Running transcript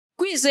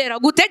kwizera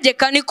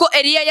gutegeka niko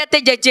Eliya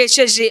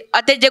yategekesheje,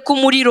 ategeka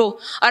umuriro,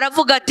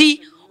 aravuga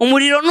ati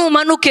umuriro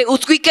numanuke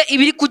utwike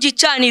ibiri ku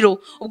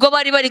gicaniro. Ubwo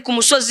bari bari ku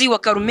musozi wa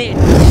Karumeli.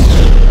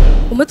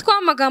 Umutwe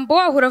w'amagambo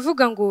waho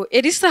uravuga ngo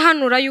Elisa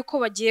ahanura yuko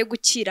bagiye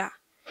gukira.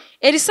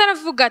 Elisa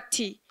aravuga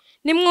ati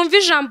nimwumve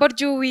ijambo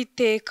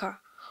ry'Uwiteka.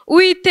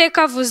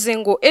 Uwiteka avuze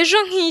ngo ejo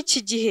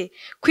nk'iki gihe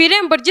ku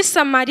irembo ry'i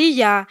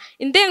Samariya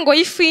indengo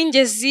y'ifu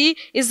y'ingezi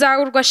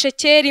izagurwa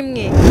shekeri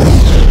imwe.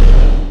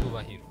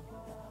 Tubahiro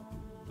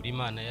uri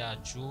Imana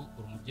yacu,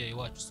 uri umubyeyi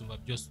wacu usumba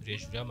byose, uri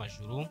hejuru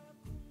y'amajuru.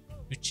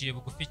 Duciye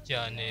bugufi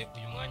cyane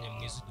uyu mwanya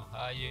mwiza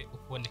uduhaye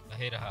ukuboneka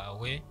hera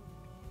hawe,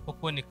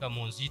 ukuboneka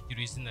mu nzu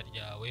yitiriwe izina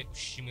ryawe.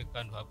 Ushimwe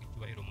kandi uhabwe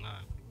icyubahiro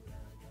mwami.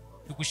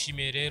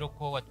 Tugushimiye rero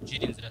ko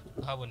watugira inzira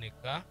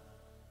tukahaboneka,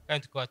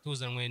 kandi tukaba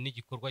tuzanwe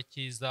n'igikorwa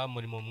cyiza,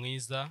 umurimo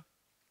mwiza,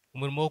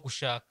 umurimo wo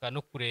gushaka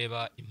no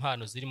kureba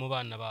impano ziri mu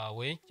bana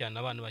bawe, cyane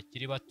abana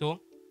bakiri bato,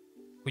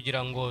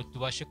 kugira ngo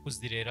tubashe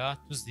kuzirera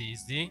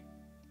tuzizi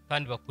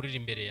kandi bakurire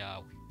imbere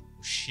yawe.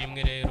 Ushimwe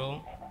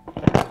rero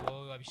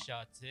wowe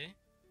wabishatse,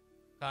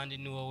 kandi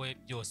ni wowe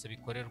byose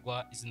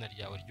bikorerwa, izina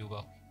ryawe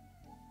ryubahwe.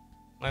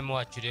 Mwami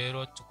wacu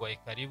rero tugwaye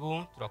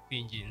karibu,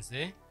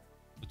 turakwinginze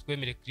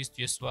utwemere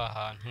Kristo Yesu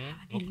ahantu,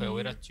 Mwuka wawe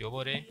wera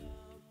tuyobore,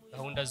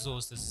 gahunda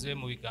zose zize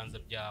mu biganza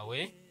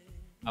byawe.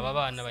 Aba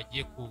bana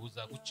bagiye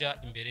kubuza guca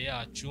imbere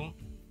yacu,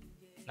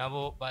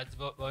 nabo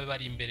babe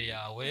bari imbere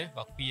yawe,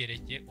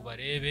 bakwiyereke,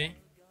 ubarebe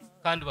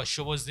kandi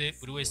bashoboze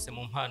buri wese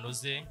mu mpano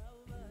ze,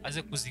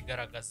 aze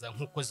kuzigaragaza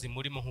nk'uko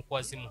zimurimo, nk'uko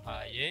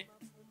wazimuhaye.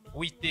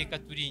 Uwiteka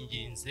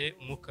turinginze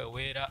Umwuka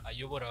wera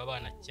ayobora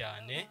abana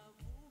cyane,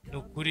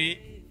 n'ukuri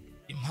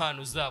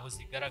impano zabo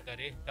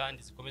zigaragare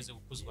kandi zikomeze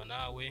gukuzwa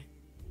nawe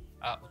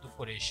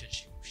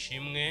udukoresheje.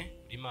 Ushimwe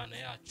uri Imana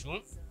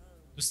yacu.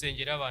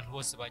 Dusengera abantu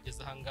bose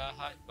bageze aha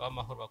ngaha,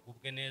 amahoro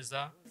bagubwe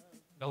neza,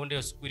 gahunda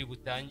yose kuri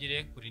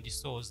butangire kurinda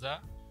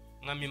isoza.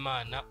 Mwami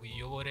Imana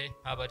uyiyobore,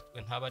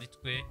 ntabari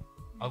twe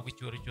ahubwo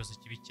icyubahiro cyose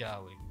kibi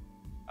cyawe.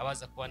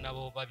 Abaza kuba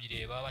nabo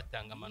babireba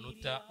batanga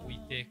amanota,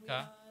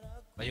 Uwiteka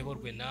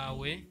bayoborwe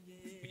nawe,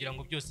 kugira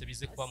ngo byose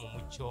bize kuba mu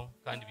mucyo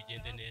kandi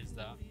bigende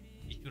neza,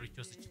 icyubahiro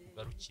cyose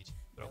kikugarukire.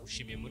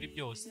 Turagushimiye muri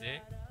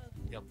byose,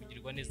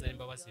 yakugirwa neza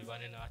n'imbabazi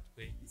bibane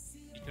natwe,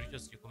 icyubahiro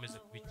cyose gikomeze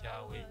kuba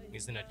icyawe, mu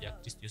izina rya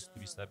Kristo Yesu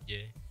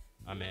tubisabye,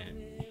 amen.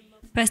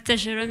 Pastor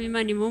Jerome,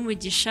 Imana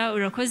imumugisha,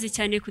 urakoze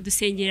cyane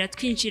kudusengera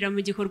twinjira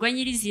mu gikorwa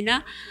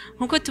nyirizina.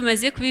 Nkuko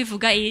tumaze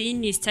kubivuga, iyi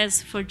ni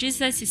Stars for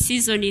Jesus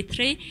season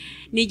 3.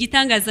 Ni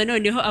igitangaza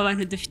noneho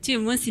abantu dufite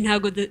uyu munsi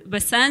ntago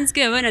basanzwe,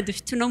 abana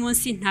dufite uno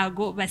munsi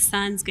ntago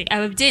basanzwe.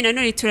 Ababyeyi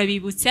nanone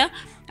turabibutsa,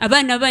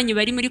 abana banyu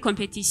bari muri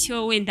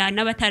competition wenda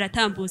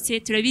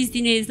n'abataratambutse,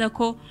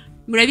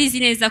 murabizi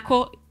neza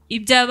ko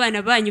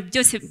iby'abana banyu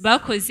byose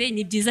bakoze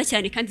ni byiza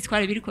cyane kandi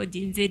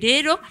twarabirikodinze.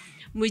 Rero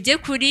mujye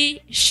kuri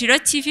Shiro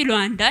TV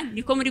Rwanda,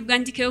 niko muri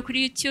bwandikeho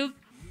kuri YouTube,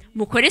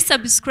 mukore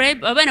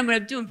subscribe. Abana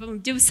murabyumva,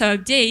 mubyo busaba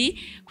ababyeyi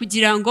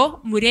kugira ngo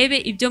murebe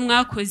ibyo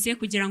mwakoze,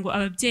 kugira ngo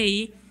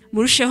ababyeyi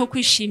murusheho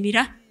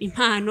kwishimira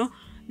impano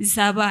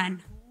z'abana.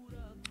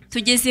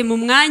 Tugeze mu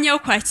mwanya wo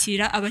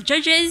kwakira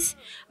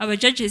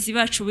abajudges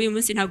bacu uyu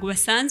munsi ntago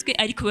basanzwe,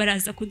 ariko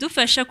baraza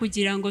kudufasha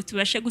kugira ngo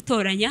tubashe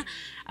gutoranya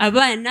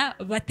abana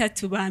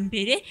batatu ba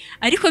mbere,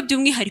 ariko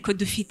by'umwihariko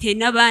dufite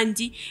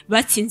n'abandi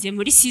batsinze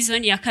muri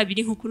season ya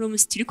kabiri, nk'uko uno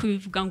munsi turi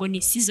kubivuga ngo ni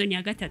season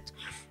ya gatatu.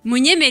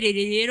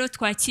 Munyemerere rero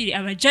twakire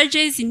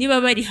abajudges niba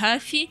bari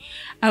hafi.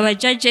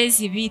 Abajudges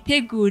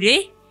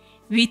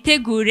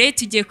bitegure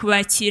tugiye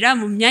kubakira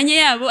mu myanya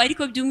yabo,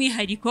 ariko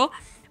by'umwihariko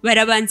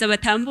barabanza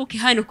batambuke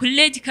hano kuri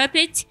red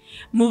carpet,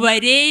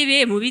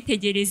 mubarebe,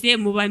 mubitegereze,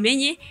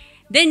 mubamenye,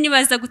 then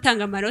nibaza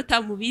gutanga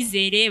amanota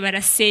mubizere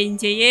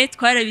barasengeye,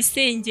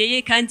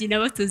 twarabisengeye kandi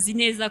nabo tuzi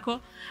neza ko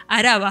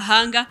ari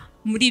abahanga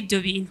muri ibyo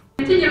bintu.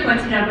 Tugiye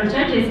kwakira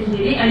abajudges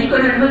imbere, ariko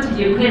noneho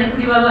tugiye guhera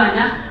kuri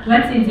babana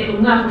batsinze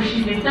umwaka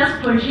ushize Stars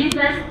for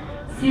Jesus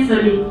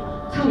season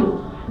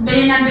 2.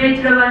 Mbere na mbere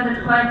turabanza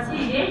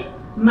twakire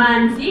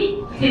Manzi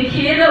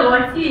Tekero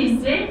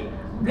watsinze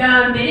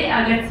bwa mbere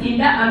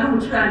agatsinda ari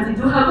umucuranzi.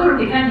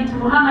 Duhaguruke kandi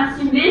tumuha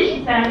amashyi menshi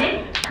cyane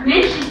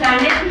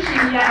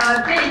dushimira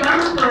ababyeyi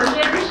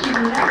bamutoje,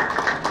 dushimira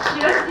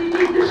Shiro TV,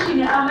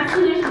 dushimira amashyi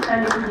menshi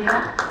cyane kugira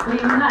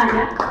uyu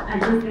mwana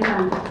ageze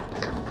hano.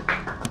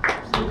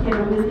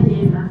 Tekero meze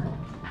neza,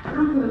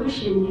 urumva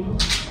wishimye.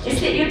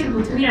 Ese iyo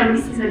tugutumira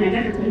muri season ya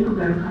gatatu ari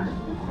kugaruka?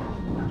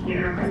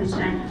 Urakoze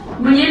cyane.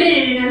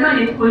 Munyemerere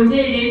nanone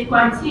twongere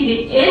twakire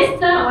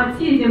Esther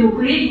watsinze mu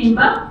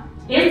kuririmba.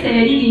 Esther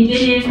yaririmbye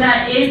neza,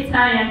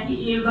 Esther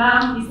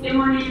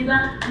bahisemo neza.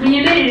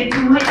 Munyemerere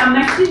tumuhe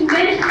amashyi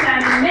menshi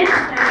cyane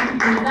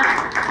kugeza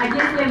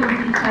ageze mu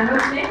gitaro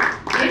cye.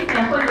 Esther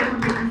yakoze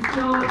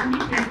competition ni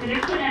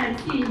preparation,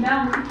 aratsinda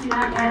muri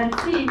finale,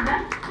 aratsinda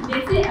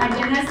ndetse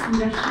ajya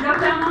nasinda Shiro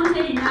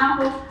Kamonte,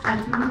 naho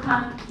aturuka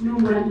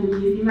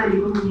n'umuramyi Imana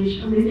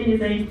igumugisha. Umeze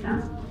neza Esther?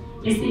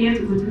 Ese iyo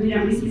tugutumira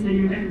muri season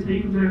ya gatatu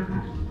ari kugaruka?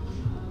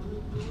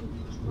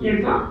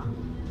 Yego?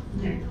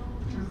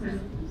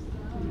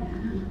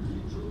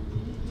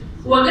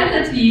 Uwa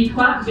gatatu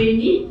yitwa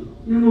Beni,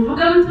 ni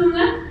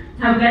umuvugabutumwa,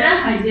 ntabwo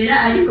arahagera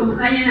ariko mu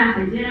kanya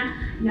nahagera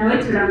nawe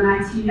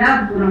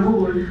turamwakira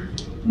muramubona.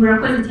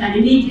 Murakoze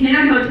cyane. Ni igihe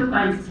noneho cyo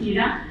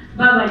kwakira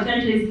baba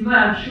judges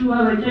bacu,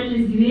 baba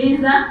judges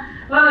beza,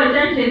 baba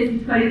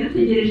judges twari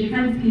dutegereje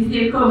kandi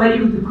twizeye ko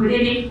bari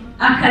budukorere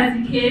akazi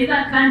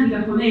keza kandi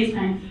gakomeye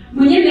cyane.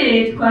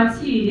 Munyemerere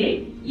twakire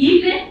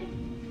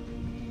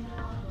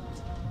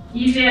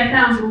Ive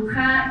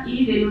atambuka.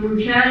 Ive ni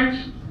umujudge.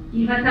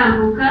 Ive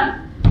atambuka.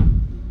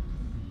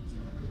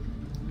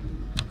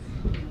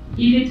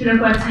 Ive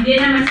turakwakiriye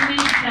n'amashyi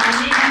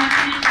cyane,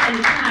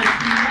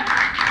 twakira.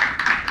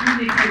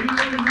 Ive karibu,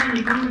 Imana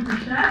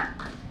igumugisha.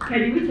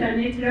 Karibu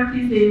cyane,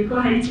 turakwizeye ko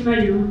hari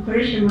ikimari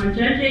mukoreshe mu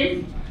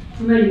judges,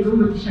 Imana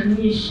igumugisha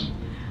mwinshi.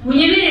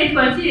 Munyemerere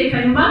twakire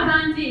Kanyuma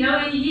kandi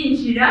nawe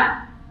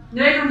yinjira.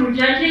 Nawe ni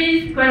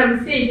umujudges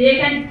twaramusengeye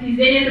kandi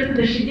twizeye neza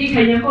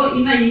tudashidikanya ko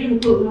Imana iri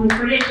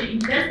mukoreshe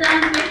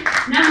ibidasanzwe.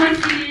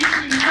 N'amashyi kugeza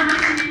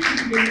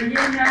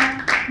neza,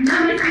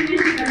 n'amashyi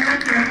kandi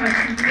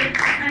turakwakiriye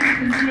kandi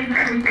tuzi neza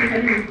ko Iteka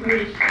ari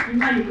mukoresha.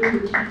 Imana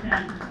igumugisha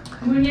cyane.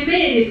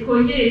 Munyemerere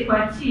twongere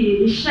twakire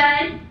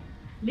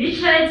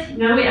Richard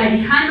nawe ari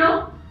hano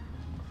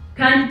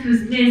kandi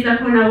tuzi neza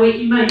ko nawe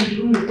Imana iri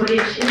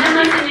umukoreshe.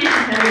 N'amashyi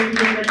cyane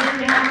kugeza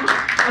ageze hano.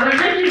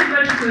 Abajudges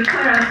bacu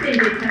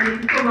twarabasengeye cyane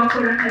kuko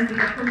bakora akazi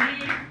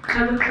gakomeye,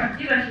 ntabwo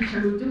twabyibashisha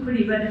mu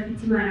by'ukuri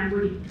badafite Imana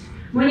muri.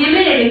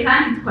 Munyemerere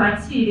kandi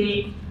twakire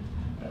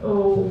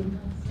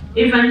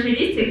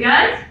Evangeliste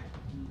Gad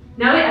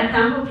nawe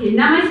atambuke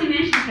n'amashyi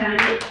menshi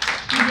cyane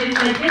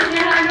kugeza ageze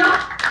hano.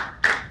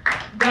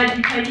 Gad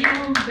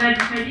karibu,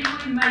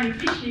 Imana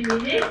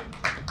ikwishimiye,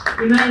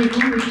 Imana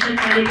igumugisha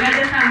cyane. Gad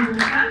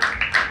atambuka.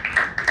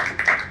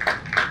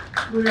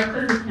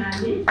 Murakoze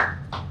cyane.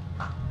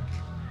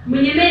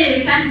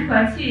 Munyemerere kandi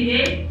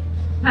twakire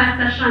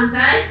Pastor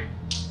Chantal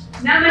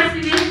n'amashyi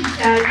menshi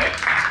cyane.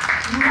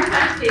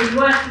 Umupasiteri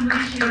wacu muri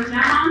Shiro na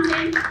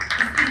Mountain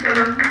usize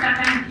amavuta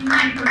kandi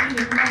Imana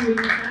ikomeje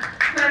kumugisha.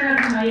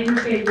 Twaraguhaye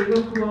n'ubwenge bwo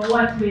kuba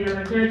watubera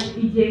abajaji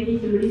igihe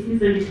nk'iki muri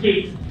season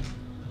 3.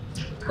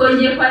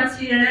 Twongeye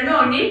kwakira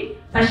nanone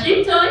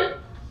Washington.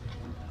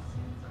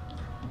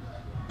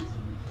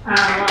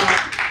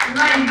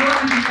 Imana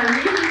igumugisha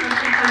mwinshi.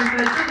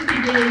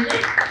 Tutegereje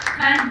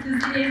kandi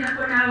tuzi neza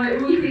ko nawe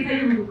Uwiteka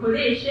ari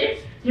bugukoreshe.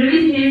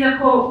 Turabizi neza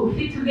ko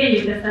ufite ubwenge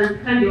budasanzwe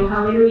kandi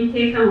wahawe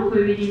n'Uwiteka nk'uko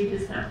Bibiliya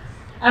bidusaba.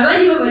 Aba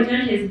ni bo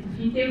bajudges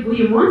dufite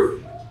b'uyu munsi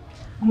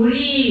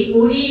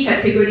muri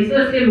kategori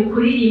zose. Mu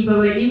kuririmba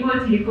barimo,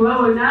 turi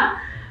kubabona,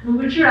 mu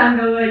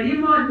gucuranga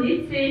barimo,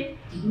 ndetse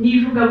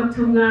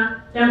n'ivugabutumwa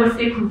cyangwa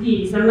se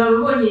kubwiriza.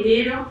 Mwababonye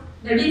rero,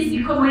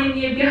 ndabizi ko muri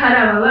mwebwe hari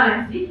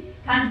ababazi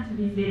kandi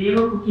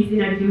tubizereyemo ku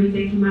izina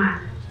ry'Uwiteka Imana.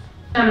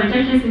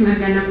 Abajudges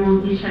mwagana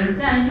mu byicaro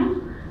byanyu,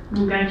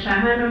 mugaca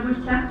hano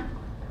gutya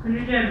kuri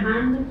ryo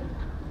ruhande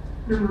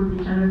no mu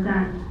byicaro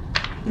byanyu.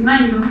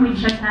 Imana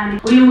ibumugisha cyane.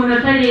 Uyu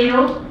munota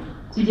rero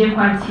tugiye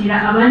kwakira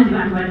abandi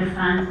bantu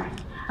badasanzwe.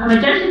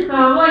 Abajudges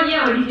twababonye,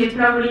 Olivier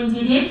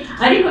turamurindiriye,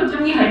 ariko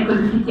by'umwihariko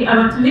dufite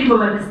abatumirwa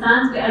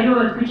badasanzwe aribo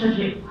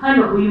batwicaje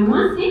hano uyu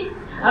munsi.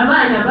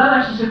 Abana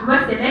babashije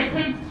kuba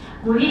selected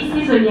muri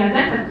season ya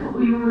 3,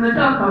 uyu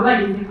munota bakaba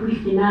bageze kuri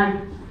finale.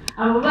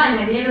 Abo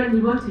bana rero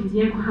nibo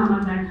tugiye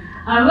guhamagara.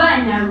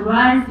 Abana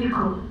bazi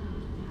ko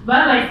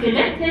babaye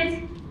selected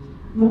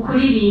mu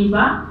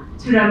kuririmba,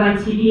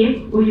 turabakiriye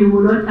uyu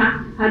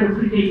munota hano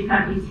kuri red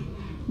carpet.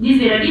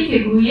 Ndizera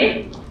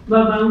biteguye,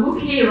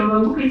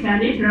 babanguke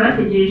cyane,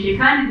 turabategereje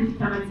kandi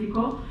dufite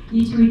amatsiko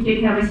y'icyo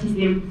Uwiteka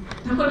yabashyizemo.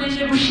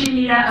 Dukomeje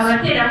gushimira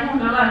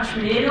abaterankunga bacu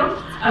rero,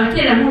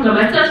 abaterankunga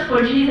ba Touch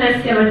for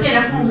Jesus,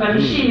 abaterankunga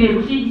bishimiye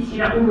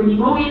gushyigikira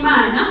umurimo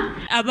w'Imana.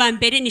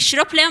 Abambere ni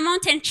Shiro Prayer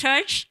Mountain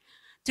Church.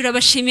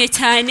 Turabashimiye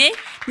cyane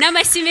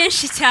n'amashyi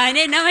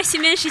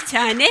menshi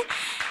cyane.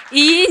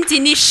 Iyindi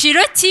ni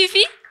Shiro TV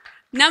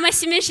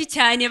n'amashyi menshi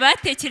cyane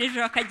batekereje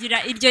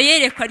bakagira iryo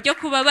yerekwa ryo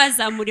kuba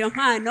bazamura iyo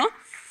mpano.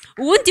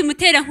 Uwundi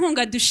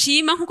muterankunga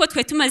dushima nkuko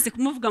twe tumaze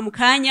kumuvuga mu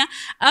kanya,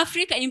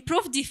 Africa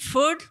Improved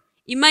Food,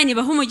 Imana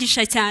ibaha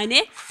umugisha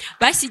cyane,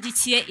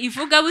 bashyigikiye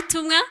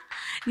ivugabutumwa.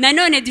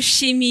 Nanone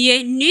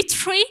dushimiye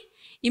Nitri,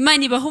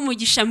 Imana ibaha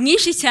umugisha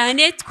mwinshi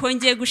cyane.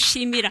 Twongeye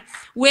gushimira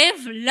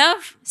Wave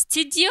Love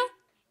Studio,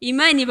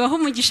 Imana ibaha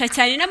umugisha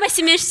cyane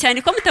n'amashyi menshi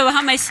cyane ko mutabaha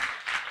amashyi.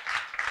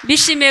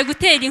 Bishimiye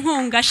gutera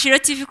inkunga Shiro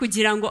TV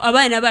kugira ngo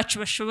abana bacu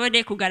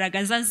bashobore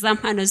kugaragaza za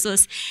mpano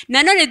zose.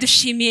 Nanone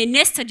dushimiye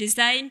Nesta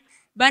Design,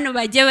 bano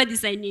bagiye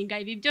badesigninga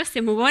ibi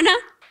byose mubona.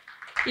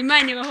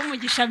 Imana ibaha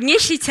umugisha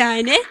mwinshi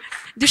cyane.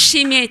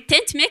 Dushimiye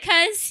Tent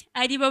Makers,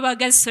 aribo ba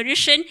Gas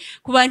Solution,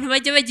 ku bantu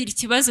bajye bagira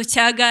ikibazo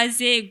cya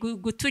gaze,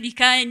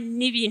 guturika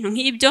n'ibintu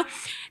nk'ibyo.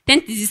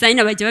 Tent Design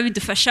bajye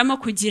babidufashamo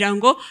kugira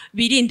ngo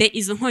birinde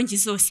izo nkongi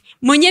zose.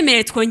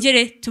 Munyemere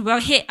twongere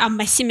tubahe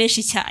amashyi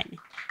menshi cyane.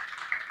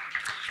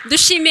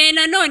 Dushimiye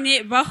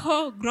nanone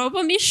Baho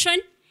Global Mission,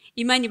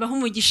 Imana ibaha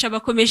umugisha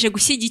bakomeje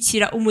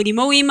gushyigikira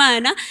umurimo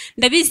w'Imana.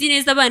 Ndabizi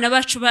neza abana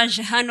bacu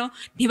baje hano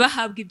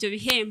ntibahabwe ibyo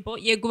bihembo,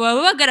 yego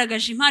baba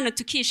bagaragaje impano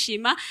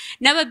tukishima,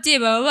 n'ababyeyi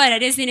baba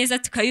barareze neza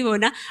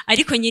tukabibona,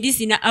 ariko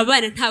nyirizina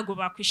abana ntago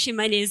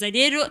bakwishima neza.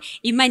 Rero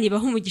Imana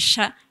ibaha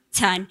umugisha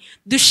cyane.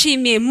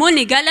 Dushimiye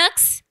Money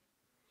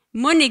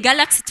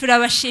Galaxy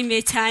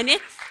turabashimiye cyane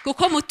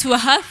kuko mutuba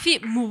hafi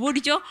mu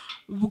buryo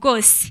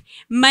bwose.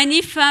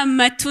 Manifa,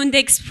 Matunda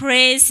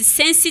Express,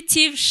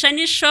 Sensitive,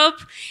 Shani Shop,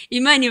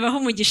 Imana ibaha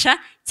umugisha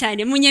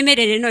cyane.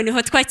 Munyemerere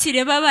noneho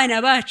twakire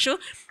babana bacu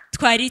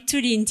twari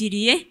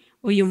turindiriye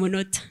uyu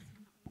munota.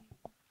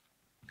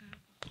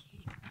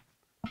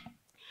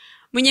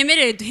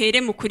 Munyemerere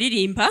duhere mu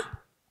kuririmba.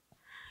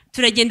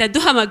 Turagenda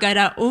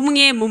duhamagara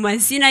umwe mu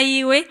mazina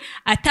yiwe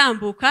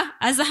atambuka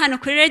aza hano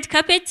kuri red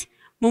carpet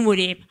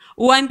mumureba.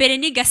 Uwa mbere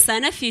ni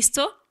Gasana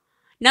Fisto,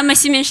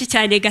 n'amashyi menshi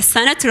cyane.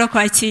 Gasana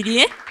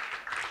turakwakiriye.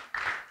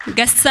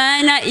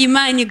 Gasana,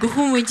 Imana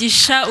iguha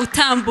umugisha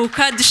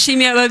utambuka.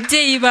 Dushimiye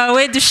ababyeyi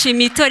bawe,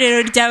 dushimiye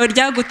itorero ryawe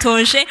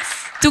ryagutoje,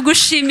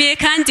 tugushimiye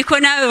kandi ko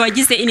nawe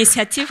wagize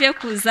initiative yo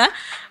kuza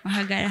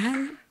bahagara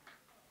hano.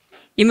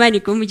 Imana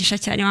iguha umugisha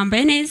cyane.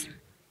 Wambaye neza.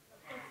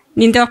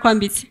 Ninde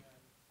wakwambitse?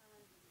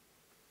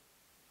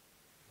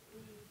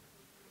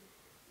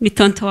 Ni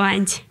tonto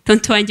wanjye.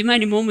 Tonto wanjye,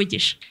 Imana imuha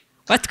umugisha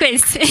wa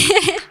twese.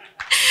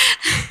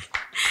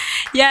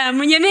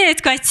 Munyemere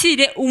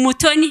twakire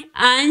Umutoni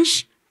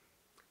Ange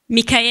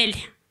Michael.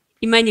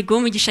 Imana iguha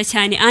umugisha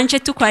cyane. Ange,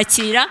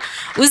 tukwakira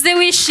uze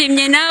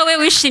wishimye, nawe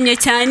wishimye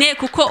cyane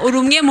kuko uri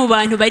umwe mu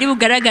bantu bari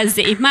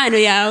bugaragaze impano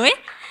yawe.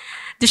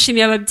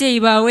 Dushimiye ababyeyi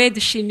bawe,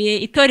 dushimiye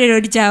itorero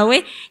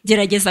ryawe.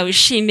 Gerageza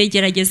wishime,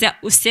 gerageza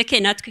useke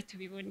natwe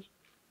tubibone.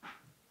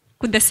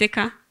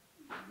 Kudaseka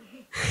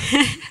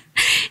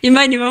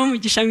Imana ibaha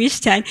umugisha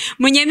mwinshi cyane.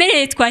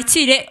 Munyemerere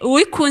twakire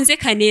Uwikunze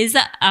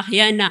Kaneza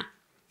Ariana.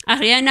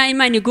 Ariana,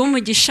 Imana iguha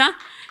umugisha.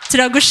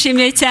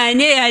 Turagushimiye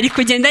cyane, ari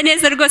kugenda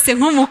neza rwose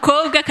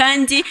nk'umukobwa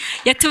kandi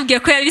yatubwiye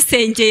ko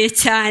yabisengeye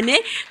cyane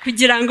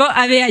kugira ngo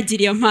abe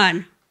yagira iyo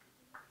mpano.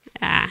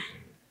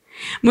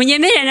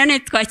 Munyemerere none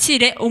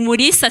twakire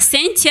Umulisa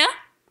Cynthia.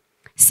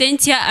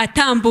 Cynthia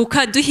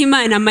atambuka, duha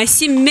Imana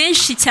amashyi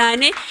menshi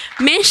cyane,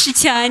 menshi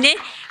cyane,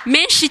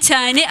 menshi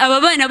cyane. Aba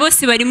bana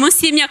bose bari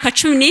munsi y'imyaka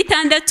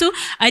 16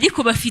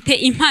 ariko bafite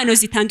impano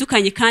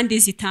zitandukanye kandi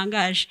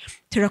zitangaje.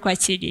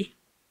 Turakwakiriye.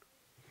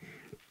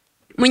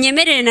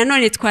 Munyemerere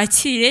nanone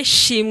twakire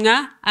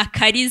Shimwa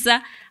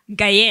Akariza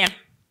Gael.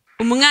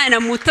 Umwana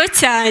muto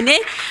cyane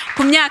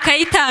ku myaka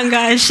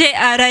yitangaje,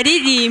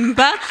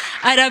 araririmba,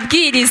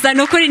 arabwiriza,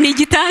 nukuri ni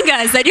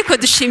igitangaza. Ariko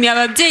dushimiye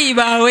ababyeyi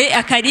bawe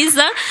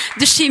Akariza,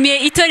 dushimiye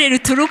itorero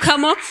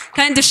uturukamo,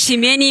 kandi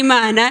dushimiye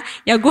n'Imana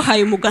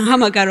yaguhaye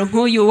umuhamagaro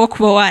nk'uyu wo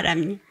kuba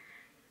waramye.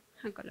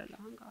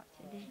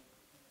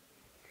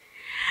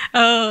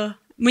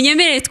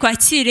 Munyemerere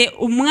twakire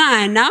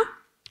umwana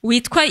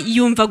witwa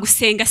Yumva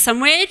Gusenga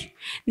Samuel.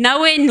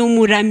 Nawe ni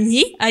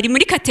umuramyi, ari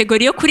muri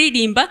kategori yo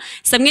kuririmba.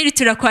 Samuel,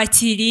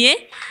 turakwakiriye.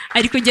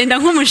 Ari kugenda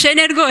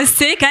nk'umujene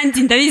rwose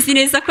kandi ndabizi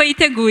neza ko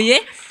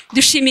yiteguye.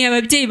 Dushimiye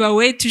ababyeyi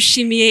bawe,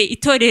 dushimiye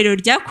itorero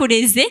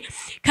ryakureze,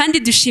 kandi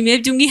dushimiye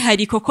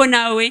by'umwihariko ko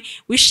nawe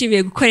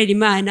wishimiye gukorera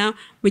Imana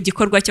mu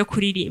gikorwa cyo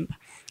kuririmba.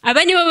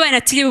 Aba nibo bana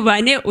turi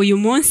bubane uyu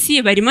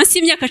munsi, bari munsi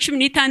y'imyaka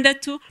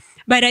 16,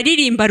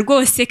 bararirimba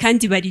rwose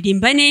kandi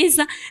baririmba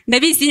neza.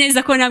 Ndabizi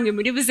neza ko namwe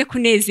muri buze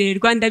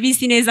kunezererwa,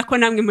 ndabizi neza ko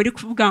namwe muri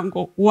kuvuga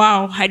ngo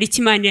wow, hari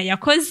Imana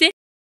yakoze,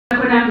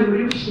 ko namwe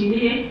muri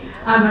bushimire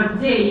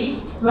ababyeyi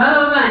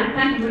baba bana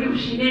kandi muri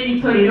bushimire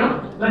n'itorero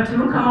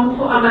baturukamo,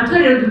 kuko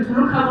amatorero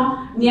duturukamo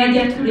niyo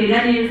ajya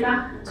turera neza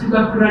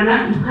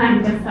tugakurana impano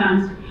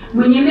idasanzwe.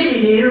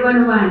 Munyemerere rero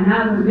bano bana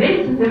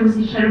baberekeze mu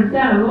byicaro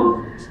byabo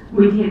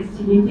mu gihe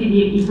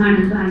tukirindiriye impano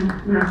zanyu.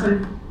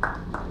 Murakoze.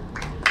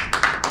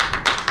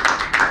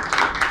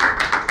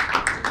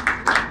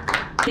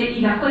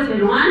 Irakoze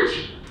Louange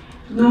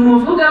ni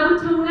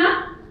umuvugabutumwa,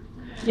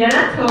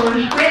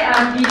 yaratojwe,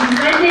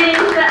 abwiriza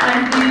neza,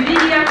 azi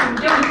Bibiliya ku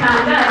buryo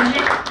butangaje.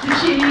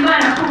 Dushima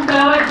Imana ku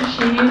bwawe,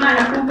 dushima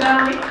Imana ku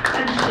bwawe,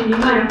 dushima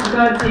Imana ku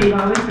bw'ababyeyi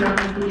bawe.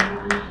 Turabagira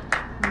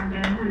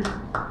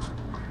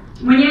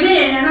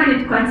munyemerere nanone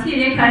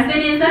twakire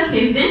Kazeneza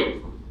Kevin,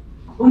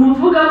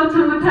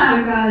 umuvugabutumwa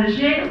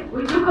utangaje,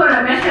 ujya ukora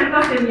agashya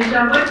rwose mu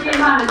ijambo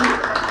ry'Imana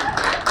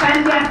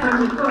kandi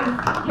yasomye rwose.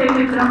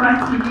 Kevin,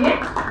 turakwakiriye.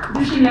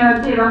 Dushimiye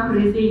ababyeyi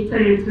bakureze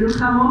itorero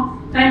turukamo,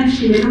 kandi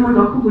dushimiye n'umuntu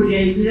wakugurira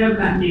Bibiliya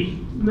bwa mbere.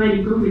 Imana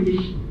iguhe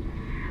umugisha.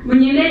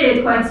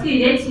 Munyemerere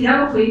twakire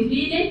Kirabo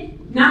Kwivire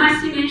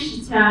n'amashyi menshi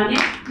cyane.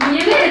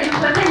 Munyemerere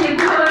dufatanye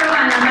guha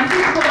abana amashyi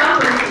kuko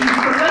bakoze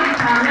igikorwa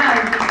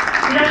gitangaje.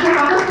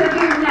 Birashoboka ko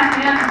twebwe mu myaka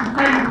yacu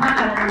tutari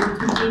guhagarara ngo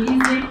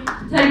tubwirize,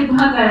 tutari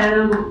guhagarara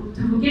ngo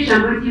tuvuge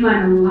ijambo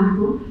ry'Imana mu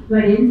bantu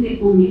barenze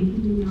umwe.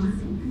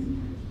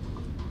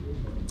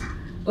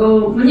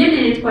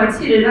 Munyemerere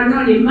twakire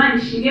nanone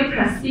Manishimwe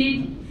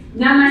Placide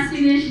n'amashyi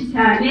menshi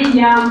cyane.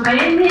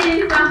 Yambaye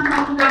neza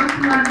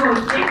nk'umuvugabutumwa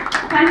rwose,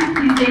 kandi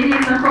twizeye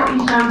neza ko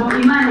ijambo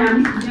Imana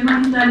yamushyizemo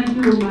rizaba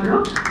iry'umumaro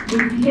mu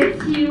gihe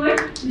cyiwe.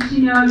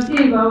 Dushimiye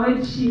ababyeyi bawe,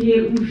 dushimiye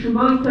umushumba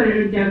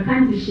w'itorero ryawe,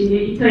 kandi dushimiye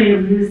itorero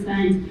muri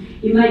rusange.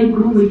 Imana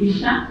iguhe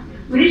umugisha.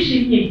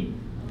 Murishimye?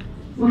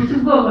 Mufite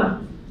ubwoba?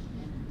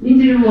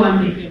 Ninde uri uwa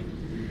mbere?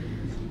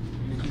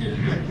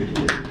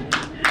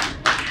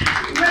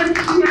 Imana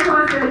ishimwe ko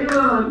bose bari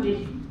uwa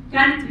mbere,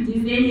 kandi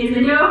tugize neza.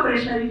 Niba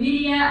bakoresha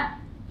Bibiliya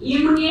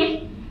imwe,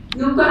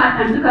 nubwo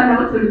hatandukana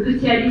aho turi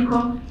duke, ariko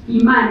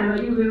Imana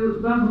bari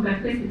bavuga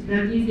twese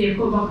turabyizeye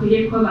ko bakwiriye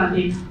kuba ba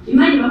mbere.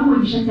 Imana ibaha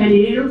umugisha cyane.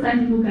 Rero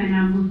kandi mugana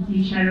mu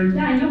byicaro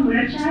byanyu,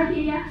 muraca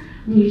hariya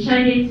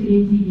mwicare,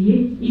 turindiriye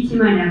icyo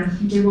Imana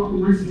yabashyizemo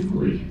umunsi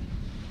nk'uyu.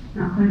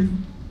 Nakoze.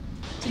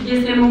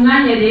 Tugeze mu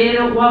mwanya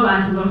rero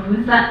w'abantu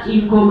bavuza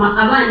ingoma.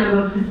 Abana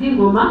bavuza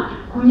ingoma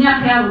ku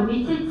myaka yabo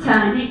mike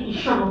cyane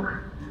ishoboka,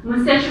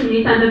 munsi ya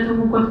 16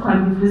 nk'uko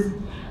twabivuze.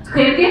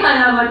 Twebwe hari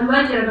abantu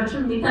bageraga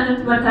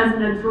 16 batazi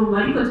na drum,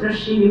 ariko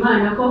turashima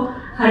Imana ko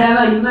hari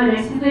abana Imana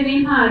yashyizemo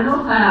impano,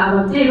 hari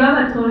ababyeyi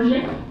babatoje.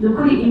 Ni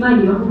ukuri Imana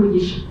ibaha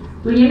umugisha.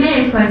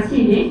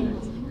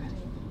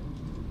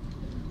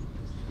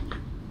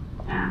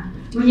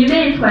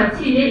 Munyemerere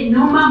twakire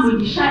Numa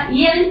Mugisha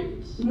Ian,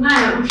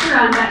 umwana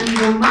ucuranga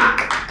ingoma,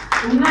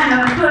 umwana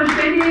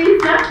watojwe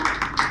neza,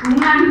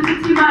 umwana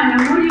ufite Imana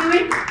muri we,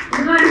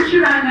 umwana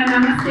ucurangana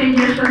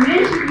amasengesho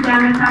menshi kugira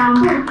ngo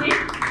atambuke.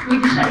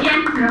 Mugisha Ian,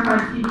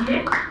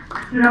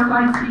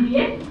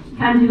 turakwakiriye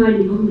kandi Imana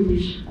iguhe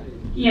umugisha.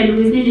 Ian,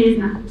 umeze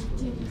neza?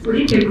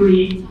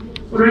 Uriteguye?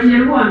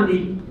 Urongera uwa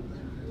mbere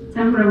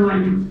cyangwa uwa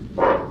nyuma?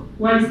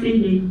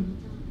 Wabisengeye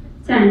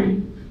cyane?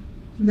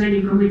 Imana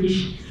iguhe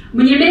umugisha.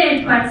 Munyemerere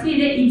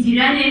twakire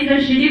Igira neza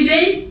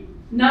Gilbert,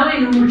 nawe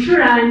ni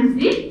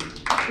umucuranzi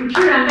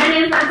ucuranga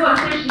neza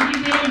rwose.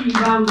 Gilbert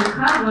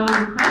banguka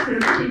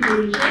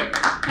turamutegereje,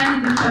 kandi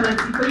dufite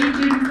amatsiko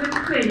y'ibyo uze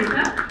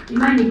kutwereka.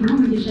 Imana iguhe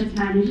umugisha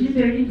cyane.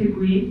 Gilbert,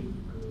 uriteguye?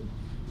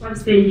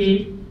 Wabisengeye?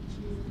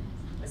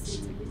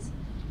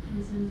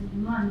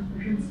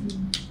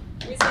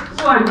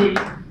 Uwa mbere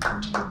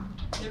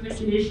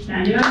yamesheje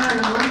cyane.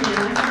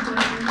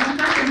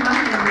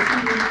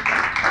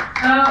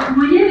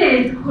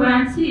 Munyemerere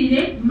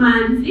twakire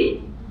Manzi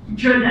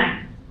Jordan.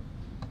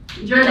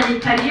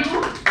 Karibu.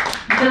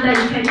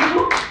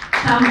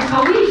 Tambuka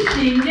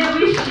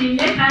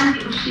wishimye kandi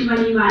ushima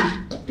n'Imana.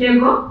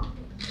 Yego,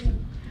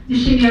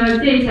 dushimiye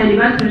ababyeyi cyane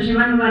batoje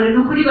bano bana. Ni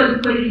ukuri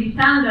badukorera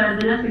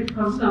ibitangaza, natwe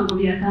tukavuga ngo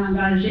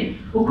biratangaje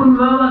ukuntu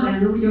baba bagana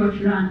n'uburyo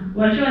bacuranga.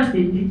 Waje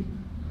wasende?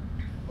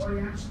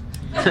 Oya.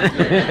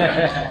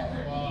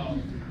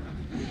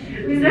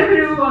 Wize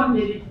kuri uwa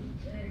mbere?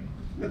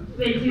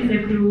 Wize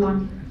kuri uwa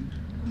mbere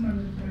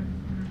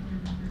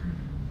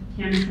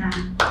cyane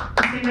cyane.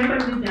 Usenga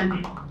ko bya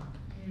mbere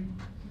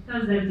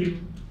tuzabye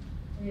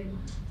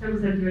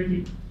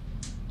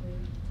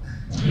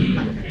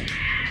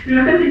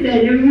Murakoze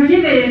cyane.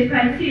 Munyemerere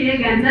twakire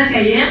Ganza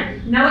Gaye,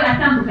 nawe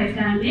atambuka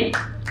cyane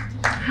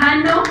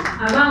hano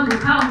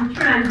abanguka,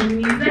 umucuranzi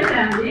mwiza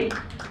cyane,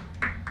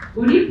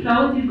 uri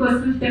proud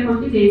rwose, ufite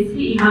confidence.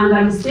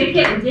 Ihangane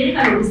useke,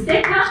 ubyerekane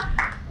useka.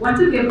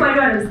 Watubwiye ko wari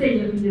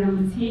warabisengeye kugira ngo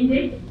utsinde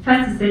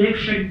first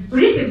selection.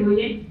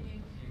 Uriteguye?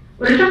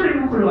 Uraca kuri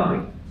mukuru wawe?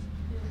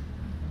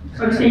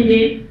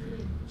 Wabisengeye?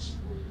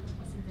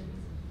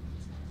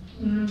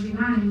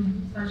 Imana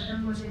ifasha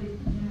muri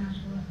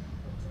nashobora.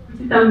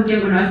 Utambye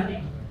ngo nase.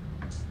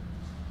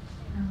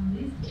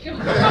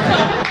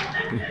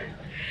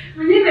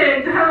 Munyemerere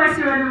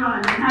tuhabashye bano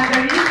bana, ntabwo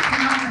ari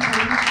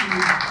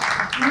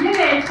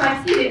munyemerere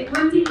twakire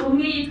undi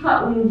umwe yitwa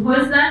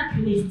Umuhoza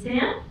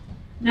Christian,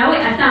 nawe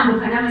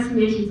atambuka n'amashyi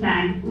menshi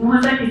cyane.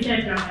 Umuhoza Christian,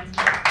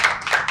 turakwakira.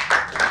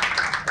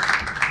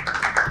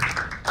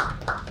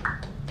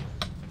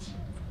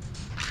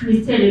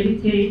 Christian,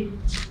 bite?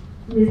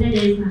 Umeze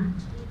neza?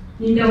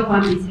 Ninde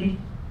wakwambitse?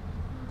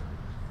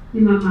 Ni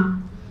mama.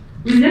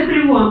 Uze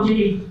kuri uwa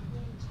mbere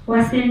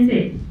wasenze?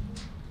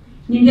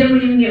 Ninde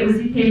muri mwe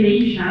uzi teme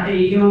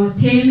iyo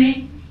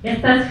teme ya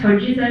Stars for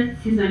Jesus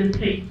season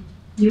 3?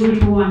 Ni uri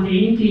uwa mbere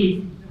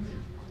n'ingizi.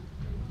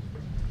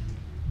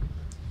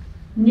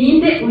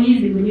 Ninde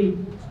uyizi muri mwe?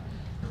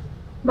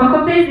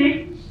 Bakopeze?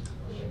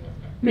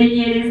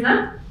 Menyereza?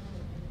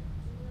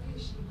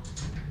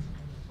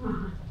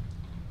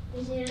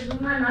 Menyereza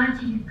umwana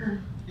hakiri kare.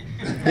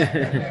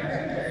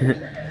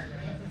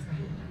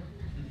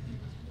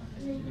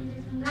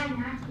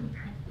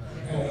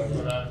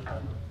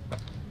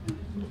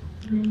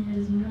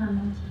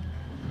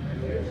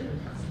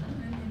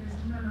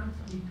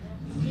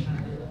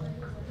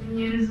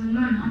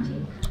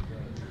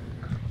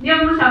 Niyo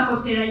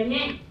mutakoperanye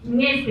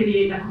mwese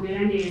birenda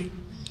kumera neza.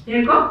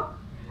 Yego?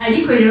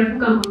 Ariko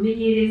riravuga ngo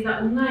menyereza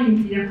umwana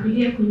inzira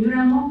akwiriye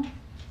kunyuramo,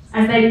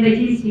 azarinda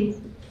agira iki?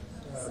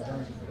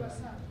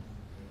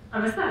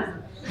 Abasaza?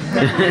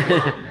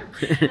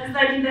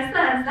 Azarinda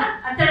asaza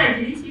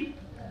ataragira iki?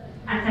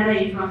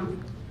 Atarayivamo.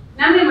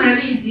 Namwe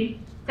murabizi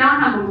cyangwa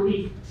ntabwo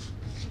mubizi?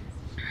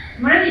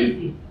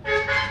 Murabizi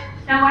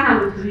cyangwa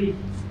ntabwo tubizi?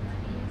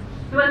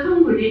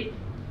 Tubatungure.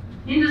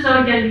 Ninde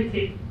uzaba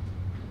byanditse?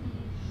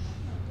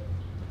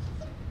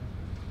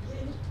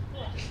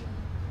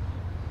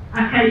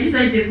 Kalisa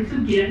agiye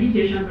kutubwira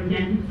n'iryo jambo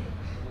ryanditse.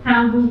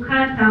 Tambuka,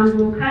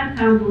 tambuka,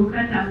 tambuka,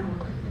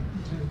 tambuka.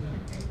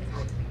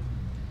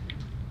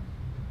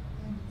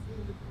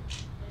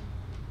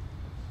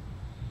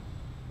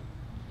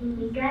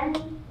 Imigani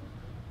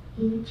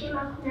ibice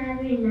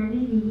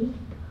 22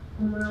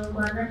 umurongo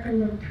wa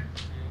 6.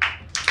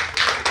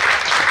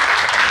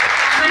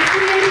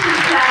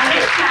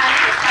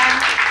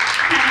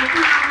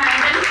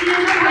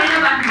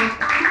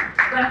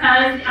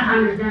 Batazi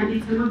ahantu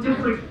byanditse mu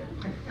by'ukuri.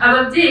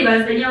 Ababyeyi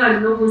bazanye abantu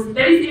no gusa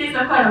ndabizi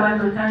neza ko hari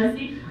abantu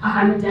batazi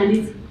ahantu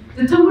byanditse.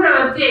 Dutungura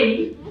ababyeyi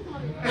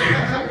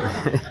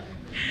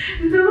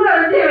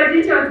bagira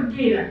icyo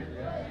batubwira.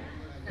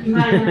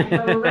 Imana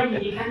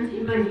bababarire kandi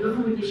Imana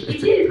ibavugisha.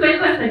 Ikindi twari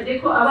twasabye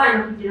ko abana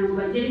kugira ngo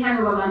bagere hano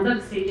babanza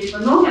gusengerwa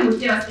n'uhe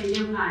mubyeyi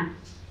wasengera umwana.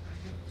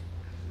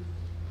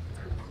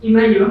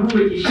 Imana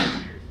ibavugisha.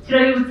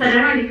 Turabibutsa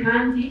nanone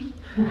kandi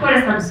gukora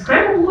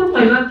subscribe kuko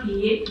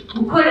twabibabwiye,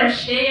 gukora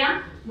share,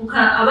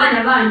 abana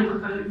banyu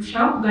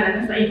bakarushaho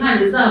kugaragaza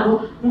impano zabo,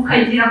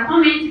 mukagira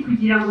comment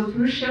kugira ngo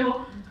turusheho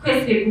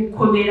twese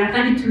gukomera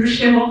kandi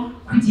turusheho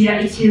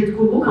kugira ikintu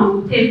twubuka mu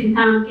guteza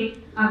intambwe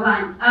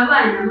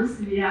abana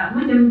musubira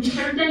mujye mu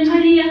gicaro cyanyu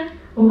hariya,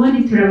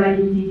 ubundi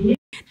turabarindiriye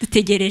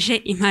dutegereje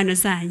impano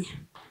zanyu.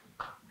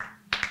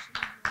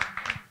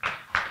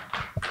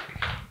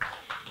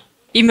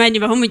 Imana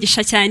ibaha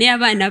umugisha cyane.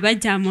 Abana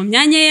bajya mu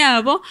myanya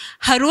yabo.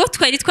 Hari uwo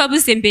twari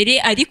twabuze mbere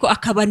ariko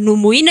akaba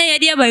n'umuwina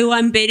yari yabaye wa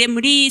mbere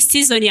muri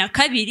season ya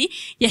 2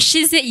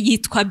 yashize,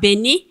 yitwa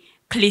Beni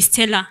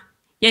Kristela.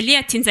 Yari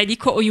yatinze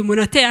ariko uyu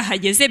munota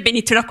yahageze.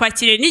 Beni,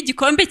 turakwakiriye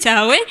n'igikombe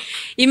cyawe.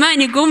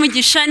 Imana iguha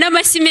umugisha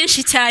n'amashyi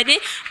menshi cyane.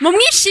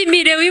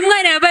 Mumwishimire uyu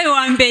mwana yabaye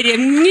wa mbere,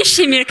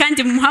 mwishimire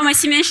kandi mumuha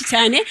amashyi menshi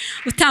cyane.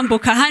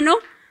 Utambuka hano.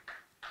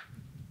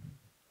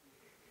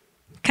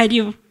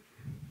 Karibu.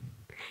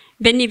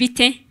 Beni,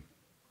 bite?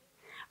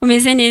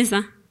 Umeze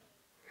neza?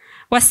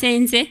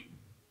 Wasenze?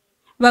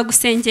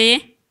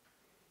 Bagusengeye?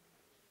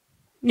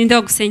 Ninde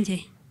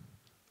wagusengeye?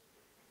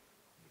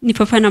 Ni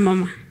papa na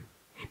mama.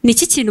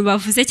 Niki kintu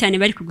bavuze cyane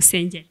bari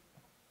kugusengera?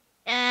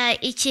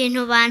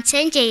 Ikintu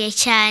bansengeye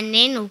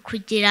cyane ni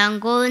ukugira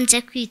ngo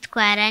nze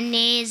kwitwara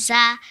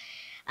neza,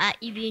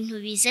 ibintu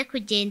bize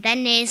kugenda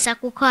neza,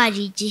 kuko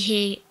hari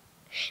igihe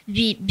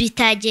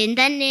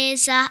bitagenda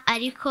neza,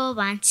 ariko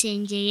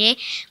bansengeye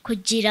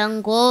kugira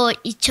ngo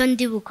icyo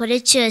ndi bukore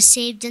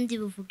cyose, ibyo ndi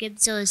buvuge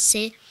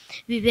byose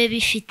bibe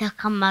bifite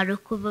akamaro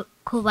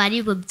ku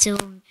bari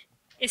bubyumve.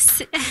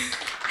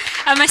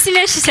 Amashyi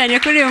menshi cyane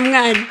kuri uyu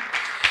mwana.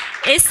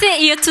 Ese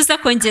iyo tuza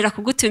kongera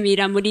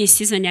kugutumira muri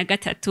season ya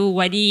 3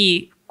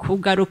 wari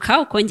kugaruka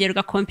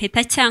ukongerwa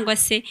kompeta cyangwa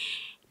se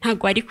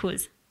ntago wari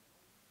kuza?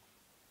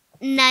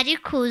 Nari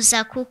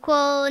kuza kuko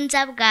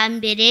nza bwa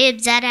mbere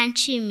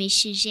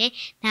byaranshimishije,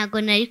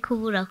 ntago nari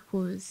kubura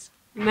kuza.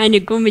 Imana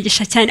iguha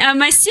umugisha cyane.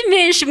 Amashyi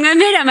menshi,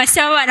 mwemere amashyi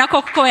abana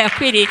kuko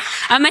bayakwiriye.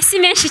 Amashyi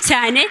menshi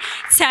cyane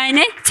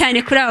cyane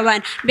cyane kuri aba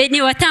bana.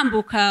 Beni,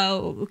 watambuka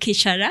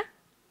ukicara.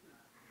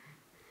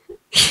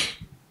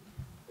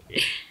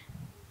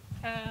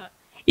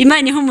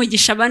 Imana iha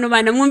umugisha abantu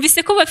bana.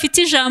 Mwumvise ko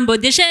bafite ijambo.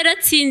 Deja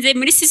yaratsinze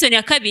muri season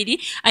ya 2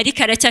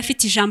 ariko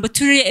aracyafite ijambo.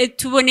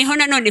 Tuboneho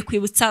nanone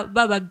kwibutsa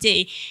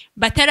bababyeyi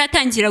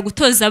bataratangira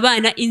gutoza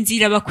abana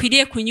inzira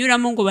bakwiriye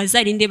kunyuramo ngo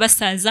bazarinde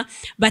basaza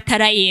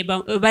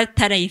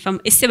batarayivamo.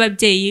 Ese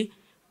babyeyi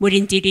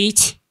murindiriye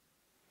iki?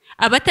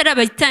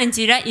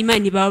 Abatarabatangira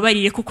Imana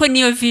ibabarire, kuko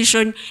niyo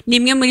vision,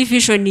 nimwe muri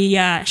vision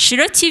ya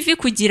Shiro TV,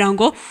 kugira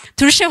ngo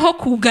turusheho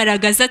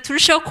kugaragaza,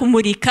 turusheho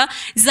kumurika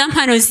za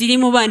mpano ziri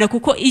mu bana,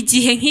 kuko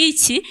igihe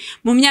nk'iki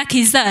mu myaka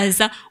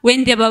izaza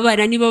wende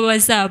babara nibo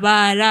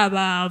bazaba ari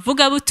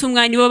abavuga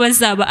butumwa, nibo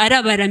bazaba ari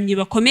abaramyi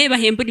bakomeye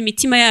bahembura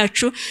imitima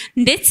yacu,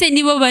 ndetse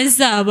nibo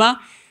bazaba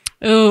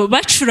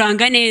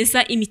bacuranga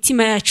neza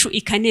imitima yacu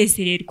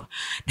ikanezererwa.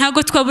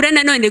 Ntago twabura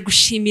nanone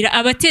gushimira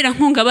abatera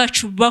nkunga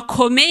bacu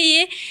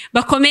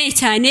bakomeye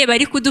cyane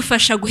bari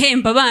kudufasha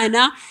guhemba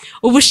abana.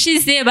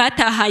 Ubushize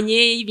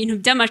batahanye ibintu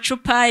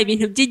by'amacupa,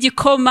 ibintu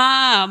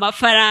by'igikoma,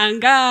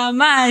 amafaranga,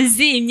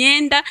 amazi,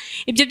 imyenda.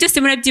 Ibyo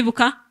byose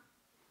murabyibuka?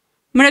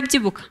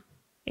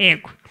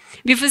 Yego.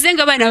 Bivuze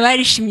ngo abana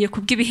barishimye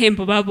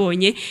kubw'ibihembo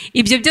babonye.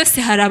 Ibyo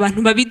byose hari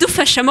abantu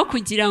babidufashamo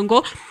kugira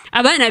ngo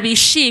abana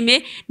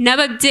bishime,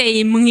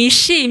 n'ababyeyi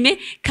mwishime,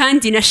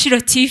 kandi na Shiro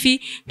TV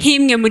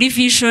nk'imwe muri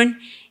vision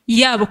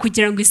yabo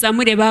kugira ngo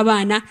izamure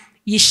babana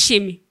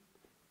yishime.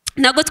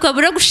 Nago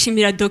twabura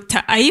gushimira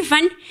Dr.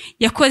 Ivan,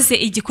 yakoze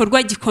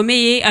igikorwa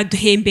gikomeye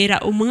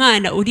aduhembera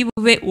umwana uri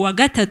bube wa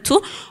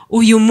 3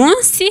 uyu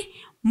munsi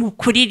mu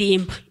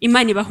kuririmba.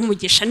 Imana ibaha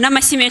umugisha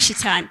n'amashyi menshi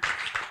cyane.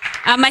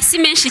 Amashyi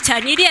menshi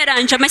cyane. Iri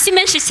yaranje amashyi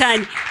menshi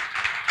cyane.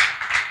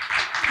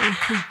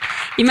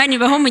 Imana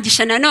ibaho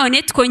umugisha.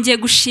 Nanone twongeye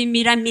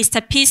gushimira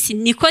Mr. Peace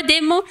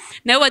Nikodemo,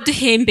 nawe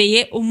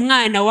waduhembeye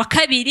umwana wa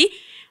 2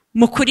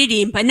 mu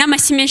kuririmba.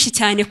 N'amashyi menshi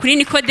cyane kuri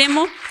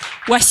Nikodemo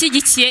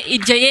washyigikiye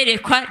iryo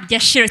yerekwa rya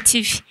Shiro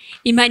TV.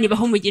 Imana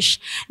ibaho umugisha.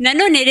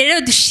 Nanone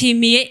rero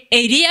dushimiye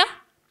Elia,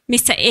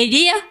 Mr.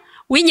 Elia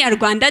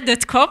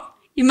w'inyarwanda.com,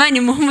 Imana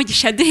imuha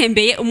umugisha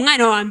yaduhembeye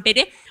umwana wa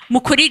mbere mu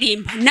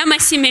kuririmba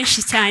n'amashyi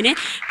menshi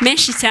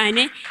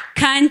cyane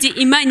kandi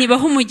Imana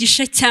ibaha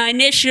umugisha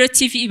cyane. Shiro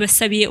TV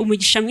ibasabiye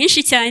umugisha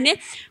mwinshi cyane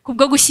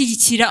kubwo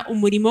gushyigikira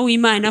umurimo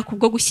w'Imana,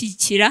 kubwo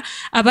gushyigikira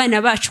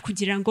abana bacu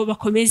kugira ngo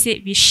bakomeze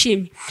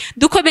bishime.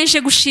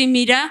 Dukomeje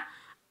gushimira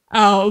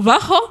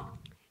Baho,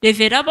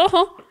 Revera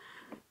Baho,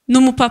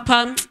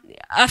 n'umupapa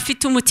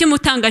afite umutima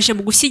utangaje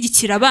mu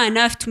gushyigikira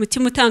abana, afite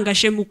umutima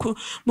utangaje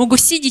mu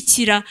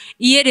gushyigikira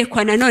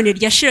iyerekwa nanone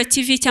rya Shiro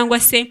TV cyangwa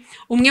se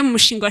umwe mu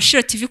mushinga wa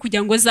Shiro TV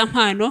kugira ngo za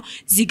mpano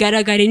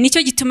zigaragare.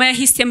 Nicyo gituma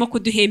yahisemo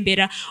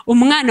kuduhembera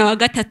umwana wa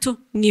gatatu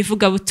mu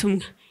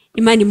ivugabutumwa.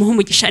 Imana imuha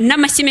umugisha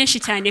n'amashyi menshi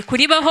cyane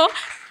kuri Baho,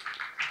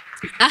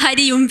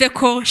 ahari yumve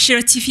ko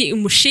Shiro TV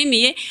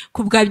umushimiye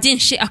ku bwa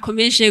byinshi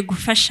akomeje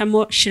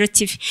gufashamo Shiro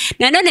TV.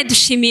 Nanone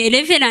dushimiye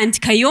Reverend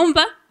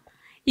Kayumba,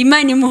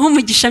 Imana imuha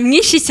umugisha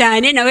mwinshi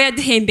cyane, nawe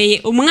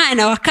yaduhembeye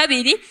umwana wa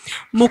kabiri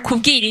mu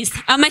kubwiriza.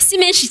 Amashyi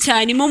menshi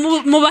cyane,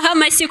 mubaha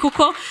amashyi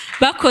kuko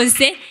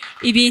bakoze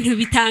ibintu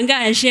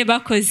bitangaje,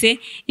 bakoze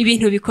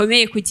ibintu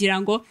bikomeye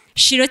kugira ngo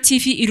Shiro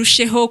TV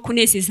irusheho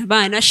kunezeza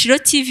abana, Shiro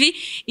TV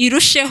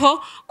irusheho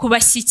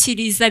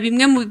kubashyikiriza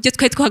bimwe mu byo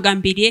twe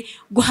twagambiriye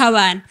guha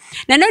abana.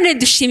 Nanone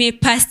dushimiye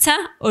Pastor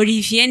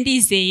Olivier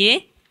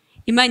Ndizeye,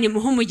 Imana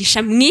imuha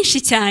umugisha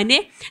mwinshi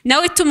cyane,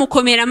 nawe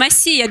tumukomera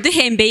amashyi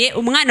yaduhembeye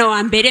umwana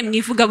wa mbere mu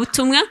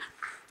ivugabutumwa.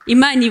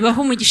 Imana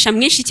ibaha umugisha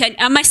mwinshi cyane,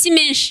 amashyi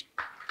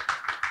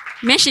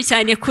menshi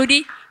cyane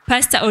kuri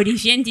Pastor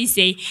Olivier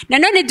Ndizeye.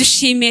 Nanone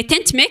dushimiye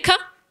Tent Maker,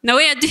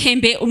 nawe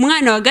yaduhembeye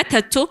umwana wa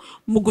gatatu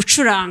mu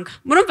gucuranga.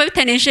 Murumva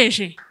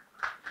bitanejeje?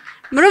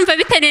 Murumva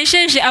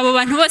bitanejeje? Abo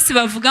bantu bose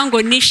bavuga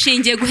ngo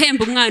nishingiye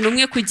guhemba umwana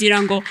umwe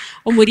kugira ngo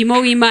umurimo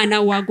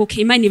w'Imana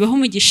waguke. Imana ibaha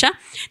umugisha.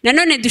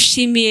 Nanone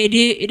dushimiye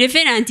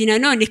Reverend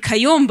nanone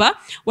Kayumba,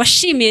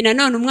 washimiye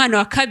nanone umwana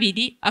wa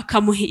kabiri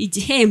akamuha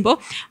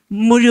igihembo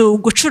muri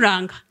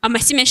gucuranga.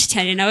 Amashyi menshi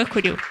cyane nawe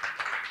kuri we.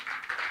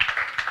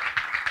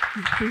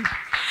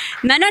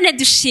 Nanone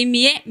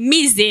dushimiye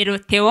Mizero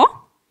Theo,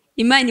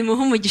 Imana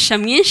imuha umugisha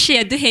mwinshi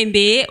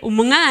yaduhembeye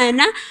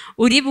umwana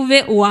uri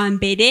bube uwa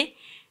mbere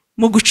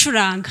mu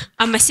gucuranga.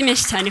 Amashyi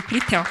menshi cyane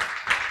kuri Theo.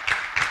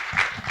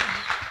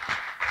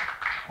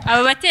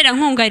 Aba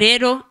baterankunga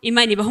rero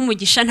Imana ibaha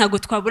umugisha, ntago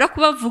twabura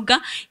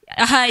kubavuga.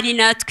 Ahari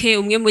natwe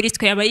umwe muri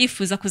twe yaba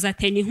yifuza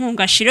kuzatera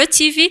inkunga Shiro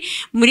TV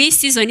muri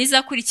season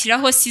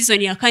izakurikiraho,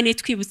 season ya 4,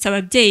 twibutsa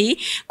ababyeyi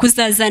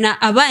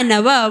kuzazana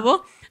abana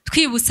babo,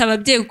 twibutsa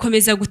ababyeyi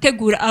gukomeza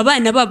gutegura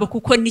abana babo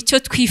kuko nicyo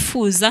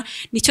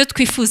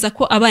twifuza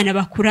ko abana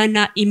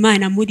bakurana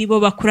Imana muri bo,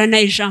 bakurana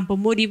ijambo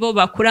muri bo,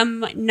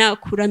 bakurana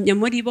kuramya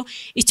muri bo.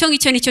 Icyo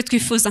ngicyo nicyo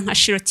twifuza nka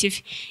Shiro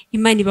TV.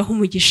 Imana ibaha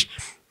umugisha.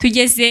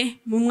 Tugeze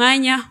mu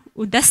mwanya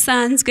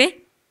udasanzwe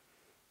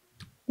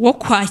wo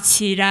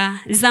kwakira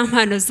za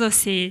mpano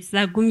zose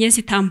zagumye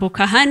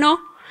zitambuka hano.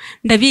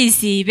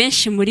 Ndabizi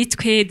benshi muri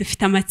twe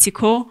dufite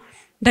amatsiko,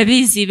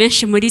 ndabizi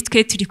benshi muri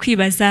twe turi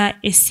kwibaza,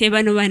 ese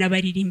bano bana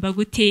baririmba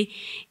gute,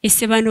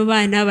 ese bano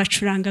bana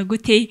bacuranga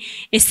gute,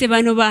 ese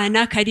bano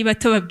bana kari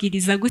bato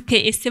babwiriza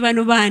gute, ese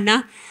bano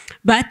bana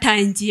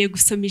batangiye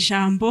gusoma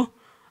ijambo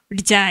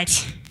ryari.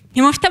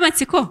 Ntimufite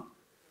amatsiko?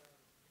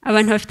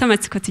 Abantu bafite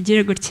amatsiko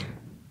tugire gutya.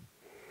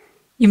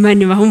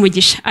 Imana ibaha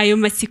umugisha. Ayo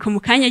matsiko mu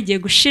kanya agiye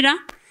gushira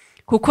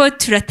kuko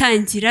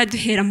turatangira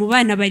duhera mu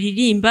bana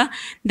baririmba.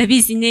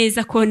 Ndabizi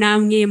neza ko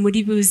namwe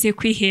muri buze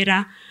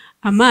kwihera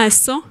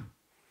amaso,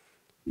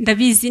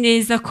 ndabizi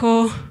neza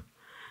ko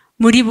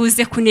muri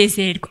buze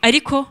kunezerwa,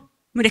 ariko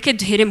mureke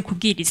duhere mu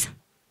kubwiriza.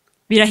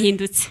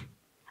 Birahindutse.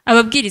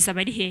 Ababwiriza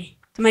bari hehe?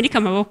 Tumanike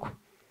amaboko.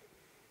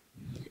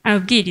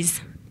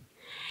 Ababwiriza,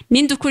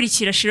 ninde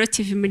ukurikira Shiro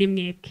TV muri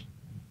mwebwe?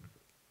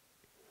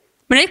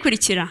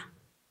 Murayikurikira?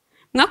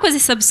 Mwakoze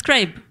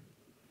subscribe?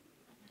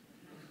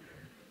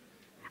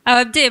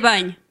 Ababyeyi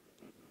banyu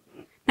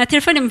nta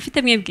telefone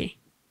mufite mwebwe?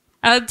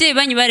 Ababyeyi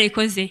banyu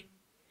barayikoze?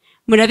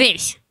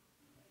 Murabeshya.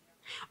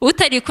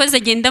 Utarikoze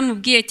agenda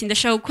mubwiye ati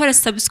ndashaka gukora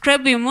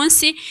subscribe uyu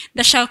munsi,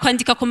 ndashaka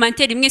kwandika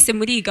commentaire mwese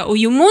muriga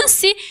uyu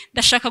munsi,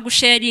 ndashaka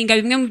gusharinga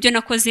bimwe mu byo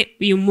nakoze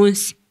uyu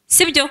munsi.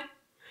 Sibyo?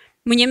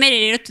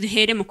 Munyemerere rero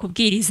tuduhere mu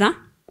kubwiriza.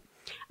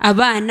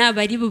 Abana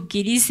bari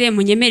bubwirize,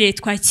 munyemerere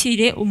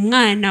twakire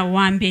umwana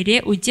wa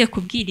mbere ugiye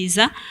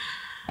kubwiriza.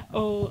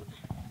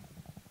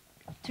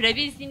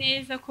 Turabizi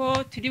neza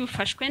ko turi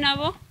bufashwe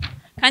nabo,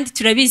 kandi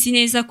turabizi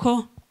neza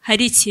ko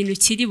hari ikintu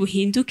kiri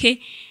buhinduke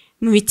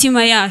mu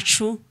mitima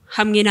yacu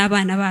hamwe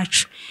n'abana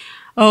bacu.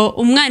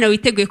 Umwana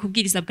witeguye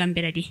kubwiriza bwa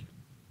mbere ari?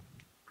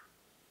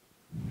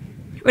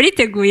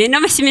 Uriteguye?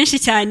 N'amashyi menshi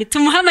cyane,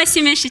 tumuha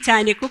amashyi menshi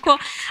cyane kuko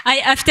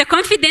afite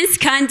confidence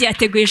kandi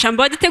ateguye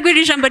ijambo.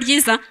 Wadutegurira ijambo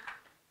ryiza?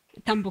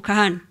 Tambuka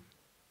hano.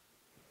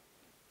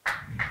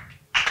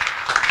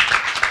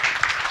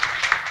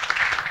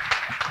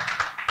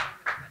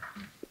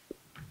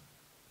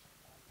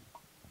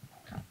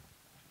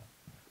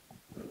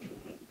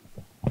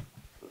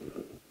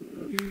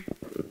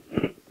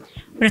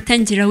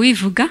 Uratangira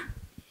wivuga?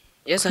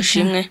 Yesu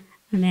ashimwe.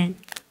 Amen.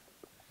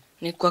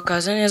 Nitwa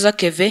Kazaneza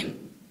Keve,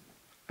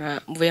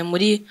 mvuye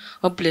muri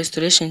Hope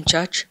Restoration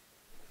Church.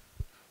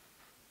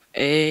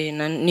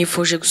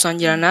 Nifuje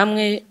gusangira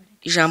namwe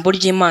ijambo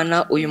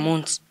ry'Imana uyu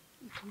munsi.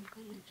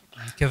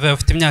 Keve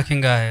ufite imyaka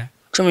ingahe?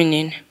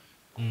 14.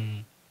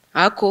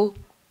 Ako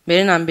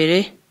mbere na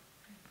mbere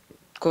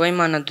kuba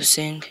Imana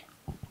dusenge.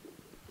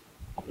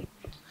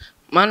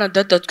 Mana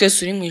data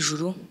twese uri mu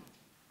ijuru,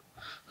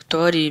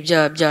 utubarire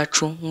ibyaha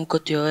byacu nk'uko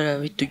tuyoborera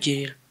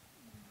bitugirira.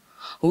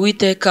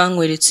 Uwiteka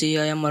nkweretse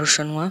aya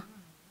marushanwa,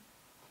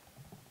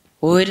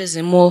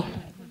 woherezemo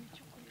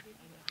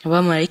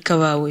abamarayika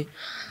bawe,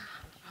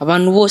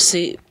 abantu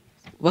bose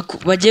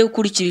bagiye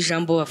gukurikira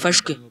ijambo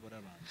bafashwe.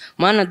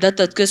 Mana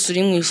data twese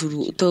uri mu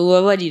ijuru,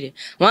 utubabarire.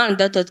 Mana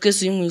data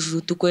twese uri mu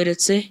ijuru,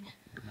 tukweretse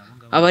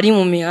abari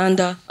mu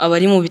mihanda,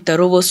 abari mu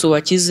bitaro bose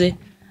ubakize.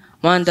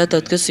 Mana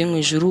data twese uri mu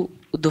ijuru,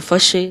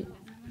 udufashe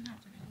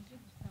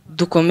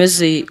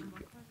dukomeze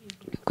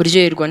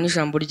kuryoherwa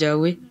n'ijambo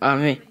ryawe.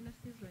 Amen.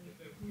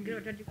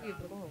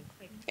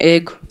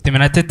 Ego.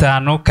 Iminota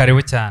 5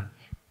 karibu cyane.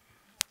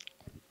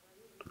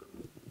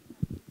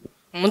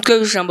 Umutwe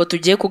w'ijambo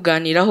tugiye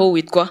kuganiraho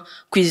witwa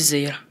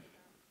kwizera.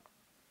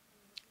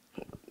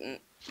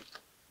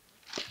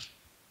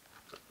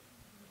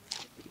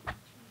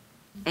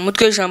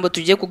 Umutwe w'ijambo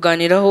tugiye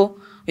kuganiraho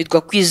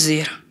witwa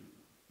kwizera.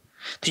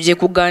 Tugiye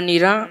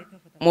kuganira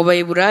mu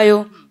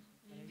Baheburayo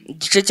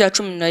igice cya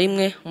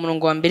 11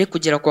 umurongo wa mbere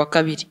kugera ku wa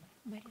 2.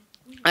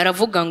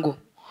 Aravuga ngo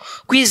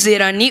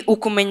kwizera ni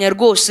ukumenya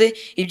rwose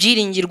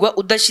ibyiringirwa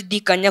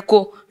udashidikanya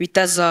ko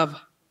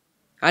bitazaba.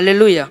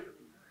 Haleluya.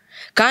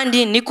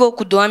 Kandi niko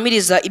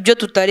kuduhamiriza ibyo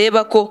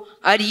tutareba ko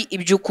ari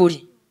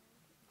iby'ukuri.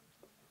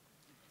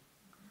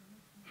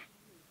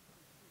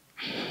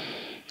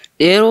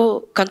 Rero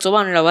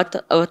kansobanurira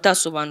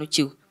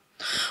abatasobanukiwe.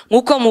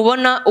 Nkuko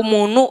mubona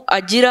umuntu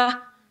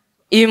agira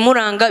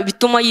ibimuranga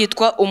bituma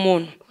yitwa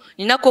umuntu,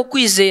 ni nako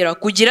kwizera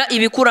kugira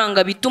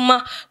ibikuranga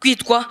bituma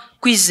kwitwa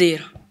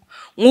kwizera.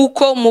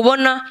 Nkuko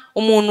mubona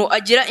umuntu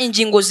agira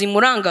ingingo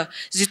zimuranga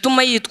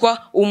zituma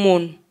yitwa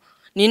umuntu,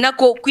 ni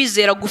nako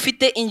kwizera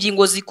gufite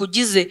ingingo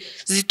zikugize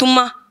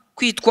zituma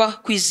kwitwa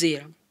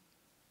kwizera.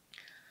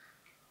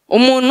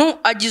 Umuntu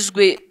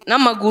agizwe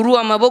n'amaguru,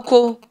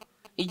 amaboko,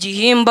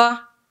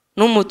 igihimba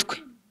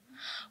n'umutwe.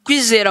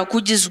 Kwizera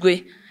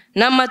kugizwe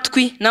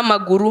n'amatwi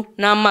n'amaguru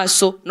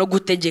n'amaso no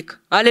gutegeka.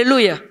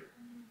 Haleluya.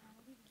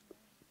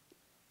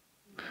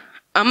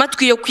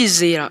 Amatwi yo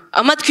kwizera.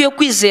 Amatwi yo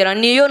kwizera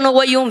niyo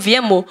Nowa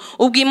yumviyemo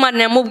ubwo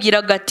Imana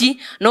yamubwiraga ati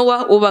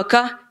Nowa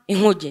ubaka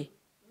inkuge,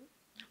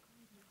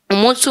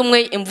 umunsi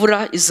umwe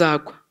imvura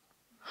izagwa.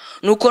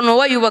 Nuko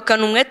Nowa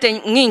yubakana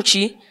umwete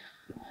mwinshi.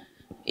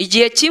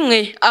 Igihe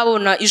kimwe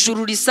abona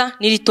ijuru risa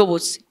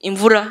n'iritobotse,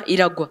 imvura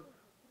iragwa.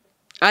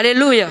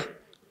 Haleluya.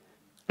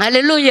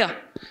 Haleluya.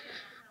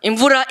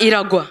 Imvura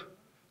iragwa.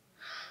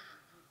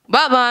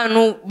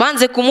 Bantu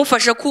banze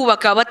kumufasha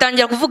kubaka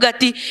batangira kuvuga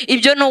ati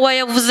ibyo Nowa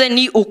yavuze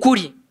ni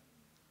ukuri.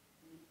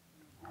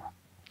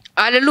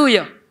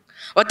 Haleluya.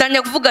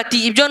 Batangira kuvuga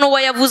ati ibyo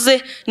Nowa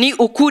yavuze ni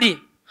ukuri.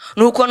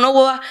 Nuko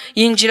Nowa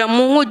yinjira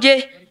mu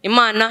nkuge,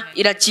 Imana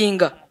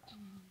irakinga.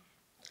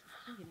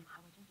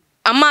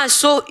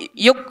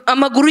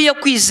 Amaguru yo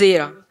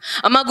kwizera.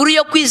 Amaguru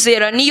yo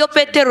kwizera niyo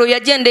Petero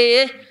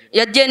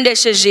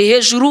yagendesheje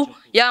hejuru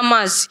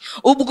y'amazi.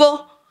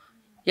 Ubwo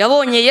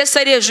yabonye Yesu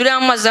ari hejuru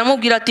y'amazi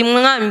aramubwira ati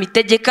Mwami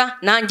tegeka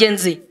nanjye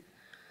nze.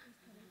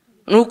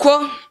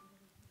 Nuko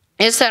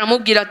Yesu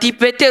aramubwira ati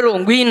Petero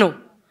ngwino.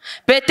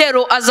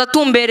 Petero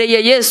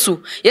azatumbereye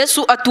Yesu.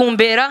 Yesu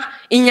atumbera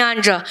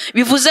inyanja.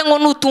 Bivuze ngo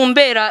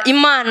nutumbera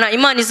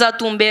Imana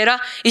izatumbera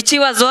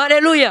ikibazo.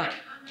 Haleluya.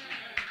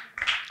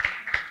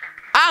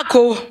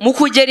 Ako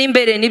mukugera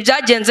imbere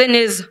ntibyagenze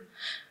neza.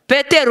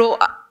 Petero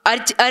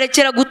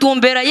arekera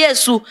gutumbera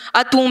Yesu,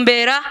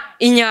 atumbera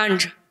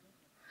inyanja.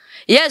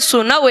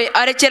 Yesu nawe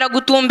arekera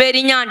gutumbera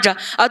inyanja,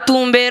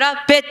 atumbera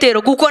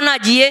Petero, kuko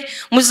nagiye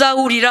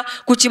muzahurira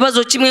ku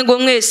kibazo kimwe ngo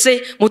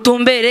mwese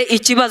mutumbere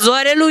ikibazo.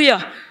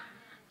 Haleluya.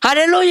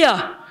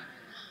 Haleluya.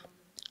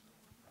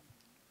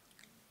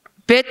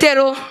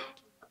 Petero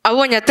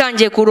abonye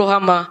atangiye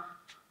kurohama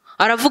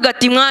aravuga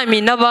ati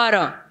Mwami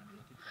nabara.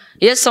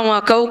 Yesu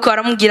amwakawuka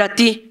aramubwira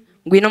ati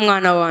ngwino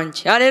mwana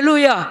wanjye.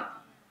 Haleluya.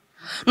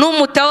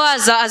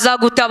 Numutawaza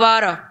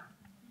azagutabara.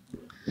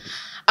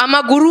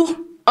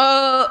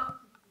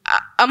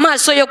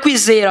 Amaso yo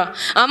kwizera.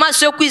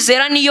 Amaso yo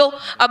kwizera niyo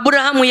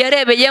Aburahamu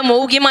yarebeyemo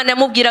ubwo Imana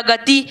yamubwiraga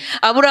ati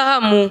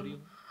Aburahamu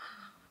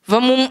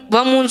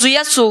va mu nzu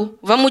ya so,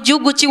 va mu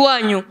gihugu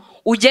cy'iwanyu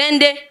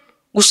ugende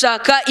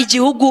gushaka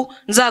igihugu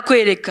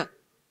nzakwereka.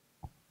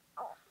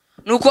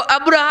 Nuko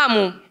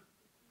Aburahamu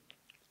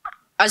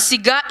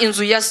asiga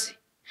inzu ya se,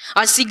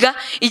 asiga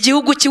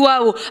igihugu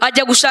cy'iwabo,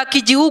 ajya gushaka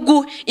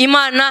igihugu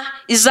Imana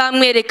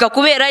izamwereka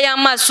kubera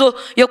y'amaso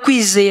yo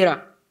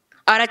kwizera.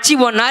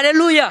 Arakibona.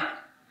 Haleluya.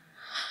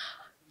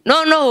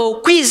 Noneho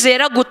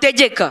kwizera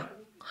gutegeka.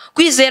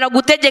 Kwizera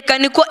gutegeka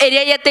niko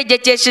Eliya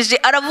yategekesheje,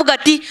 aravuga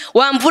ati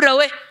wamvura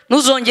we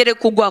ntuzongere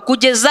kugwa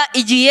kugeza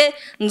igihe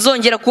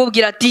nzongera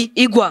kubwira ati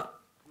igwa.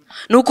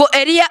 Nuko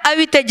Eliya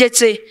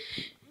abitegetse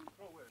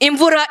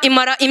imvura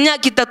imara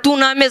imyaka 3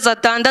 n'amezi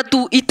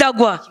 6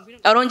 itagwa.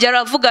 Arongera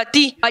aravuga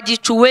ati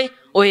agicuwe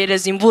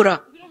ohereza imvura.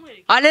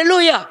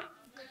 Haleluya.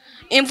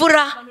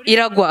 Imvura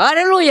iragwa.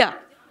 Haleluya.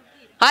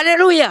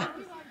 Haleluya.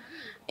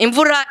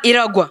 Imvura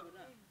iragwa.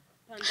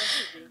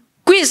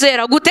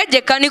 Kwizera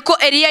gutegeka niko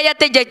Eliya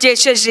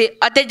yategekesheje,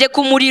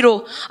 ategeka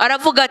umuriro.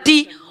 Aravuga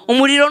ati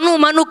umuriro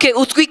numanuke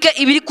utwike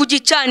ibiri ku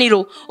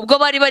gicaniro. Ubwo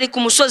bari ku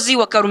musozi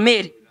wa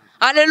Karumeli.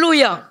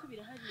 Haleluya.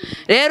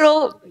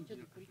 Rero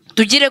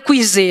tugire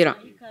kwizera.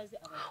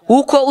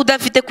 Uko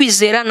udafite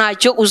kwizera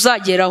ntacyo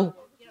uzageraho.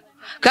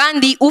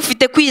 Kandi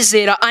ufite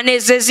kwizera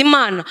anezeza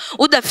Imana,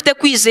 udafite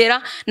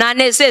kwizera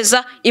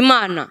ntanezeza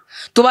Imana.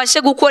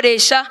 Tubashe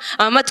gukoresha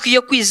amatwi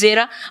yo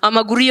kwizera,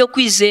 amaguru yo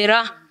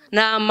kwizera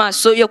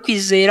n'amaso yo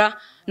kwizera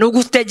no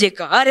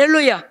gutegeka.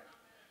 Haleluya.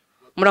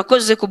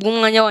 Murakoze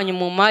kubw'umwanya wanyu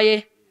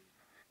mumaye.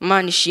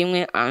 Imana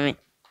ishimwe. Amen.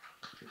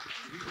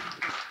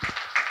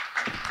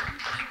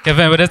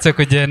 Kevin buretse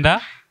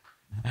kugenda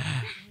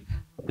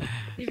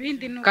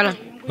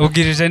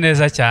ubwirije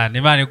neza cyane.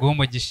 Imana iguha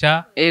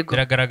umugisha.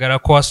 Biragaragara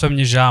ko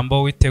wasomye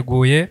ijambo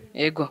witeguye,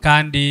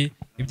 kandi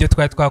ibyo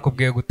twari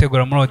twakubwiye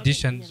gutegura muri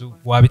auditions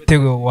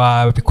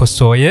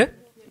wabikosoye.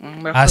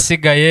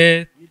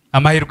 Hasigaye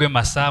amahirwe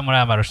masa muri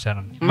aya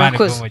marushanwa. Imana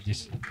iguha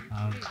umugisha.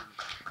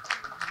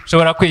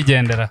 Ushobora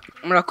kwigendera.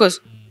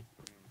 Murakoze.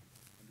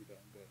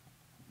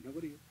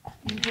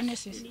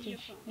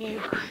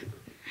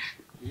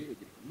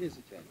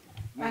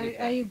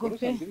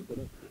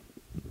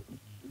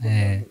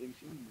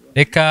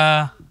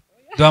 Reka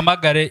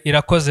duhamagare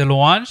Irakoze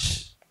Louange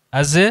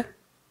aze.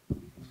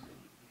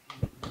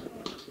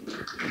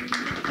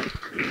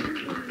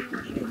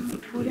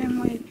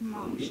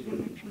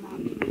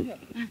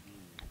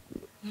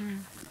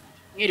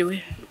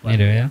 Mwiriwe.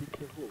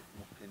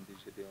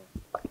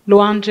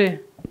 Louange,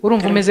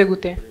 urumva umeze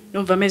gute?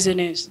 Numva ameze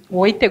neza.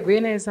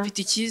 Witeguye neza?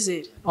 Mfite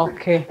icyizere.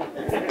 Okay.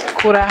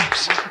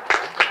 Courage.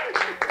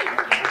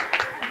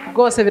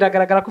 Rwose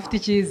biragaragara ko ufite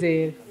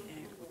icyizere.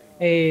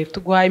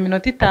 Tuguhaye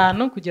iminota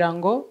 5 kugira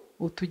ngo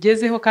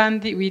utugezeho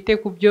kandi wite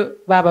ku byo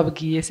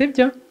bababwiye,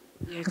 sibyo?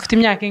 Ufite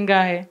imyaka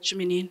ingahe?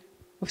 14.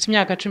 Ufite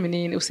imyaka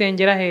 14.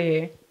 Usengera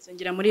hehe?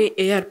 Sengera muri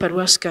AR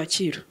Paroisse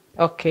Kacyiru.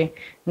 Okay.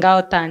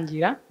 Ngaho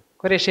tangira.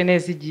 Koreshe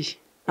neza igihe.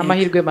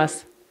 Amahirwe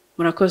masa.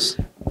 Murakoze.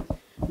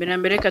 Mbere na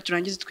mbere ka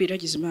turangize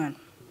twiragiza Imana.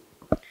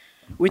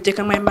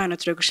 Uwiteka Imana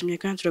turagushimye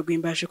kandi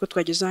turaguhimbaje ko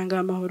twageze aha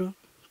ngaha amahoro,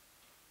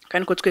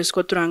 kandi ko twese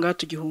ko turanga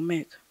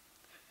tugihumeka.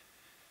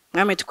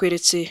 Mwami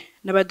tukweretse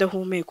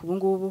n'abadahumeka ubu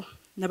ngubu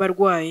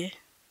n'abarwaye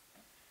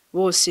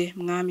bose,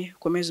 Mwami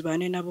ukomeze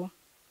ubane nabo,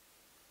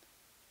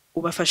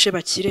 ubafashe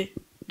bakire,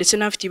 ndetse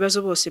n'abafite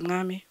ibibazo bose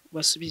Mwami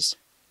ubasubize.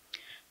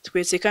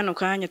 Tukweretse kano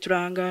kanya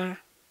turanga,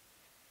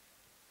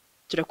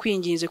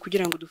 turakwinginze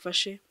kugira ngo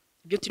dufashe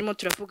ibyo turimo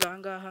turavuga aha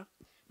ngaha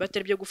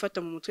batari byo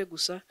gufata mu mutwe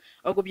gusa,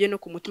 ahubwo bye no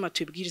ku mutima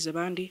tubwiriza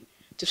abandi.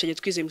 Tushaje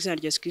twizeye mu izina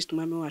rya Yesu Kristo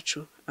Umwami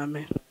wacu.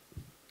 Amen.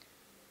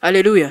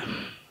 Haleluya.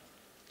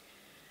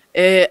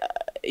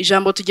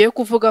 Ijambo tugiye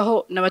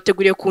kuvugaho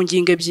nabateguriye ku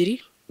ngingo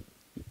ebyiri.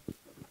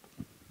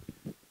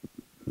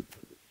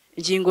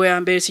 Ingingo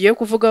ya mbere tugiye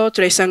kuvugaho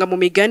turayisanga mu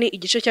Migani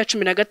igice cya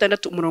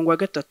 16 umurongo wa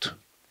 3.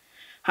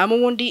 Hama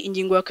ubundi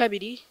ingingo ya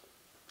kabiri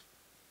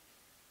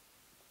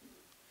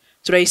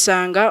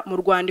turayisanga mu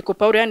rwandiko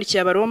Paulo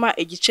yandikiye Abaroma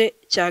igice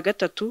cya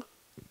 3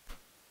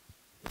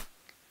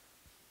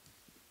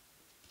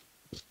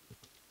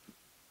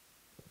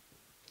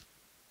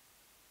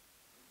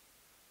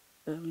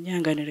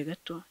 munyanganire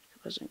gato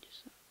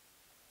kabazongeza.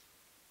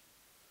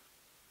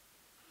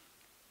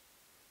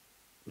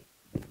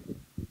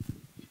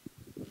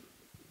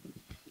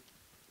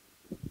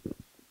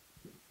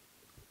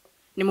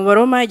 Ni mu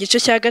Baroma igice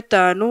cya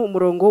 5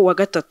 umurongo wa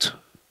 3.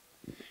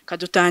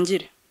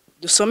 Kadutangire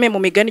dusome mu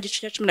Migani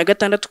igice cya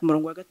 16 ku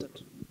murongo wa 3.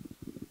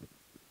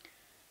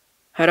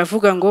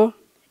 Haravuga ngo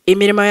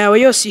imirimo yawe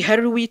yose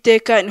ihari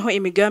Uwiteka niho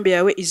imigambi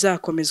yawe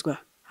izakomezwa.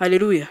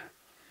 Haleluya.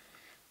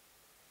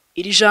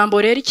 Iri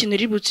jambo rero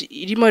ikintu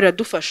irimo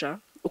riradufasha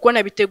uko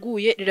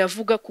nabiteguye,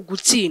 riravuga ku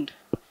gutsinda.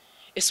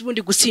 Ese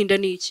ubundi gutsinda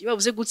ni iki?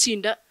 Bavuze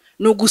gutsinda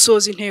no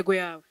gusoza intego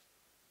yawe.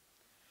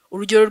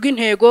 Urugero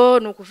rw'intego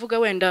ni ukuvuga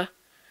wenda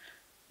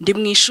ndi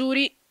mu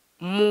ishuri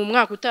mu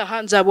mwaka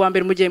utaha nzaba wa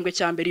mbere mu gihembwe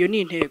cya mbere, iyo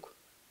ni intego.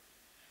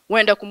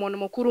 Wenda ku muntu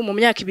mukuru mu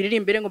myaka 2 iri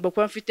imbere ngomba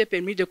kuba mfite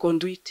permis de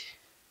conduite,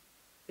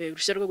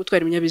 uruhushya rwo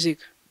gutwara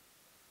ibinyabiziga.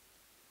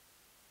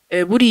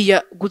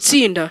 Buriya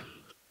gutsinda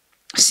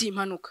si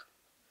impanuka.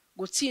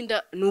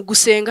 Gutsinda ni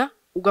ugusenga,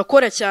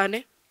 ugakora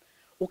cyane,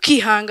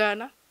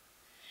 ukihangana,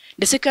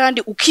 ndetse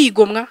kandi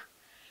ukigomwa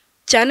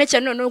cyane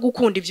cyane no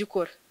gukunda ibyo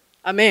ukora.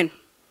 Amen.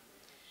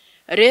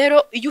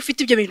 Rero iyo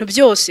ufite ibyo bintu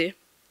byose,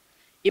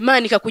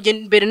 Imana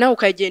ikakugenda imbere nawe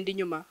ukagenda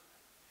inyuma,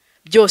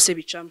 byose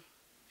bicamo.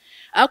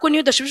 Ariko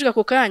niyo udashubijwe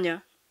ako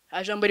kanya,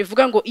 ajambo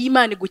rivuga ngo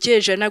Imana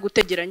igukeje na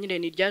gutegera nyine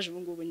ni ryaje ubu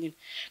ngubu nyine.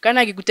 Kandi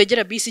nagi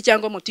gutegera bisi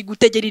cyangwa moto,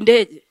 gutegera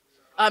indege.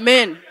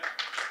 Amen.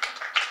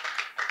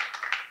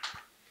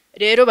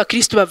 Rero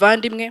bakristo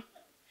bavandimwe,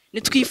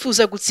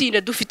 nitwifuza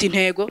gutsinda dufite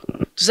intego,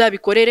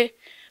 tuzabikorere,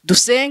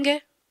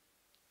 dusenge,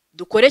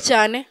 dukore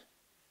cyane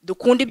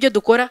dukunde ibyo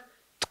dukora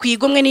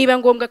twigomwe niba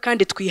ngombwa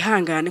kandi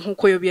twihangane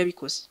nk'uko Yobu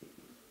yabikoze.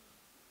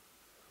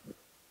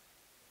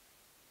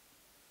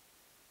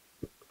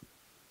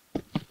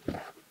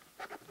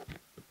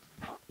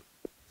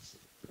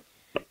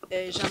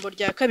 Ijambo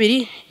rya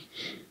kabiri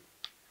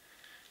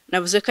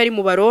navuze ko ari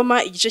mu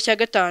Baroma igice cya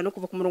 5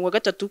 kuva ku murongo wa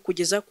 3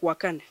 kugeza ku wa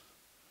 4.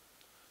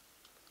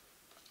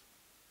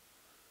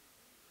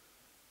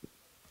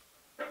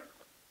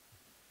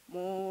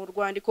 Mu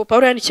rwandiko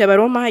Pawulo yandikiye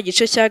Abaroma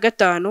igice cya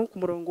 5 ku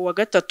murongo wa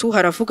 3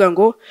 haravuga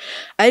ngo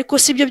ariko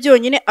si byo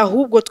byonyine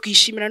ahubwo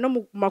twishimira no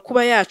mu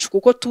makuba yacu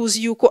kuko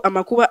tuzi yuko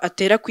amakuba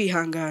atera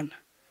kwihangana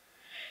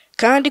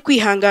kandi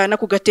kwihangana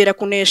kugatera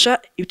kunesha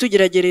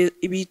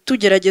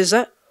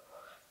ibitugerageza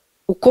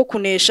uko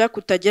kunesha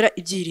kutagira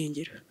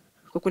ibyiringiro.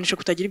 Uko kunesha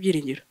kutagira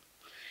ibyiringiro.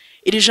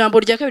 Iri jambo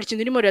rya kabiri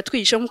kintu ririmo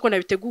riratwigisha nk'uko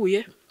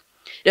nabiteguye,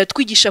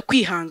 riratwigisha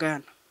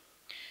kwihangana.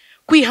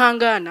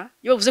 Kwihangana,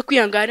 iyo bavuze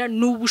kwihangana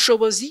ni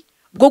ubushobozi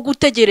bwo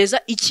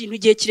gutegereza ikintu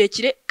igihe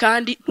kirekire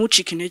kandi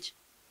ntucike intege.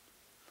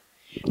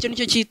 Icyo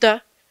nicyo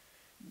cyita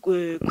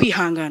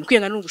kwihangana.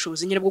 Kwihangana ni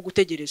ubushobozi nyine bwo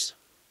gutegereza.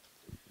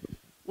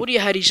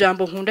 Buriya hari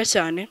ijambo nkunda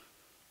cyane,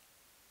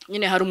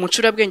 nyine hari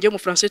umucurabwenge wo mu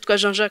Faransa witwa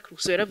Jean-Jacques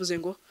Rousseau yaravuze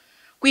ngo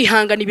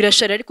kwihangana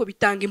birashara ariko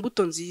bitanga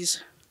imbuto nziza.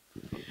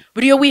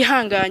 Buriyo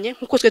wihanganye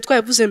nkuko twe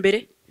twavuze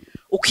mbere,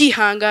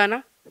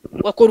 ukihangana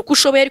wakora uko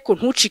ushoboye ariko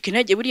ntucike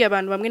intege. Buriya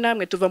abantu bamwe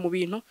namwe tuva mu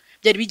bintu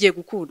byari bigiye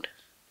gukunda.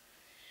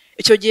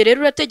 Icyo gihe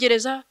rero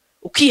urategereza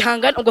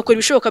ukihangana ugakora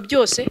ibishoboka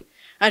byose.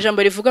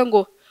 Ajambo rivuga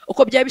ngo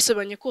uko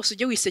byabisobanye kose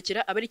ujye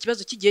wisekera aba ari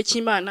ikibazo cy'igihe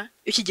cy'Imana,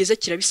 iyo kigeze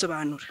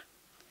kirabisobanura.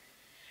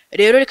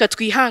 Rero reka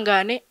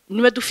twihangane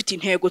niba dufite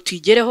intego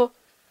tuyigereho.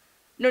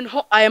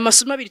 Noneho aya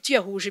masomo abiri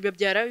tuyahuje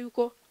bibyara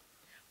yuko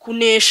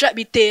kunesha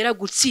bitera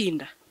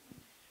gutsinda.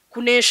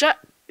 Kunesha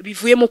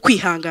bivuye mu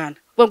kwihangana.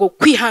 Vuga ngo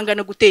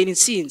kwihangana gutera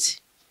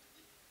intsinzi.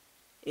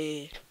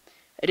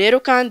 Rero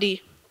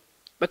kandi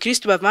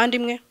bakristo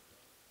bavandimwe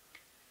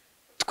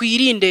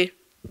twirinde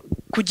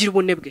kugira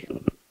ubunebwe.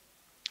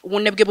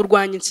 Ubunebwe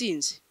burwanya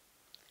intsinzi.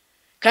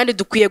 Kandi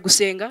dukwiye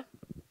gusenga,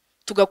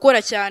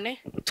 tugakora cyane,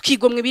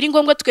 tukigomwa ibiri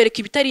ngombwa tukereka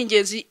ibitari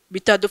ingenzi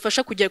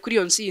bitadufasha kugera kuri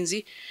iyo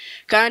ntsinzi.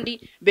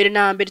 Kandi mbere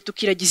na mbere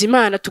tukiragiza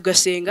Imana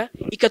tugasenga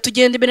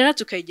ikatugenda imbere na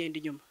tukayigenda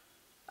inyuma.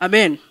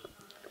 Amen.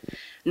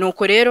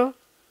 Nuko rero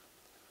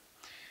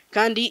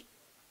kandi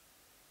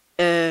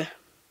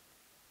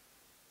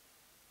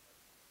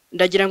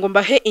ndagira ngo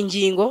mbahe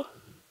ingingo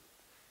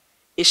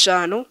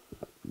 5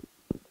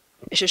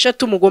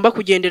 esheshatu mugomba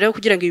kugenderaho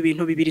kugira ngo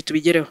ibintu bibiri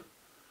tubigereho.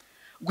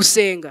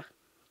 Gusenga.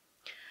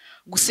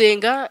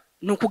 Gusenga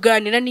ni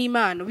ukuganira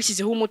n'Imana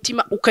ubishyizeho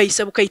umutima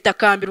ukayisaba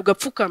ukayitakambira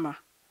ugapfukama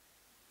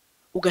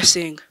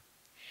ugasenga.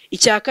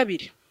 Icya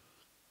kabiri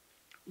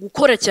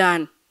gukora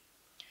cyane,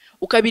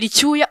 ukabira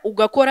icyuya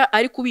ugakora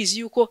ariko ubizi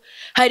yuko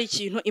hari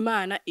ikintu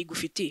Imana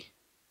igufitiye.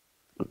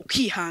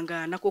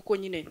 Ukihangana koko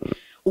nyine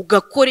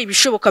ugakora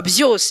ibishoboka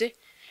byose,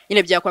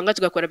 nyine byakwanga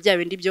tugakora bya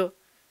bindi byo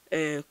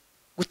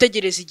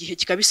gutegereza igihe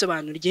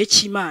kikabisobanura, igihe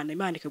cy'Imana,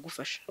 Imana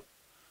ikagufasha.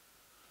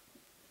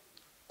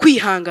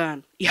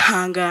 Kwihangana,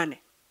 ihangane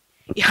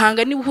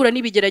niba uhura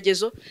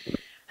n'ibigeragezo.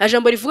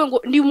 Ajambo rivuga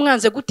ngo niba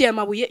umwanze guteye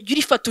amabuye jya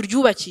urifata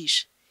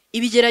uryubakisha.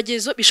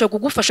 Ibigeragezo bishobora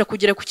kugufasha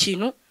kugera ku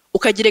kintu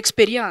ukagira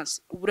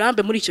experience,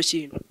 uburambe muri icyo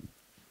kintu.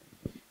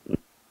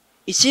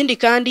 Ikindi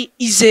kandi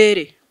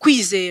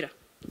kwizera,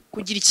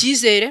 kugira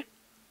icyizere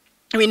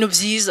ibintu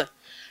byiza.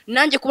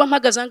 Nanjye kuba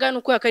mpagaze angana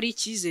uko yakari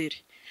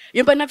icyizere.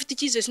 Iyo mba nafite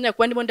icyizere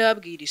sinakuba ndimo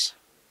ndababwiriza.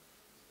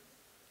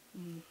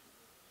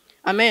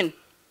 Amen.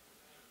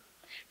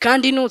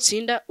 Kandi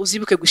nutsinda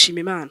uzibuke gushima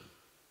Imana.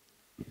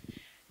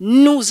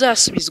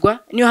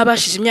 Nuzasubizwa niyo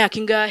habashize imyaka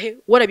ingahe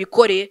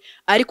warabikoreye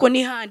ariko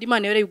ni handi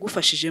Imana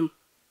yarayigufashijemo.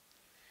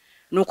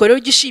 Nuko rero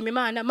ugishima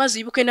Imana maze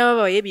yibuke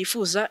n'ababaye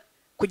bifuza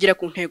kugera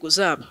ku ntego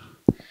zabo.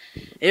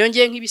 Rero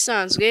ngiye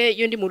nk'ibisanzwe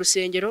iyo ndi mu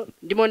rusengero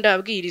ndimo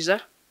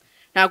ndabwiriza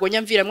ntago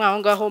nyamvira mwaho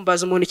ngaho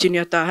mbaza umuntu ikintu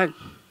yatahanye.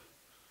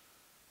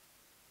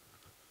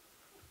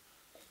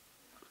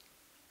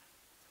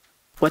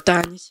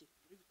 Watahanye iki?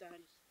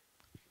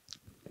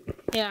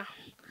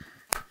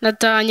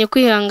 Natahanye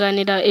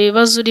kwihanganira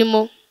ibibazo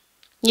urimo,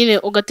 nyine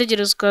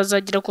ugategereza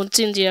ukazagira ku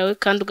ntsinzi yawe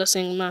kandi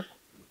ugasenga Imana.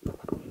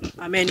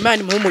 Amen.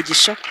 Imana imuhe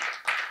umugisha.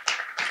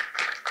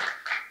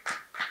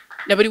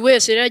 Na buri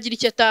wese rero agira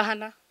icyo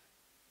atahana,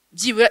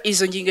 byibura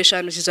izo ngingo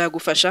 5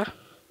 zizagufasha.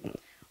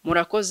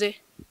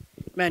 Murakoze.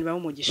 Imana imuhe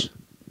umugisha.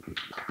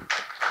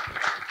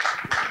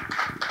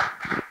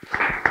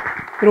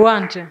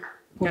 Ruwanje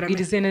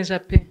ubwirize neza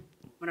pe.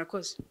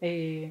 Murakoze.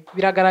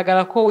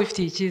 Biragaragara ko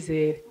wifitiye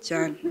icyizere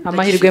cyane.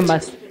 Amahirwe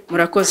masa.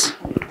 Murakoze.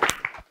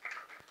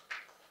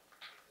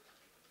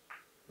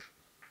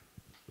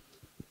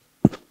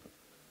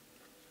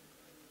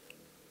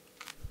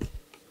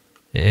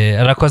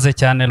 Arakoze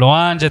cyane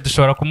Ruwanje,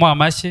 dushobora kumuha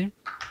amashyi.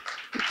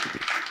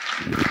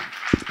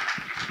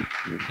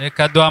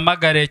 Reka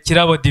duhamagare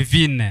Kirabo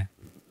Divine.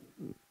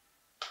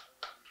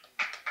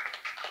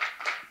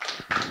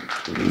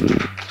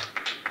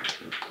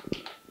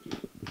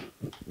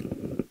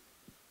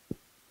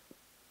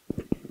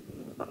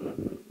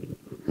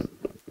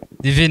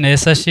 Divine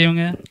Yesu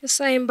ashimwe.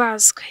 Yesu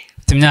ahimbazwe.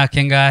 Ufite imyaka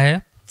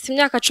ingahe? Mfite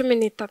imyaka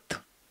 13.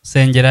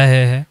 Sengera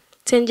hehe?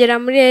 Sengera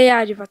muri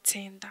Eyari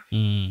Batsinda.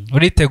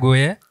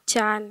 Uriteguye?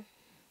 Cyane.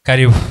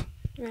 Karibu.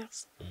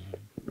 Yes.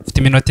 Ufite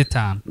iminota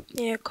 5.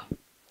 Yego.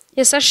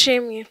 Yesu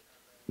ashimwe.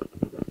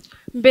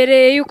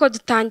 Mbere yuko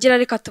dutangira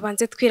reka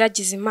tubanze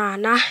twiragiza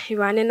Imana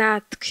ibane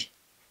natwe.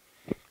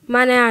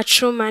 Mana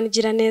yacu, Mana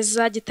igira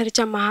neza, gitari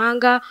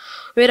cy'amahanga,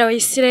 wera wa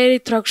Isirayeli,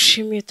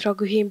 turagushimiye,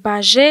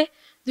 turaguhimbaje,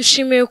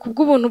 dushimiye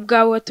kubw'ubuntu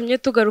bwawe watumye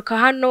tugaruka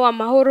hano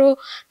amahoro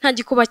nta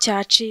gikuba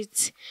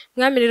cyacitse.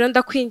 Mwami rero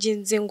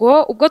ndakwinginze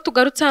ngo ubwo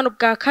tugarutse hano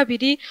bwa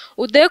kabiri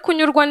udaye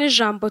kunyurwa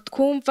n'ijambo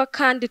twumva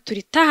kandi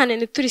turitahane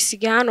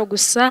ntiturisige hano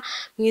gusa,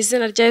 mu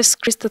izina rya Yesu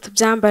Kristo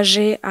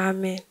tubyambaje,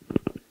 amen.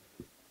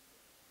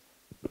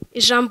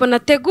 Ijambo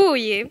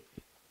nateguye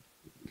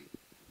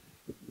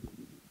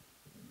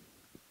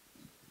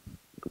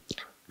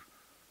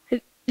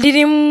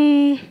riri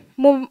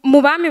mu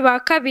bami ba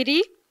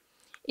kabiri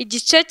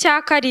igice cya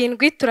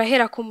 7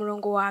 turahera ku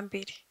murongo wa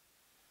mbere.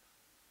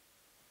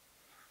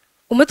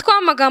 Umutwe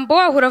w'amagambo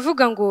waho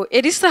uravuga ngo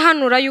Elisa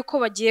ahanura yuko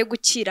bagiye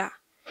gukira.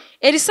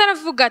 Elisa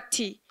aravuga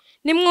ati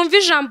nimwumve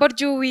ijambo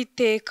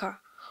ry'Uwiteka.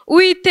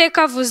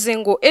 Uwiteka avuze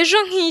ngo ejo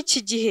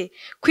nk'iki gihe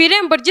ku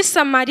irembo ry'i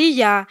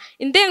Samariya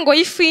indengo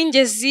y'ifu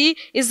y'ingezi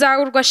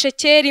izagurwa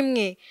shekeri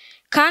 1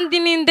 kandi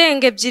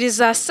n'indenge 2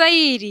 za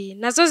sayiri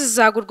nazo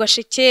zizagurwa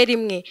shekeri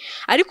 1.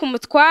 Ariko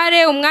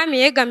umutware umwami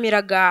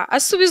yegamiraga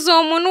asubiza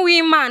uwo muntu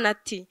w'Imana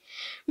ati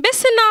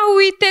mbese naho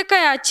Uwiteka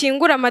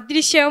yakingura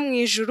amadirishya yo mu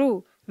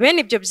ijuru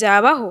bene ibyo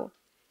byabaho?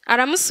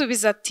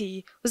 Aramusubiza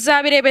ati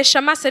uzabirebesha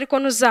amaso ariko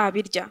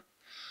ntuzabirya.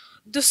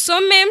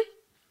 Dusome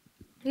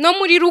no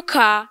muri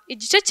Luka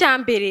igice cya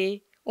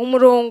 2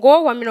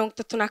 umurongo wa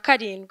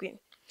 37.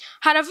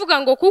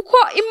 Haravuga ngo kuko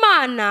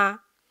Imana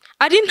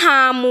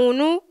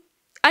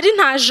ari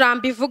nta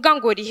jambo ivuga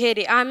ngo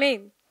rihere.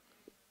 Amen.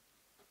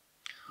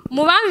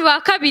 Mu bami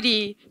ba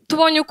kabiri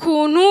tubonye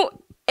ukuntu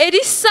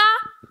Elisa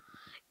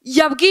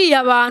yabwiye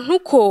abantu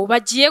ko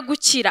bagiye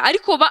gukira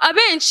ariko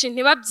abenshi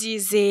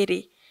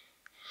ntibabyizere.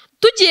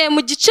 Tugiye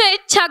mu gice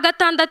cya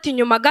 6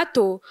 inyuma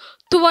gato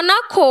tubona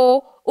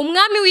ko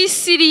umwami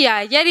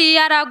w'Isiriya yari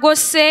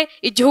yaragose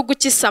igihugu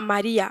cy'i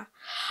Samariya.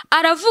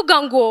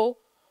 Aravuga ngo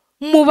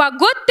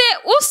mubagote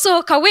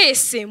usohoka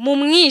wese mu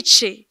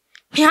mwice,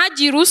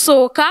 ntihagire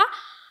usohoka,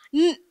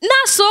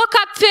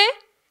 nasohoka apfe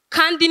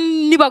kandi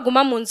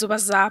nibaguma mu nzu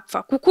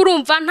bazapfa, kuko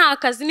urumva nta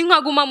kazi ni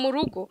nkaguma mu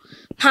rugo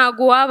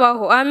ntago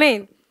wabaho.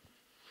 Amen.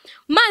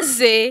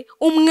 Maze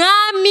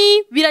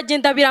umwami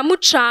biragenda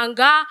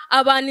biramucanga,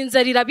 abantu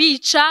inzara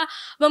irabica,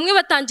 bamwe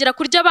batangira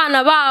kurya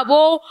abana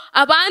babo,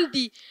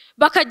 abandi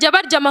bakajya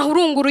barya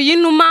amahurunguru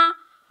y'inuma,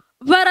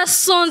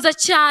 barasonza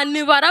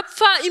cyane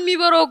barapfa,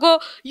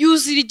 imiborogo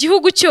yuzira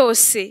igihugu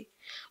cyose.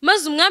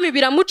 Maze umwami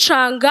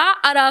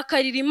biramucanga,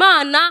 arakarira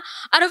Imana,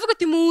 aravuga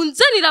ati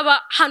munzanira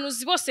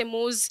abahanuzi bose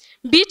muzi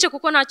mbice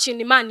kuko nta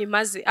kintu Imana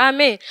imaze.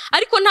 Amen.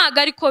 Ariko ntago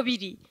ariko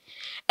biri.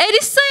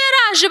 Elisa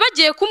yaraje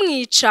bagiye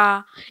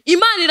kumwica,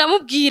 Imana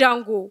iramubwira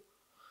ngo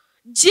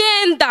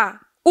genda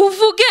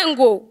uvuge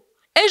ngo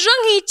ejo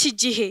nk'iki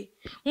gihe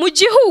mu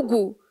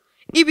gihugu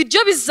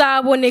ibiryo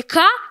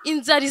bizaboneka,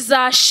 inzara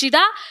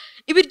izashira,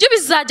 ibiryo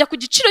bizajya ku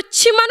giciro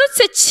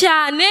kimanutse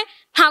cyane,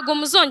 ntago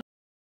muzongera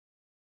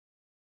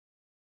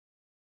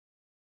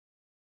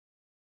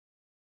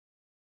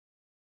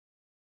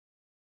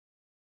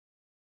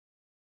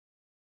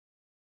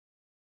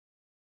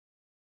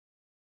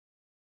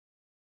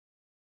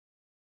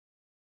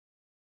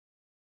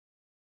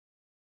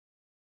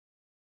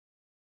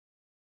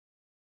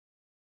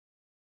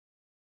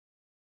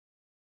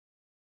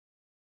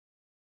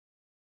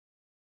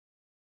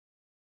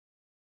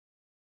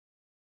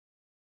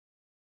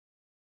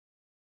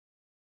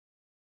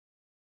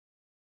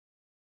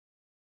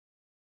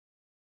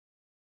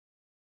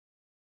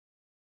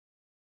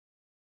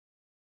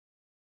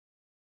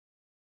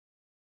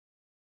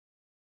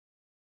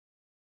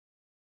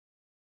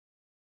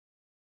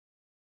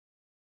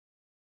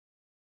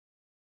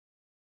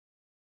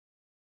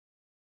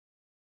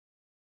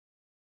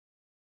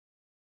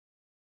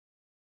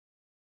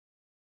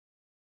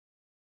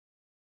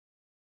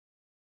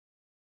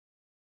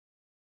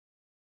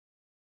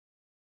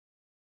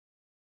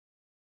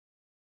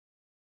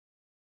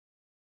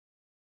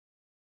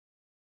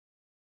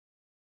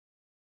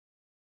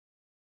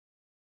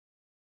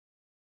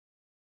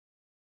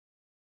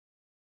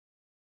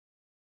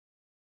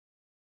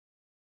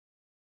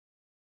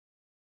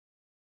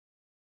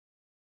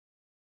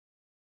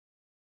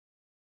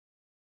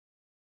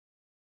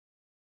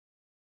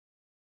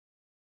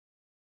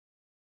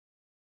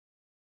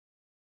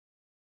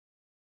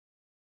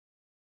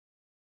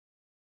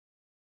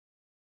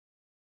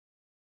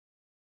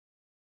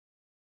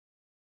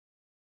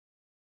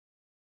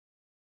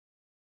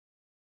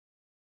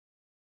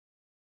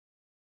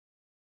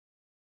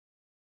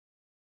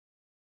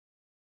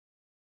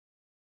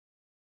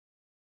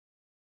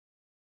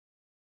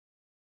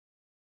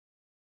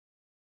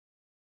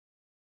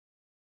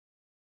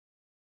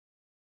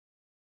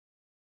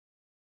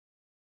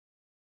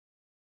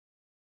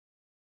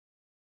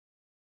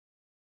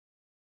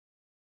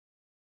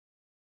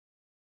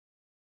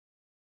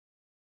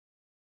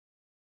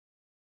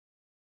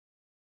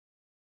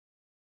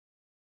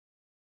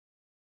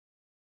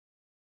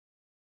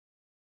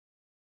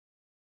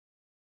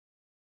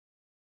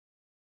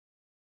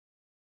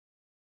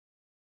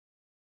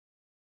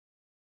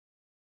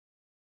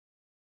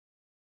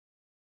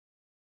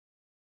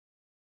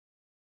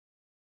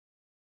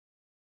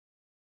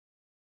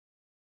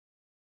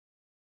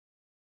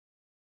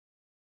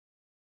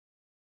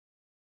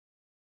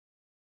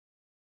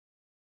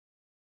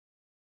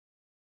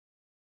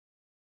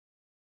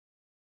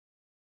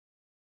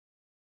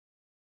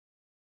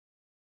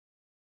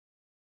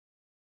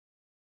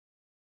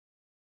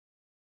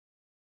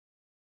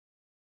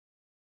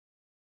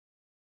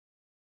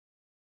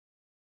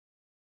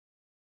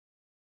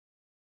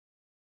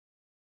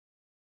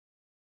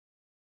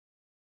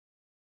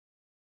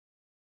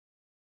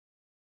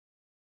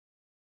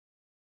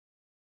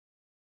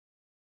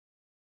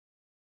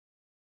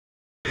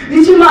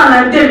Imana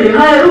yandemeye.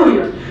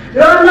 Haleluya.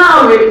 Rero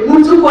nawe mu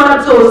byo ukora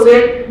byose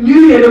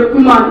ntiwihebe ko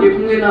Imana iri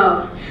kumwe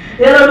nawe.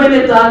 Rero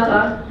bene data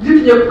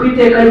tugiye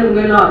kwiteka ari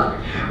kumwe nawe.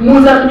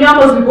 Muza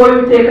tunyamozi ngo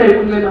Uwiteka ari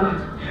kumwe nawe.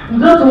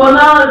 Mubyo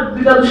tubona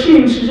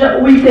bidadushimishije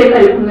Uwiteka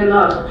ari kumwe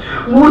nawe.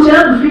 Mu bukene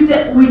dufite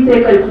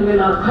Uwiteka ari kumwe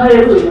nawe.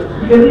 Haleluya.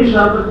 Iryo ni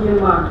ijambo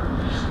ry'Imana.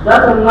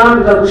 Data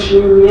mwami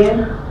ndagushimiye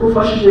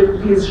ufashije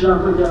kubwiza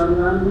ijambo rya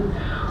mwami.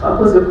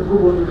 Wakoze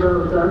kubw'ubuntu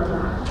bwawe data.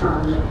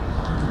 Amen.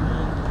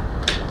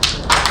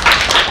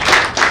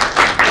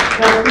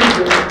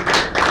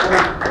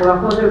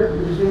 Urakoze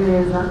kubwije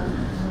neza.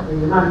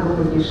 Imana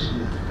ikumugisha.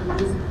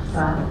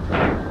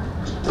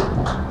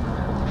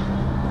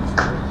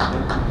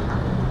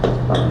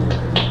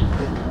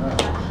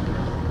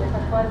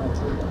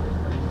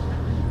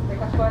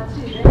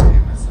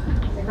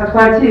 Reka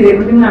twakire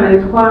undi mwana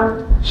witwa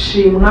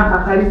Shimwa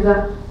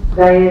Akariza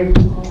Gael.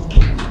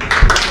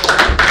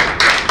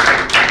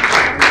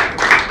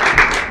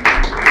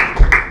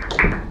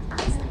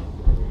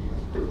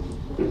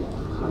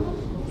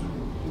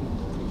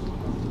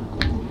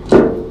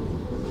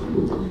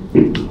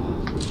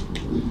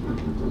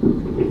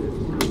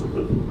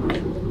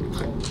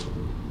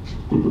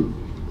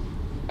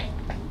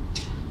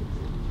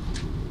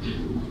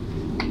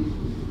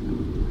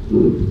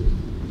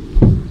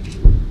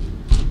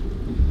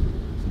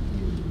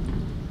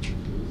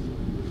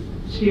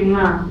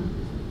 Shimwa,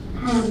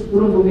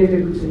 urumva umeze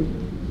gute?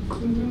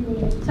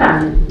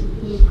 Cyane.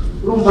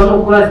 Urumva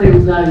nukura se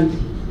uzabiki?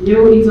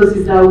 Iyo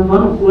inzozi zawe umva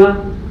nukura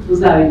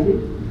uzabiki?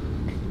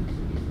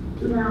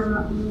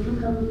 Turaba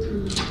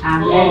umuvugabutumwa.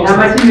 Amen.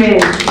 Amashyi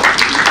meza.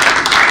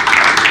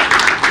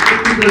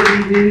 Inzozi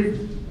nziza.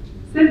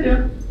 Sibyo?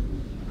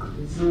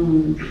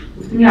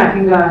 Ufite imyaka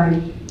ingahe?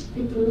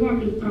 Mfite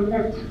imyaka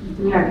 6. Ufite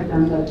imyaka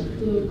 6.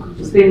 Yego.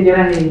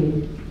 Usengera hehe?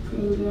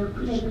 Nsengera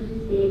kuri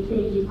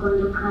Egisi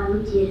Gikondo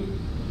Karugera.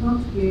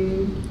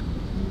 Okay.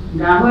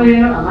 Ngaho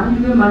rero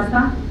amahirwe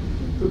masa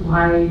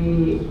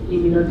tuguhaye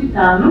iminota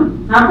 5.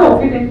 Ntabwo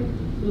ufite?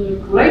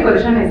 Yego.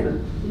 Urayikoresha neza?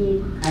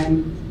 Yego.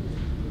 Karibu.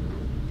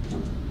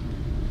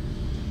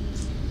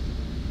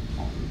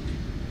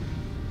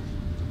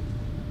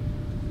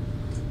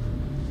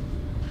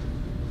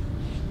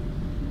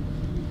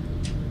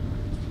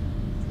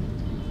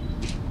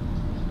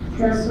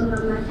 Turasoma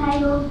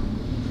Matayo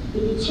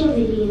ibice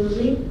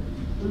 7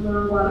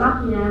 umurongo wa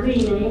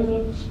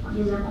 21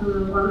 kugeza ku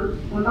murongo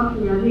wa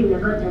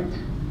 23.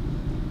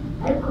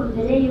 Ariko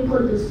mbere y'uko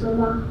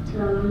dusoma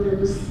turabanza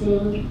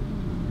dusenge.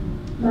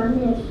 Mana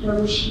yacu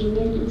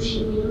turagushimiye,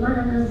 tugushimira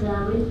imbaraga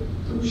zawe,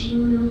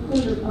 tugushimira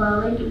urukundo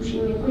rwawe,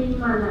 tugushimiye ko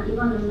Imana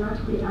ibana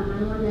natwe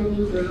amanywa na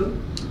nijoro,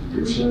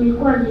 tugushimiye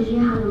ko wagejeje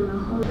hano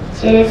amahoro.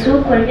 Keretse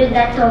ukora ibyo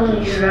Data wo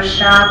mu ijuru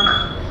ashaka.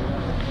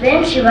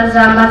 Benshi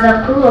bazambaza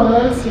kuri uwo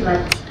munsi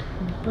bati,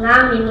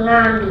 Mwami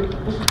Mwami,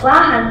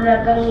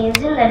 ntitwahanuraga mu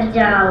izina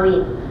ryawe,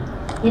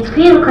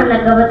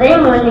 ntitwirukanaga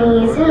abadayimoni mu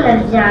izina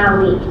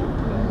ryawe,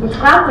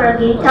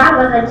 ntitwakoraga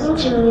ibitangaza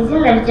byinshi mu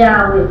izina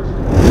ryawe.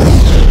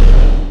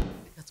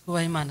 Reka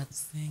twubahe Imana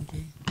dusenge.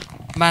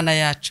 Mana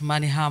yacu,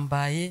 Mana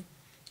ihambaye,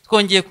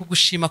 twongeye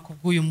kugushima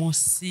kubw'uyu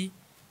munsi.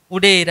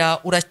 Urera,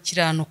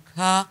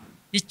 urakiranuka,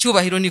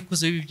 icyubahiro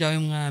n'ikuzo bibi byawe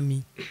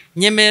Mwami.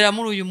 Nyemerera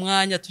muri uyu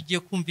mwanya tugiye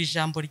kumva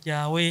ijambo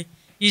ryawe.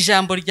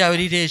 Ijambo ryawe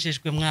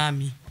rirejejwe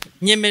Mwami.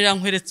 Nyemerera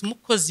nkweretse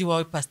umukozi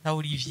wawe Pastor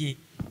Olivier.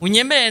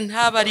 Unyemerere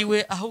ntaba ari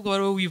we ahubwo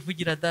ari wowe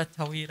wivugira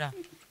Data wera.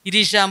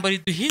 Iri jambo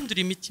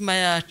riduhindura imitima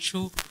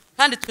yacu,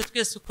 kandi twe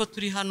twese uko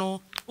turi hano,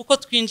 uko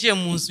twinjiye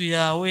mu nzu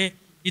yawe,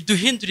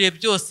 iduhinduriye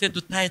byose,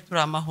 dutahe turi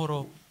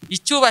amahoro.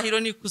 Icyubahiro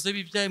n'ikuzo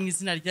bibi byawe mu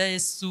izina rya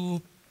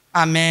Yesu.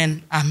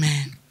 Amen.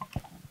 Amen.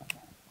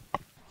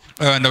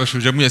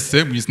 Ndabashuje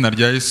mwese mu izina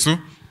rya Yesu.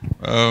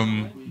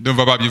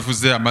 Ndumva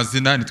babivuze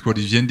amazina, nitwa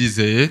Olivier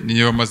Ndizeye,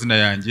 niyo amazina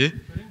yanjye.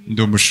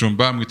 Ndi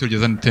umushumba mu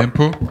itorero rya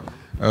Temple.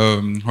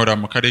 Nkora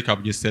mu karere ka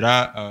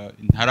Bugesera,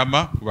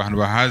 Intarama, ku bantu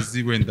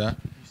bahazi wenda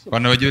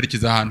bana bagiye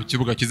berekeza ahantu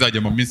ikibuga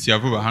kizajya mu minsi ya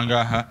vuba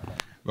ahangaha,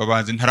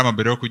 babanza Intarama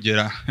mbere yo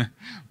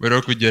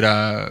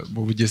kugera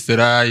mu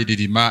Bugesera,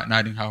 Iririma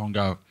n'ahari nk'aho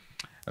ngaho.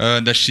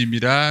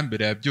 Ndashimira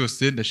mbere ya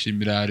byose,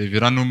 ndashimira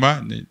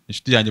Reveranuma,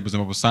 inshuti yanjye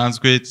buzima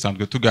busanzwe,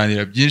 dusanzwe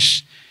tuganira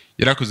byinshi.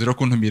 Yarakoze rero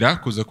kuntumira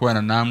kuza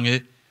kubana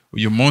namwe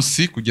uyu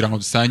munsi kugira ngo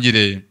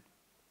dusangire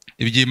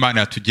iby'Imana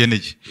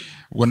yatugeneye.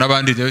 Ubwo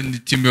n'abandi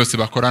n'itimu yose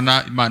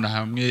bakorana, Imana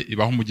hamwe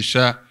ibaha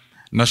umugisha.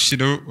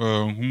 Nashiro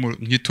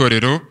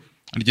nk'itorero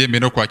ryemeye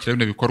no kwakira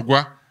bino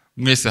bikorwa,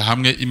 mwese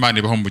hamwe Imana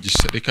ibaha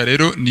umugisha. Reka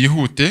rero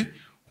nihute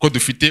kuko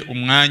dufite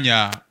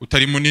umwanya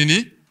utari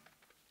munini.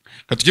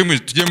 Tujye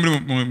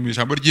mu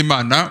ijambo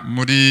ry'Imana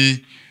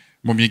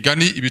mu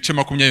Migani ibice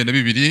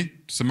 22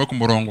 dusoma ku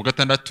murongo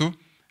 6.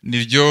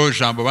 Niryo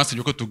jambo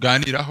bansabye ko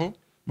tuganiraho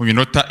mu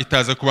minota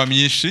itaza kuba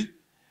myinshi.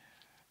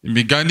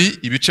 Imigani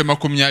ibice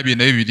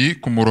 22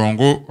 ku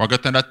murongo wa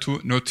 6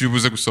 niho turi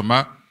buze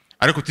gusoma,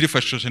 ariko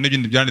turifashishije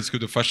n'ibindi byanditswe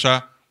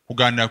dufasha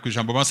kuganira ku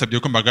ijambo bansabye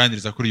ko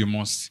mbaganiriza kuri uyu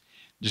munsi.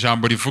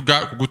 Ijambo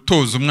rivuga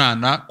kugutoza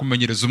umwana,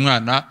 kumenyereza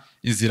umwana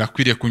inzira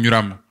akwiriye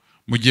kunyuramo.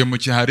 Mu gihe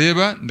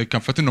mukihareba ndeka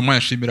mfate no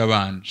mwanya shimira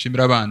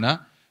abana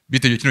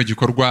bitabye kino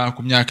gikorwa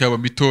ku myaka yabo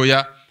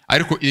mitoya,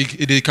 ariko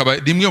rikaba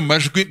rimwe mu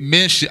majwi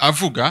menshi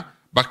avuga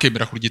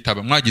bakemera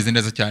kuryitaba. Mwagize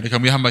neza cyane, reka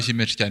mwihe amashyi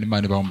menshi cyane,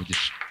 Imana ibahe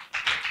umugisha.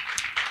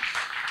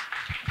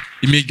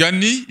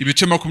 Imigani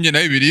ibice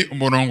 22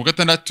 umurongo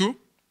 6.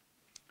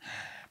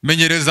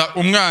 Menyereza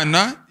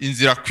umwana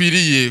inzira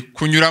akwiriye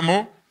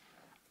kunyuramo,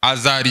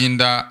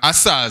 azarinda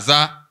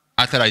asaza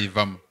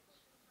atarayivamo.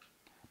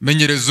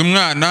 Menyereza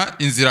umwana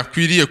inzira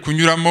akwiriye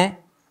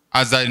kunyuramo,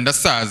 azarinda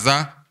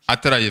asaza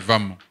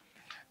atarayivamo.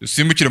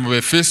 Dusimbukire mu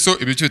Befeso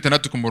ibice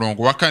 6 ku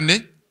murongo wa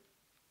 4.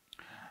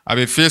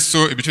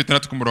 Abefeso ibice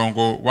 6 ku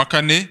murongo wa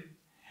 4.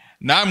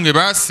 Namwe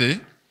base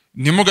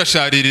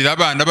ntimugasharirira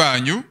abana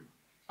banyu,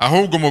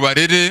 ahubwo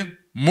mubarere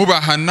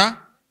mubahana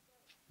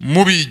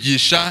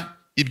mubigisha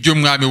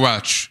iby'umwami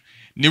wacu.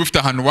 Niba ufite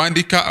ahantu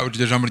wandika aho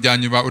ijambo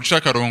ryanyuma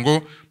ushaka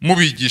rongo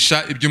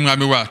mubigisha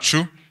iby'umwami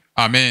wacu.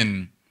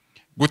 Amen.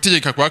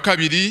 Gutegeka kwa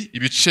 2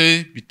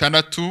 ibice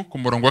 6 ku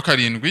murongo wa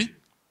 7.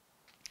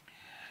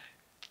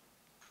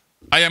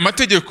 Aya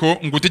mategeko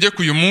ngutegeka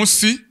uyu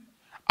munsi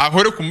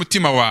ahore ku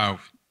mutima wawe.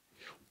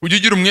 Ujye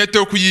ugira umwete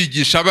wo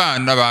kuyigisha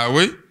abana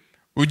bawe,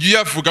 ujye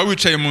uyavuga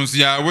wicaye mu nzu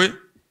yawe,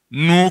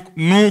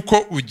 nuko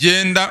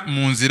ugenda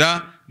mu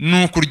nzira,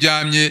 nuko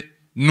uryamye,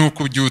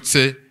 nuko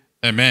ubyutse.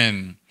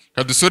 Amen.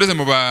 Kadusoreze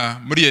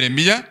muri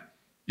Yeremiya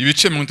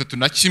ibice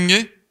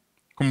 31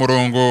 ku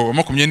murongo wa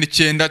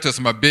 29.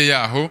 Turasoma B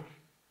yaho,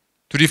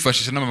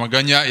 turifashisha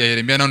n'amaganya ya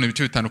Yeremiya none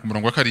ibice 5 ku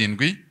murongo wa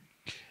 7.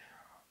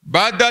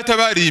 Badata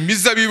bari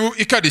imizabibu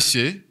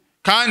ikarishye,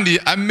 kandi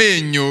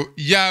amenyo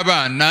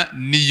y'abana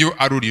niyo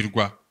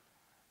arurirwa.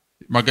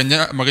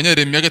 Maganya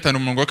Yeremiya 5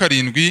 umurongo wa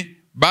 7.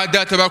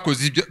 Badata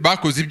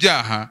bakoze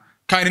ibyaha,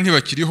 kandi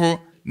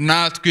ntibakiriho,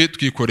 natwe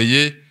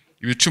twikoreye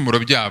ibicumuro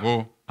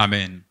byabo.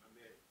 Amen.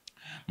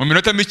 Mu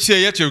minota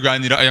mikeya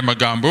tuganira aya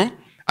magambo,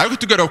 ariko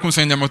tugarura ku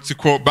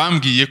nsanganyamatsiko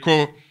bambwiye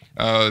ko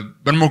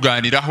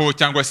bamuganiraho,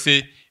 cyangwa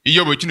se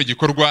iyoboye kino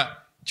gikorwa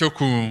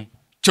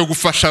cyo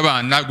gufasha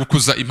abana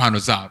gukuza impano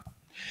zabo.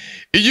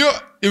 Iyo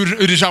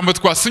iri jambo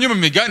twasomye mu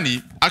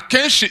migani,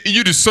 akenshi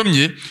iyo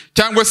urisomye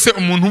cyangwa se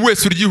umuntu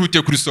wese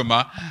uryihutiye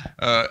kurisoma,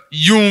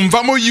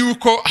 yumvamo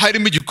yuko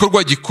harimo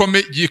igikorwa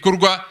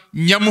gikorwa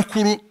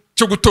nyamukuru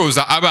cyo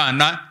gutoza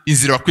abana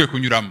inzira bakwiye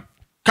kunyuramo.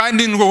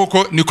 Kandi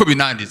niko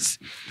binanditse.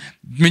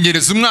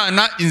 Menyereza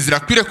umwana inzira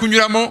akwiriye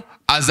kunyuramo,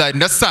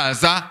 azarinda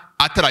asaza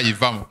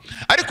atarayivamo.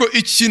 Ariko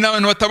ikintu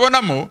abantu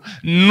batabonamo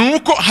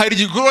nuko hari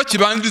igikorwa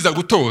kibanziriza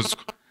gutozwa.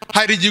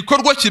 Hari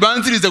igikorwa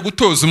kibanziriza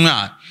gutoza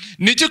umwana.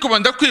 Niki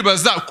kubanda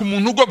kwibaza ku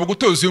muntu ugomba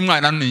gutoza uyu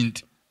mwana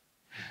ninde?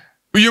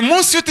 Uyu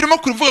munsi iyo turimo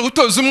kuvuga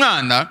gutoza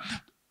umwana,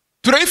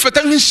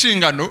 turayifata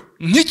nk'inshingano,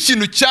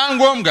 nk'ikintu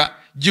cyangombwa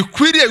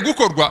gikwiriye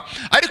gukorwa,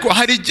 ariko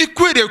hari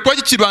igikwiriye kuba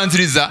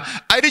kibanziriza,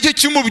 ari cyo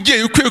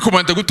cy'umubyeyi ukwiye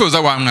kubanda gutoza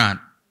wa mwana.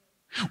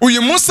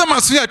 Uyu munsi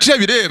amaso yacu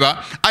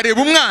yabireba,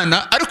 areba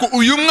umwana, ariko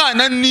uyu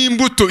mwana ni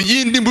imbuto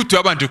yindi mbuto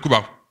yabanje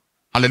kubaho.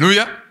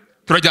 Haleluya.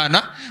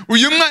 Turajyana.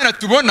 Uyu mwana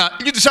tubona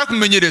iyo dushaka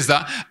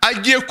kumenyereza,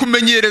 agiye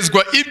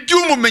kumenyerezwa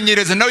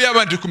iby'umumenyereza nawe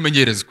yabanje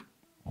kumenyerezwa.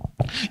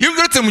 Iyo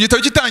ugarutse mu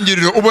gitabo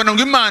cy'itangiriro ubona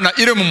ngo Imana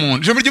ire mu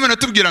muntu. Ijambo ry'Imana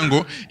tubwira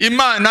ngo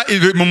Imana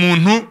ire mu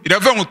muntu,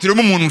 iravuga ngo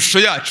tureme umuntu ishusho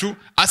yacu,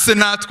 ase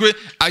natwe,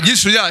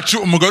 agisho yacu,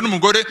 umugabo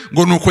n'umugore,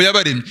 ngo nuko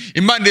yabaremye.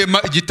 Imana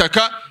irema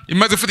igitaka,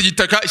 imaze gufata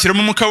igitaka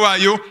ishyiramo umwuka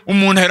wayo,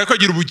 umuntu aherako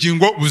agira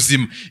ubugingo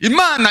buzima.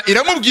 Imana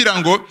iramubwira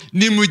ngo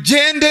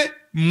nimugende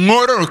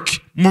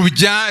mwororoke,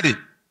 mubyare,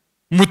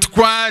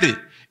 mutware.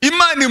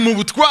 Imana mu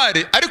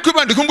butware, ariko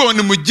ibandi kumwe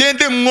ngo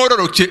mugende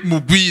mwororoke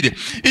mugwire.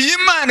 Iyi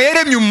Imana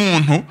yaremye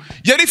umuntu,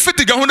 yari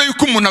ifite gahunda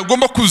y'uko umuntu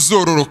agomba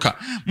kuzororoka.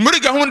 Muri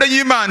gahunda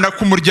y'Imana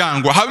ku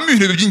muryango habamo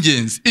ibintu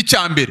by'ingenzi.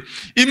 Icyambere,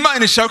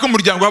 Imana ishaka ko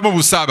umuryango waba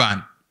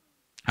ubusabane.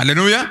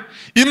 Haleluya.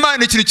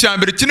 Imana ikintu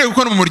cyambere kineye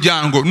gukora mu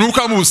muryango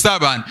nuko mu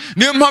busabane.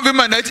 Niyo mpamvu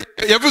Imana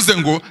yavuze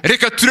ngo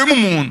reka tureme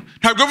umuntu.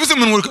 Ntabwo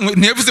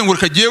yavuze ngo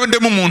reka giyewe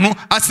ndemo umuntu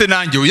ase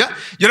nanjye. Oya,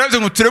 yaravuze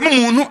ngo tureme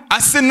umuntu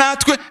ase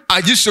natwe,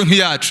 agisho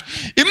nk'iyacu.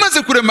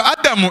 Imaze kurema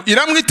Adamu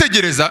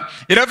iramwitegereza,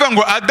 iravuga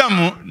ngo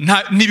Adamu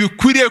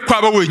ntibikwiriye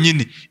kwaba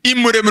wenyine,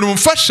 imuremera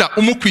umufasha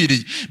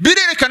umukwiriye.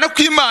 Birerekana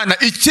ko Imana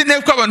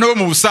ikeneye ko abantu bo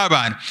mu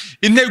busabane.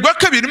 Intego ya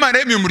kabiri Imana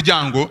yemeye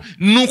umuryango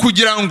ni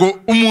ukugira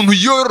ngo umuntu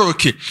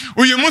yororoke.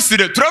 Uyu munsi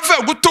rero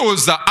turavuga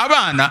gutoza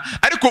abana,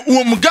 ariko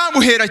uwo mugambi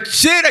uhera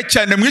kera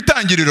cyane mu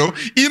itangiriro.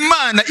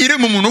 Imana iri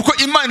mu muntu, uko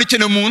Imana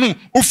ikeneye umuntu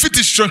ufite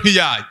ishusho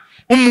nk'iyayo,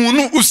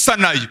 umuntu usa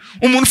nayo,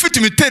 umuntu ufite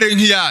imiterere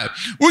nk'iyayo.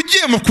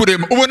 Ugiye mu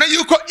kurema ubona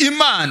yuko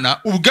Imana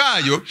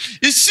ubwayo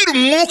ishyira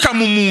umwuka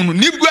mu muntu,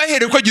 nibwo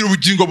yahereye ko agira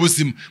ubugingo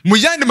buzima. Mu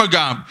yandi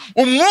magambo,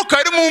 umwuka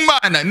ari mu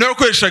Mana niwe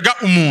wakoreshaga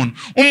umuntu.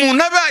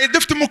 Umuntu abaye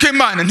adafite umwuka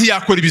w'Imana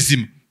ntiyakora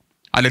ibizima.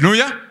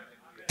 Haleluya.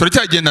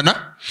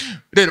 Turacyagendana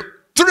rero.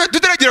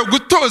 Tutaragira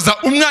gutoza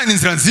umwana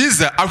inzira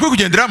nziza akwiye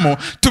kugenderamo,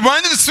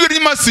 tubanze dusubire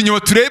amaso inyuma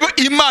turebe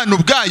Imana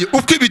ubwayo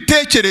uko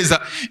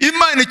ibitekereza.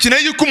 Imana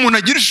ikeneye yuko umuntu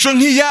agira ishusho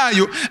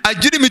nk'iyayo,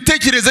 agira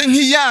imitekerereze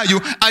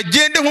nk'iyayo,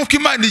 agende nk'uko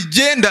Imana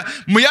igenda.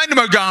 Mu yandi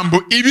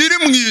magambo, ibiri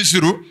mu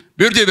ijuru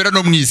biryebera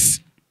no mu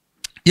isi.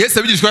 Yesu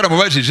abigishwa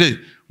baramubajije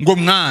ngo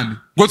mwami,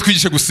 ngo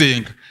twigishe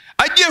gusenga.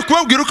 agiye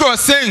kubabwira uko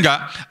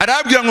basenga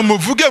arababwira ngo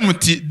muvuge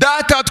muti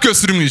data wa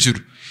twese uri mu ijuru,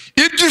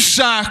 ibyo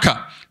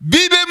ushaka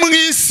bibe mu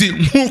isi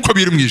nk'uko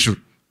biri mu ijuru.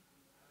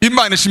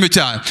 Imana ishimwe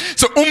cyane.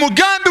 So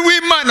umugambi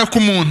w'Imana ku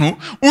muntu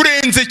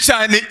urenze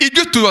cyane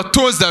ibyo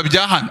tubatoza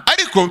bya hano,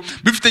 ariko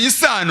bifitanye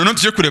isano no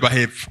tujye kureba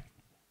hepfo.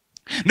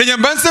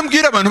 Ndanyambanze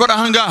mbwira abantu bari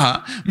aha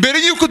ngaha, mbere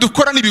y'uko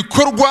dukora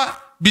n'ibikorwa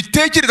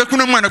bitekereza ko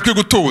umwana akwiye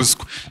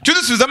gutozwa, cyo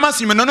dusubiza amaso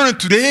inyuma nanone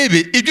turebe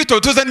ibyo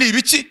tubatoza ni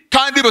ibiki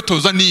kandi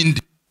batoza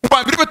n'indi.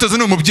 Ubambere batoza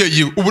ni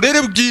umubyeyi,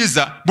 uburere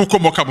bwiza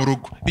bukomoka mu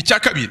rugo. Icya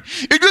kabiri,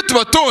 ibyo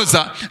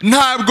tubatoza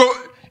ntabwo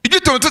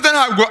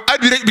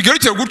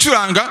bigarukira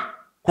gucuranga,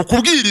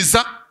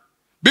 kukubwiriza.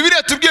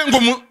 Bibiliya tubwiye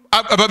ngo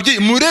ababyeyi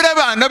murere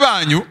abana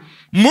banyu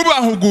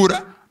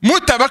mubahugura,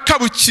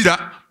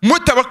 mutabakabukira,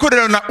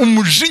 mutabakorerana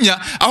umujinya,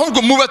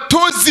 ahubwo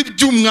mubatoza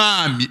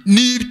iby'umwami.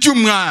 Ni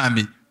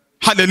iby'umwami.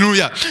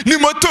 Haleluya. Ni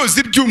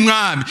mutoza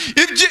iby'umwami,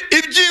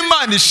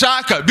 iby'Imana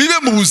ishaka bibe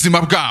mu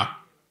buzima bwabo,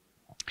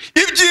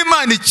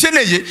 iby'Imana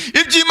ikeneye,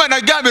 iby'Imana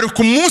agambira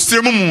ku munsi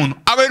rero umuntu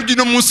aba ari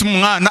no munsi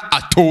umwana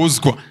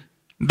atozwa.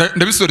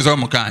 Ndabisorezaho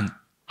mu kanya.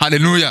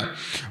 Haleluya.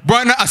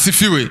 Bwana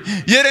asifiwe.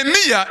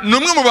 Yeremiya ni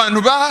umwe mu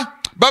bantu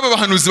baba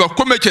bahanuzi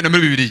bakomeye cyane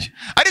muri Bibiliya,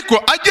 ariko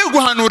agiye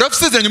guhanura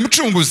afisezeranya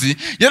umucunguzi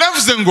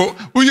yaravuze ngo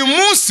uyu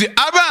munsi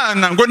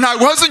abana ngo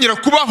ntabwo hazongera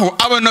kubaho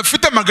abantu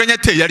bafite amaganya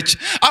ateye atya,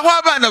 aho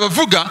abana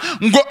bavuga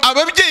ngo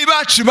ababyeyi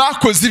bacu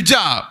bakoze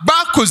ibyaha,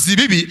 bakoze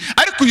ibibi,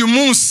 ariko uyu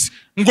munsi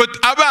ngo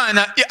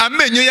abana,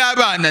 amenyo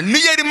y'abana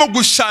niyo arimo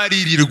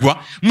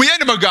gusharirirwa. Mu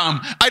yandi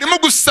magambo arimo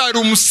gusarura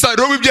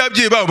umusaruro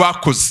w'ibyabyeyi babo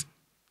bakoze.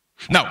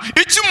 Now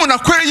icyo umuntu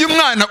akoreye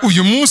umwana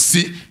uyu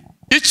munsi,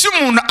 icyo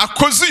umuntu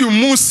akoze uyu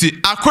munsi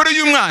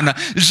akoreye umwana,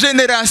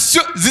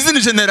 generasiyo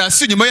zizindi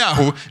generasiyo nyuma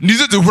yaho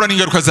nizo zihura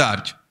n'ingaruka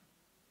zabyo.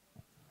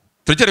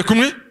 Turekere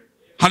kumwe.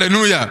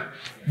 Haleluya.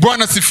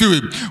 Bwana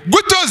sifiwe.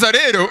 Gutoza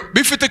rero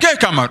bifite kahe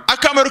kamaro?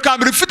 Akamaro ka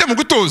mbere bifite mu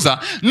gutoza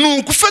ni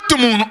ugufata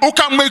umuntu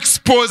ukamu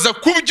expose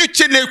ku byo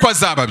ukeneye ko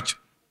azaba byo.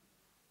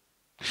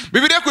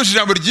 Bibiliya ku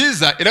ijambo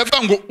ryiza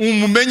iravuga ngo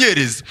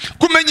umumenyereze.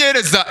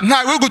 Kumenyereza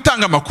ntawe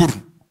gutanga amakuru.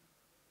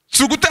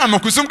 Si ugutanga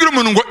amakuru, si mbwira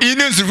umuntu ngo iyi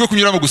ni inzira yo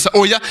kunyuramo gusa,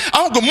 oya,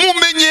 ahubwo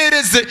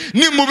mumenyereze,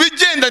 ni mu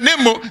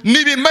bigendanemo,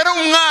 nibimara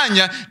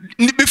umwanya,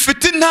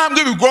 bifite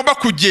intambwe bigomba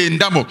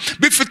kugendamo,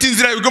 bifite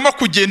inzira bigomba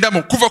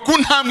kugendamo, kuva ku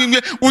ntambwe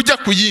imwe ujya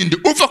ku yindi,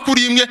 uva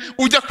kuri imwe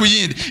ujya ku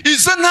yindi.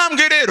 Izo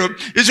ntambwe rero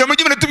ijambo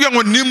ry'Imana tubwira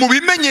ngo ni mu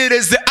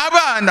bimenyereze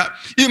abana.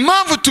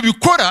 Impamvu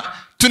tubikora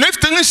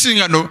tunafite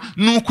nk'inshingano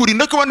ni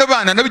ukurinda ko abana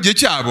bana n'igihe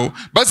cyabo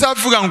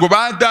bazavuga ngo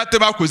ba data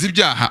bakoze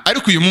ibyaha,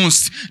 ariko uyu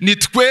munsi ni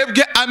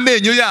twebwe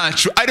amenyo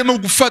yacu arimo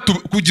gufata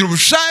kugira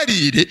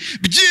ubusharire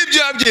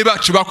by'ibyabyeyi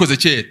bacu bakoze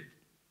kera.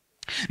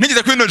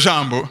 Nigeze kuri ino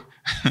jambo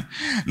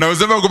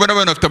nahoze bagomba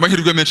n'abana bafite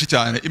amahirwe menshi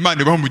cyane,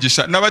 Imana ibaha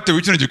umugisha,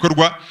 n'abatewe kino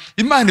gikorwa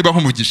Imana ibaha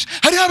umugisha.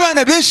 Hariho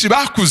abana benshi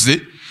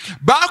bakuze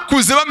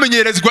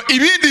bamenyerezwa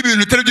ibindi bintu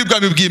bitari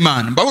by'ubwami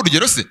bw'Imana. Mbaho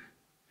urugero se,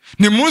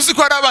 ni muzi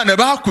ko hari abana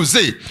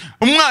bakuze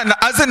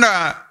umwana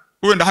azana,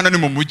 wenda hano ni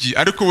mu mujyi,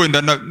 ariko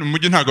wenda mu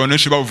mujyi ntabwo abantu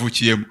benshi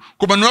bawuvukiyemo,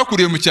 ku bantu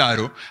bakuriye mu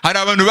cyaro hari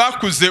abantu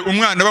bakuze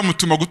umwana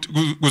bamutuma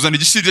guzana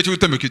igishirira cyo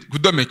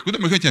kudomeka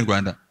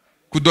Kinyarwanda,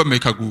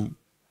 kudomeka,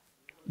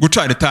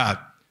 gucana itabi.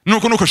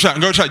 Nuko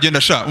ngaho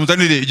genda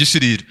unzanire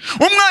igishirira.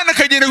 Umwana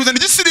akagenda kuzana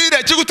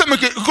igishirira cyo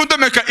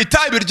kudomeka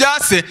itabi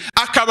ryase,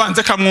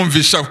 akabanza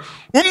akamwumvishaho.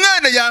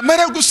 Umwana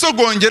yamara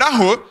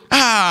gusogongeraho,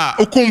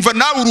 ukumva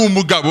nawe uri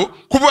umugabo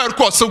kubera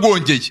ko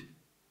wasogongeye,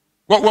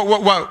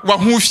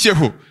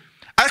 wahufyeho.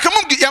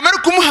 Akamubwira, yamara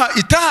kumuha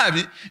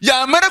itabi,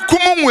 yamara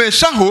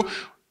kumunyweshaho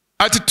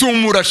ati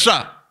tumura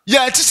sha,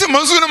 yacise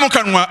amazuru no mu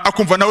kanwa,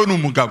 akumva nawe ni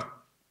umugabo.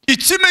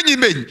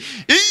 Ikimenyimenyi,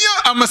 iyo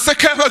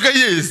amasaka yabaga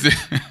yeze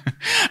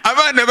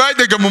abana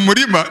bajyaga mu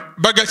murima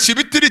bagaca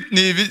ibitiri,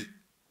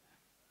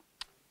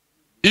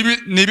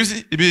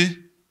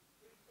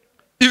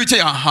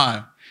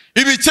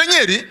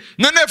 ibikenyeri,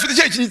 none afite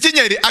icyo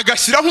gikenyeri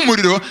agashyiraho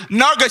umuriro,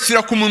 nawe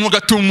agashyira ku munwa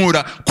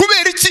agatumura.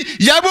 Kubera iki?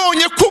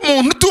 Yabonye ko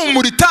umuntu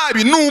utumura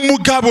itabi ni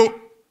umugabo.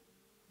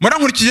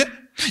 Murankurikiye?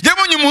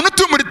 Yabonye umuntu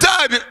utumura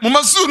itabi mu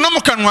mazuru no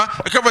mu kanwa,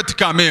 akavuga ati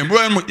kamembe.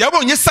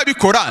 Yabonye se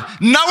abikora,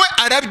 nawe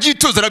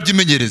arabyitoza,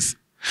 arabyimenyereza.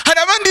 Hari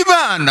abandi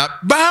bana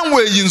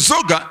banyweye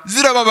inzoga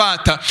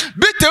zirababata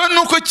bitewe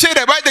nuko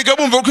kera bajyaga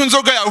bumva ko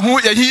inzoga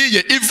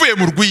yahiye ivuye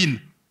mu rwina.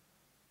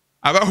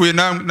 Abahuye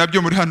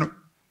nabyo muri hano,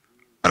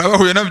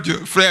 arabahuye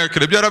nabyo,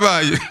 frère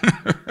byarabaye.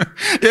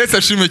 Yesu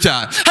ashimwe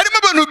cyane. Harimo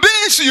abantu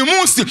benshi uyu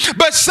munsi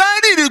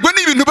basharirirwa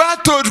n'ibintu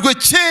batojwe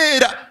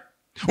kera.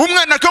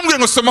 Umwana akamubwira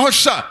ngo somaho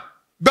sha,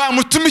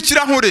 bamutuma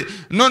ikirahure,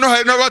 noneho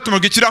hari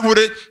n'abatumaga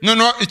ikirahure,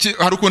 noneho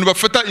hari ukuntu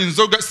bafata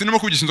inzoga, sinimo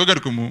kubigisha inzoga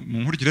ariko mu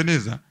nkurikire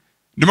neza,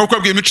 ndimo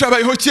kubabwira imico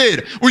yabayeho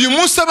kera. Uyu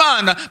munsi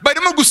abana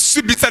barimo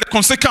gusubitsa les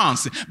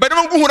conséquences,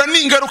 barimo guhura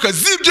n'ingaruka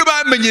z'ibyo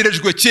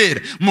bamenyerejwe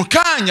kera. Mu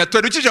kanya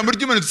twarukije ijambo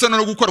ry'Imana dusa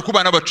no gukora ku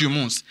bana bacu uyu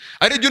munsi,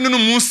 ari byo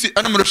n'umunsi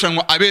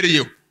anamurushanwa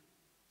abereyeho.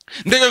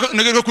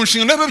 Ndega ku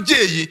nshingano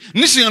y'ababyeyi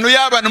n'inshingano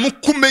y'abana mu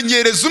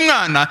kumenyereza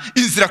umwana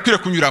inzira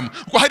akwiriye kunyuramo.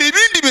 Hari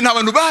ibindi bintu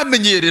abantu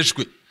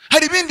bamenyerejwe,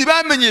 hari ibindi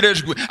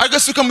bamenyerejwe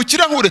agasuka mu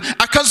kirahure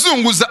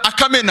akazunguza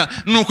akamena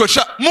nuko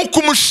mu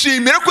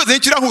kumushimira kweze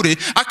ikirahure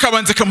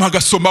akabanza kamuha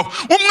agasomaho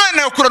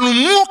umwana yakurana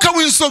umwuka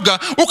w'inzoga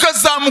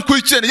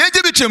ukazamukurikirana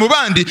yagiye bicaye mu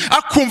bandi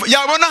akumva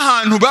yabona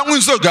ahantu banywa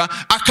inzoga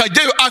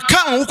akajyayo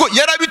akanywa kuko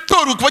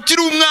yarabitorwa kuva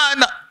akiri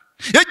umwana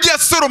yagiye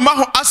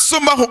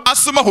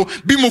asomaho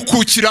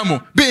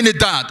bimukukiramo bene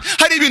data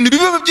hari ibintu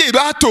biba ababyeyi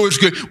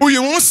batojwe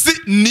uyu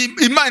munsi ni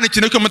Imana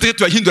ikeneye ko amateka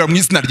tuyahindura mu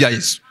izina rya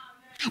Yesu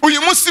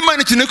uyu munsi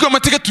Imana ikeneye ko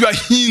amateka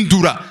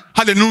tuyahindura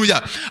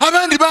haleluya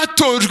abandi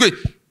batojwe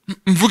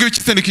mvuga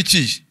ikitende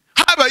kikiye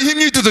habayeho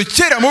imyitozo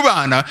kera mu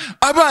bana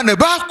abana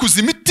bakuze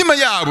imitima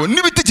yabo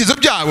n'ibitekerezo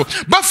byabo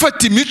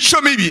bafata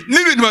imico mibi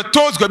n'ibintu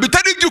batozwa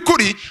bitari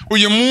by'ukuri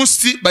uyu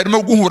munsi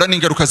barimo guhura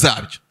n'ingaruka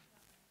zabyo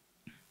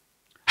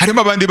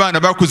harimo abandi bana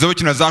bakuze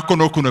bakina za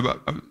konokono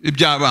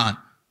iby'abana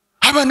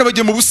abana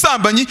bagiye mu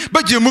busambanyi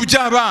bagiye mu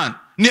by'abana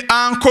ni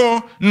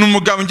anko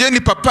n'umugabo ngiye ni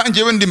papa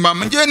ngiye ndi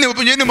mama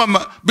ngiye ni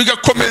mama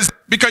bigakomeza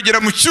bikagera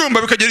mu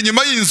cyumba bikagera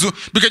inyuma y'inzu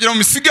bikagera mu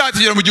misigati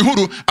bikagera mu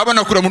gihuru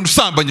abana bakura mu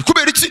busambanyi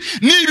kubera iki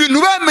ni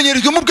ibintu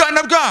bamenyerejwe mu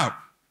bwana bwabo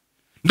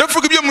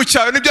ndavuga ibyo mu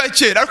cyaro n'ibya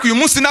kera ariko uyu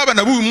munsi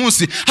n'abana b'uyu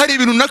munsi hari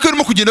ibintu nako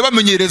birimo kugenda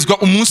bamenyerezwa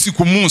umunsi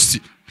ku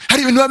munsi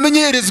hari ibintu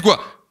bamenyerezwa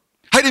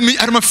hari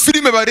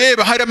amafilime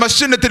bareba hari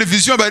amashene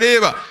televiziyo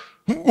bareba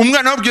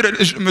umwana wabwira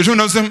ejo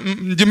nazo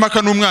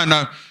ndimaka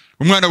n'umwana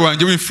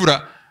wanjye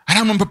w'imfura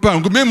arama papa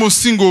ngo même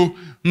aussi ngo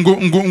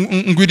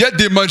il y a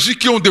des magies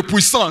qui ont des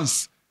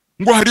puissances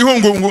ngo hariho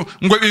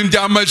ngo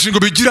ibya magie ngo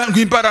bigira ngo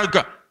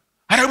imbaraga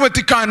aravuga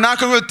ati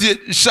kanaka ngo ati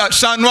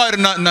chat noir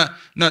na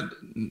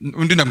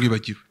undi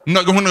namwibagiwe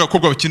nk'umuntu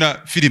gakobwa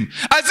bakina filime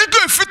azi ko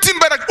ifite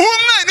imbaraga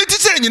umwana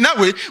iticeranye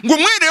nawe ngo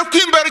umwereye ko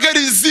imbaraga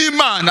ari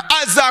iz'Imana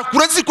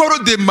azakura zikora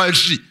de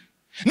magie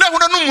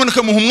nahura n'umuntu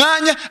akamuha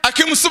umwanya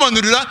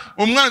akimusobanurira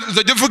umwana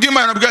uzajya uvuga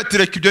Imana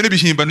bwatireka ibyo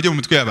nibihimbano byo mu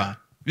mutwe y'abantu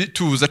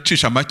bituza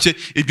cisha make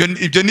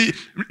ibyo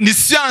ni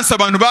science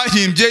abantu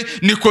bahimbye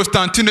ni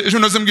Constantine ejo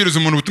nazo mbwiriza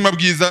umuntu ubutumwa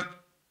bwiza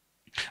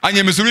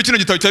anyemeza muri kino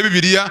gitabo cya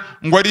Bibiliya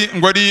ngo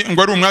ari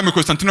umwami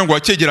Constantine ngo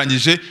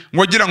wakegeranyije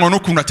ngo agira ngo no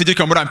kuntu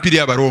ategeka muri Empire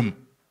y'Abaroma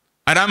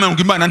arama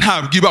ngo Imana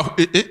ntabwo ibaho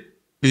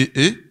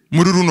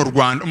muri runo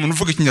Rwanda umuntu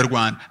uvuga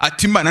ikinyarwanda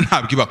ati Imana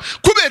ntabwo ibaho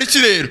kubera iki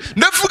rero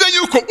ndavuga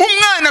yuko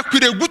umwana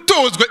akwiriye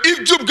gutozwa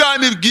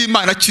iby'ubwami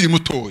bw'Imana akiri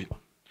mutoya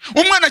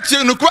umwana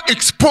akeneye kuba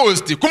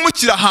exposed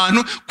kumukira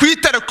ahantu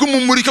kwitara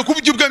kumumurika ku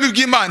by'ubwami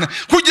bw'Imana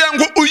kugira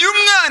ngo uyu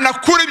mwana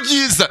akure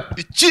byiza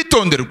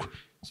icyitonderwa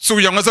so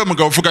kugira ngo azabe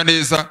umugabo uvuga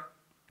neza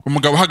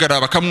umugabo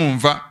uhagarara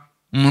bakamwumva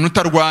umuntu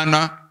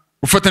utarwana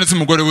ufata neza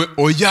umugore we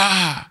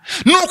oya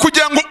no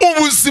kugira ngo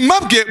ubuzima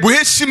bwe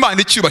buheshe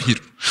Imana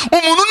icyubahiro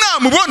umuntu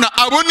namubona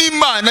abona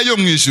Imana yo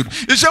mu ijuru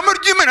ijambo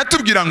ry'Imana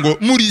tubwira ngo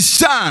muri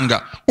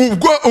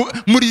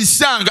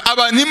ishyanga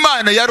abantu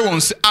Imana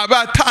yaronse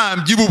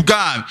abatambyi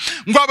b'ubwami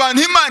ngo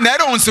abantu Imana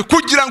yaronse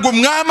kugira ngo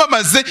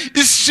mwamamaze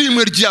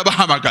ishimwe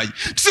ry'abahamagaye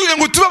tuvuga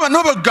ngo tuba abantu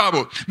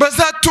b'abagabo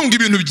bazatunga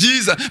ibintu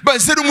byiza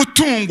bazera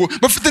umutungo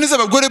bafite neza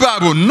abagore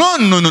babo no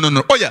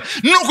oya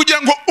no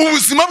kugira ngo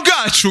ubuzima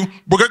bwacu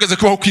bugaragaze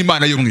kubaho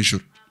kw'Imana yo mu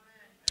ijuru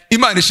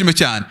Imana ishime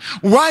cyane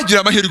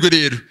wagira amahirwe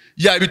rero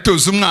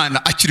yabitoza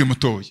umwana akiri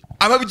mutoya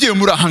ababyeyi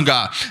muri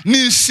ahangaha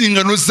ni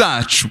inshingano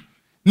zacu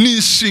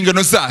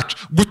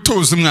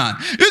gutoza umwana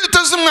iyo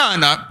dutoza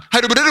umwana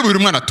hari uburere buri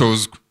umwana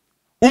atozwa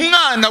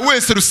umwana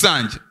wese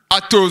rusange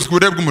atozwa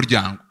uburere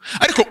bw'umuryango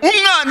ariko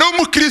umwana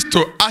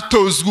w'umukristo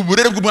atozwa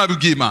uburere bw'umwami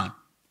bw'Imana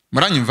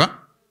muranyumva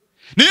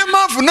niyo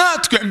mpamvu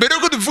natwe mbere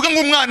yuko tuvuga ngo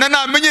umwana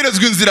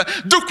namenyerezwa inzira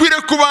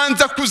dukwiriye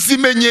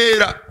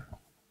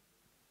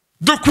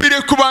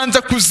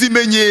kubanza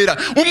kuzimenyera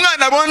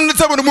umwana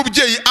abona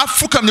umubyeyi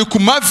apfukamye ku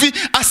mavi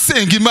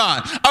asenga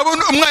Imana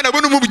umwana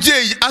abona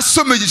umubyeyi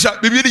asomesha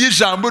Bibiliya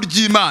y'ijambo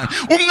ry'Imana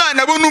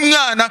umwana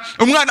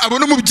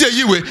abona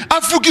umubyeyi we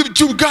avuga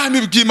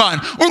iby'ubwami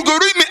bw'Imana urwo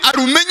rurimi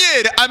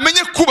arumenyere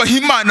amenye kubaha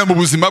Imana mu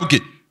buzima bwe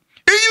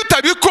iyo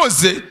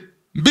utabikoze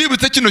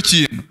mbibutse kino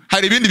kintu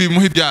hari ibindi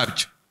bimuha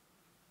ibyabyo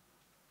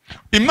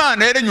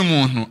Imana yaremye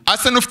umuntu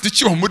asa n'ufite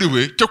icyuho muri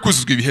we cyo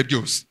kuzuzwa ibihe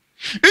byose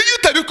iyo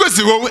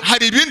utabikoze wowe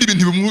hari ibindi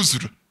bintu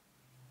bimwuzura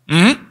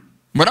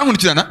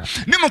murankurikirana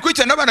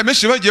nimukurikirana abana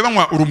benshi bagiye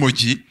banywa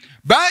urumogi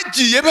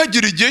bagiye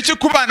bagira igihe cyo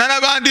kubana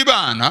n'abandi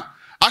bana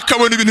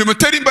akabona ibintu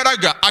bimutera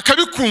imbaraga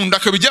akabikunda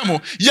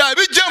akabijyamo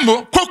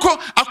yabijyamo koko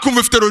akumva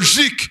ifite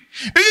logique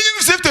iyo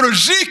yumvise ifite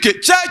logique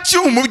cya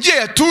cyuho umubyeyi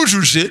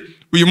atujuje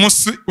uyu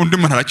munsi undi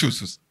muntu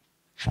aracyuzuza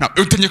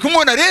utenye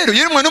kumubona rero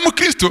yari umwana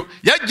w'umukristo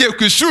yagiye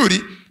ku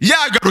ishuri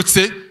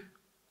yagarutse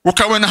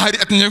ukabona hari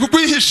atenye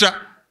kukwihisha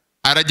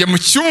arajya mu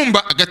cyumba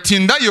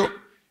agatindayo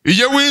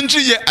iyo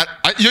yinjiye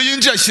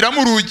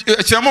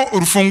ashyiramo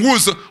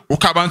urufunguzo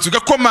ukabanza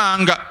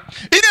ugakomanga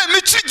iriya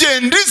mico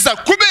igendiza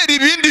kubera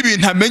ibindi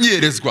bintu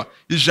amenyerezwa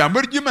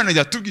ijambo ry'Imana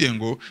ryatubwiye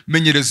ngo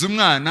menyereza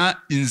umwana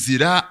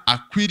inzira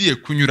akwiriye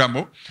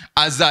kunyuramo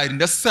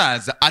azarinda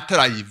asaza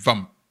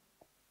atarayivamo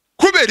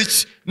kubera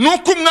iki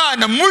nuko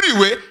umwana muri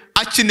we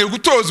akeneye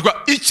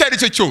gutozwa icyo ari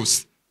cyo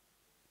cyose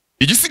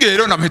igisigaye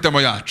rero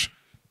n'amahitamo yacu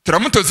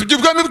turamutoza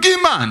iby'ubwami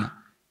bw'Imana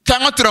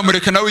cyangwa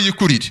turamureka nawe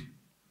yikurire.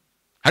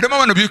 Harimo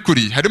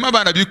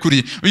abana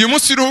bikuriye, uyu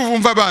munsi uriho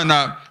wumva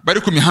abana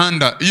bari ku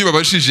mihanda iyo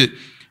babashije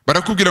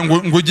barakubwira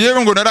ngo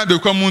ngewe ngo narambiwe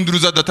kwa munduru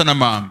za data na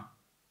mama,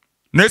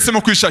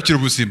 nahisemo kwishakira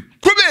ubuzima.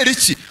 Kubera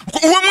iki?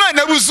 Uwo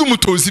mwana yabuze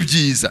umutozi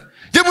ibyiza,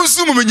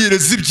 yabuze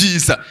umumenyereza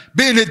ibyiza.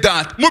 Bene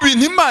data, mu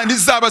bintu Imana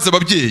izabaza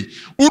ababyeyi,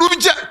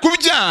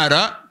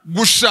 kubyara,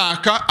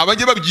 gushaka,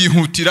 abajya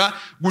babyihutira,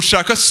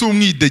 gushaka si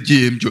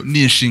umwidegembyo,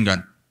 ni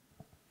inshingano.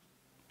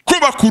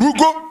 Kubaka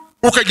urugo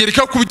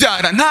ukagereka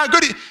kubyara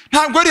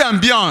ntabwo ari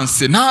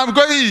ambiance,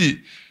 ntabwo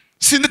ari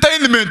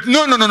entertainment,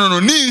 no,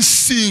 ni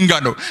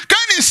inshingano.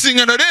 Kandi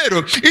inshingano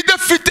rero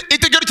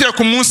itagarukira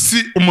ku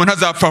munsi umuntu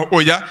azapfa,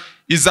 oya,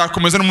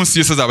 izakomeza n'umunsi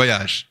Yesu azaba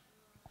yaje.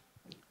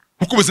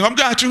 Kuko ubuzima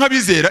bwacu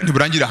nk'abizera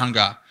ntiburangira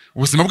ahangaha.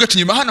 Ubuzima bwacu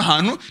nyuma hano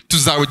hantu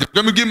tuzabujya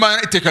ubwami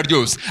bw'Imana iteka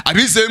ryose.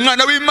 Abizeye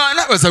umwana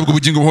w'Imana bazabwa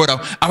ubugingo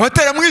buhoraho,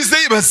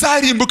 abataramwizeye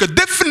bazarimbuka.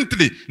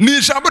 Definitely ni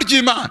ijambo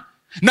ry'Imana.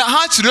 Na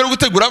hacu rero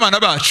gutegura abana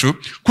bacu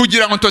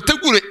kugira ngo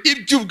tubategure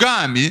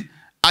iby'ubwami,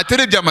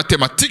 atari ibya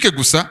matematike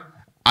gusa,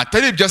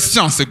 atari ibya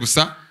science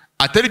gusa,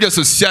 atari ibya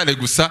sociale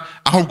gusa,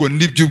 ahubwo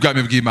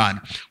n'iby'ubwami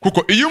bw'Imana.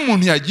 Kuko iyo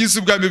umuntu yagize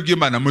ubwami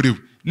bw'Imana muri we,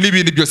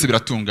 n'ibindi byose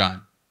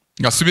biratungana.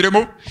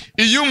 Ngasubiremo,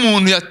 iyo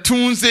umuntu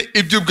yatunze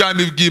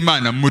iby'ubwami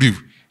bw'Imana muri we,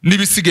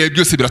 n'ibisigaye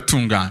byose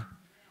biratungana.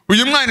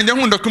 Uyu mwana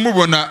nkunda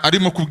kumubona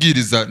arimo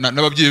kubwiriza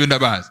n'ababyeyi be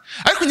ndabazi,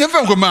 ariko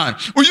nyavuga ngo mana,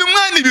 uyu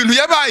mwana ibintu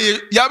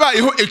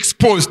yabayeho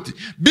exposed,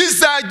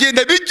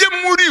 bizagenda bijye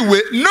muri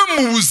we no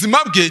mu buzima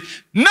bwe,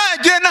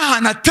 nagiye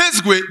n'ahantu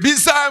atezwe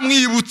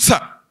bizamwibutsa.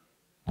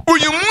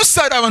 Uyu munsi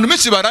hari abantu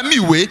benshi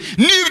baramiwe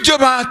n'ibyo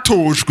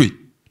batojwe.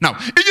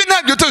 Iyo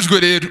ntabyo tojwe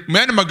rero, mu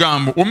yandi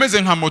magambo,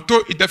 umeze nka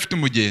moto idafite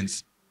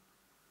umugenzi.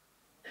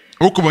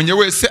 Ukubonye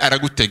wese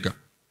aragutega,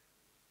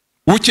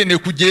 ukeneye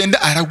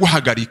kugenda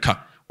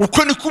araguhagarika.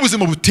 Uko niko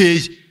ubuzima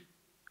buteye.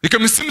 Reka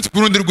musimutse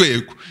ku rundi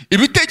rwego,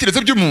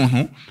 ibitekerezo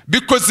by'umuntu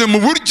bikoze mu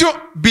buryo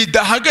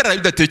bidahagarara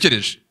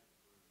bidatekereje.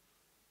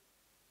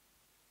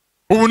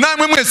 Ubu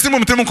namwe mwese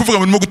muturimo kuvuga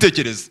ngo ndimo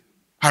gutekereza,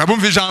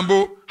 harabumva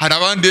ijambo, hari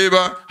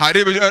abandeba,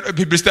 hareba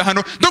publicité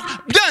hano, donc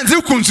byanze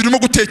bikunze urimo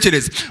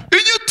gutekereza.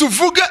 Iyo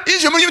tuvuga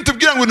ijambo ryo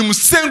tubwira ngo ni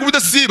musenga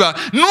ubudasiba,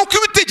 nuko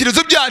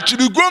ibitekerezo byacu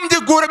bigombye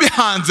guhora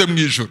bihanze mu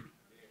ijuru.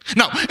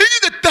 Iyo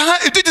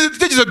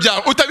ibitekerezo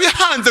byawe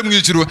utabihanze mu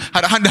ijuru,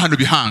 hari ahandi hantu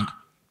bihanga.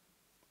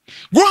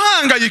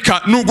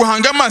 Guhangayika ni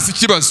uguhanga amaso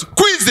ikibazo,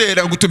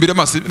 kwizera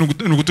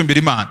ni ugutumbira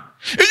Imana.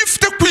 Iyo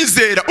ufite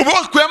kwizera uba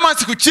wakuye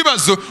amaso ku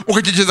kibazo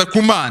ukakigeza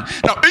ku Mana.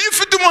 Iyo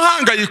ufite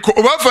umuhangayiko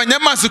uba wavanye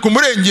amaso ku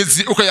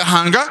murengezi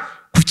ukayahanga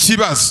ku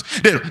kibazo.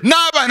 Rero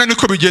n'abana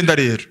niko bigenda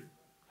rero,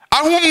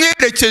 aho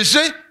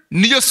umwerekeje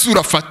niyo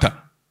sura afata,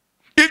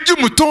 ibyo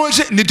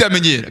umutoje nibyo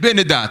amenyera.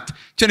 Bene data,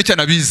 cyane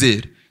cyane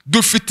abizera,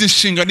 dufite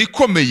inshingano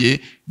ikomeye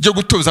yo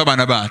gutoza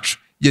abana bacu.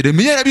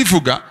 Yeremiya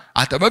yarabivuga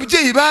ati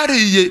ababyeyi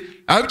bariye,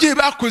 ababyeyi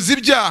bakoze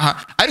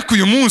ibyaha, ariko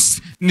uyu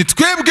munsi ni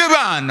twebwe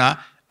bana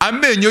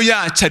amenyo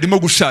yacu arimo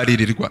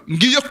gusharirirwa.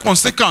 Ngiyo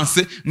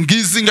consequence,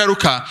 ngizi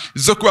ingaruka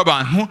zo kuba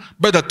abantu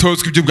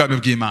badatozwa iby'ubwami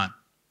bw'Imana.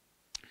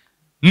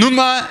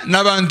 Numa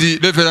n'abandi,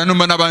 Reverend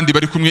Numa n'abandi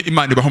bari kumwe,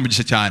 Imana ibaho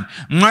umugisha cyane.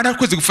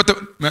 Mwarakoze gufata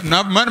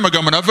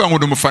magambo navuga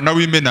ngo umufana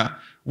w'Imena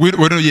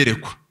wero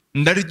yerekwa,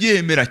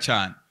 ndaryemera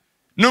cyane.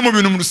 No mu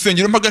bintu mu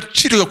rusengero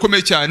mpagaciro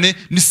gakomeye cyane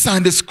ni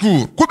Sunday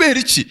school. Kubera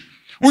iki?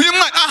 Uyu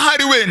mwana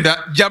ahari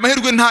wenda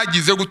byamahirwe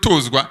ntagize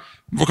gutozwa,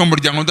 mvuka mu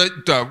muryango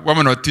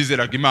w'abana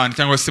batizeraga Imana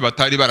cyangwa se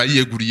batari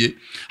barayiyeguriye,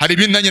 hari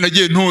ibindi nanjye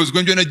nagiye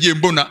ntozwa, ibyo nagiye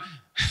mbona.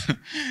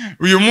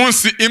 Uyu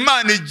munsi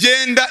Imana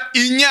igenda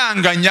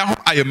inyanganyaho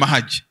ayo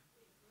mahagi.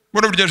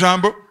 Muri burya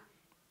jambo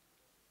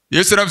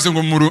Yesu yaravuze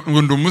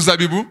ngo ndi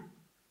umuzabibu,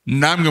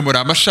 namwe muri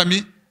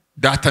amashami,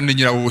 data ni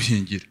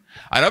nyirabuhingira.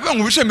 Aravuga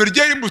ngo ubishami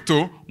ryera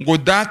imbuto, ngo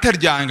data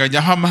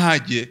ryanganyaho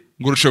amahage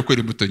ngo urusheho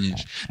kwera imbuto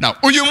nyinshi.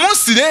 Uyu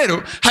munsi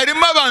rero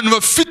harimo abantu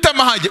bafite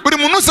amahage. Buri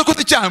muntu wese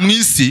akoze icyaha mu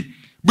isi,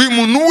 buri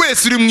muntu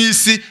wese uri mu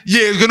isi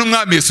yezwe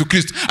n'Umwami Yesu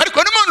Kristo. Ariko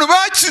harimo abantu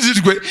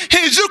bakijijwe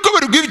hejuru ko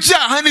barwa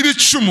ibyaha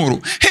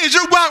n'ibicumuro,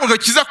 hejuru guhabwa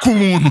agakiza ku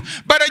muntu,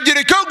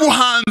 baragerekaho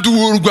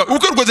guhandurwa,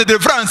 gukorwa za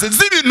deliverance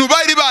z'ibintu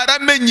bari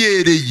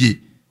baramenyereye.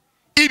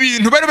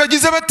 Ibintu bari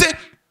bagize bate?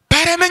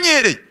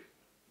 Baramenyereye.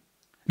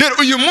 Rero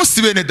uyu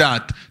munsi bene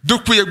data,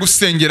 dukwiye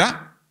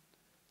gusengera,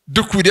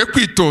 dukwiriye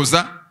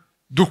kwitoza,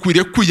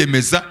 dukwiriye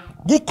kwiyemeza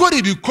gukora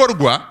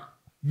ibikorwa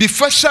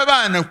bifasha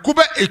abana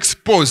kuba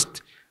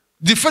exposed,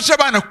 bifasha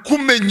abana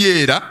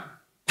kumenyera,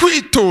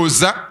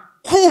 kwitoza,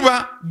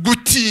 kuba,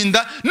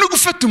 gutinda no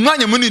gufata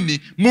umwanya munini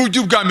mu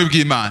by'ubwami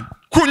bw'Imana.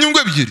 Ku nyungu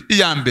ebyiri.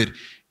 Iya mbere,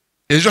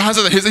 ejo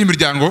hazaza heza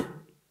h'imiryango,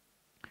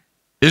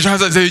 ejo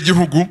hazaza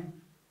h'igihugu,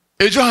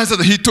 ejo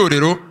hazaza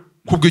h'itorero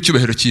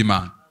kubw'icyubahiro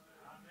cy'Imana.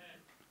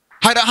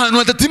 Hari ahantu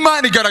hatatu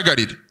Imana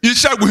igaragarira iyo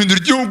ishaka guhindura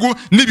igihugu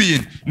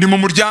n'ibintu, ni mu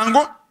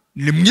muryango,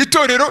 ni mu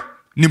itorero,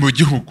 ni mu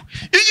gihugu.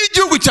 Iyo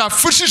igihugu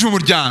cyafushije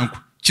umuryango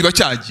kiba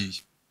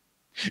cyagiye,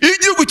 iyo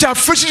igihugu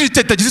cyafushije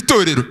itetagize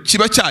itorero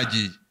kiba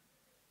cyagiye.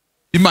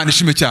 Imana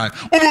ishimwe cyane.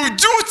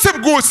 Ububyutse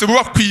bwose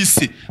buba ku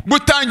isi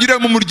butangira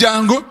mu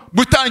muryango,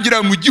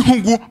 butangira mu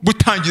gihugu,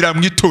 butangira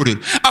mu itorero.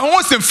 Aho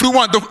hose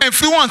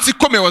influence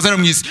ikomeye wazana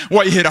mu isi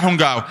wayihera aho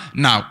ngaho.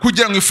 Nawe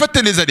kugira ngo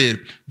ifate neza rero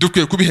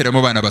dukwiye kubihera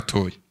mu bana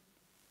batoya.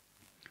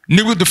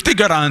 Niwe dufite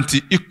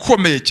garanti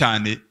ikomeye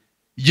cyane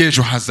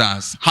y'ejo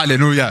hazaza.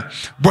 Haleluya.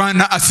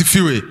 Bwana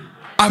asifiwe.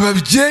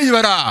 Ababyeyi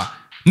bara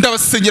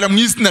ndabasengera mu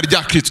izina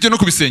rya Kristo. Tujye no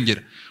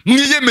kubisengera.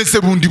 Mwiyemeze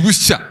bundi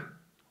bushya.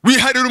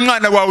 Wiharira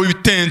umwana wawe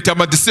ibitente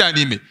amadese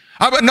anime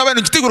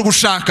n'abantu gitegura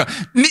gushaka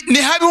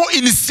ni habeho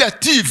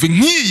initiative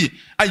nk'iyi.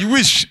 I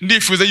wish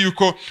ndifuza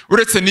yuko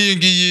uretse n'iyi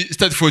ngiyi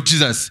Start for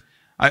Jesus,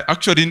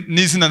 actually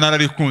n'izina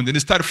nararikunde ni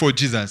Start for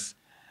Jesus,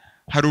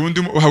 hari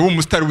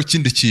umustar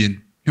w'ikindi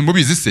kintu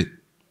ntimubizi se.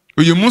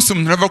 Uyu munsi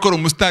umuntu arava akora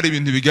umustar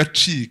ibintu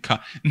bigacika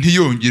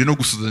ntiyongere no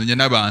gusuzanya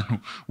n'abantu.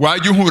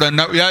 Wajya uhura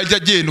yajya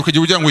agenda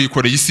ukajya kugira ngo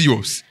yikoreye isi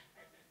yose,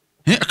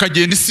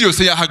 akagenda isi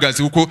yose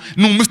yahagaze kuko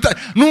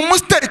ni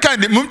umusitari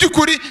kandi mu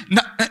by'ukuri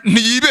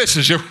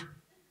ntiyibeshejeho,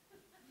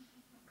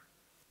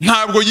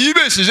 ntabwo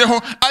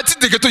yibeshejeho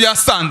ati gato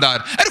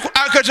yasandara, ariko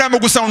akajambo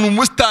gusa ni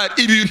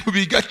umusitari ibintu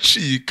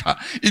bigacika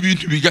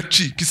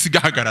isi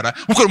igahagarara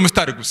ukora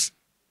umusitari gusa.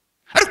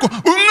 Ariko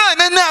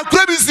umwana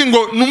nakura bizi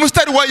ngo ni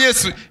umusitari wa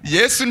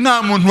Yesu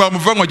nta muntu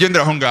wamuva ngo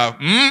agendera aho ngaho.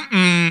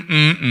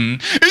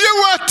 Iyo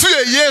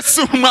watuye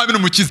Yesu umwami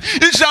n'umukiza,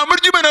 ijambo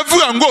ry'Imana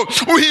avuga ngo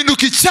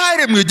uhinduka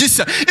icyaremwe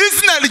gishya.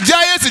 Izina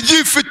rya Yesu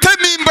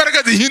gifitemo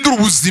imbaraga zihindura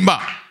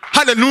ubuzima.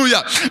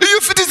 Haleluya. Iyo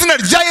ufite izina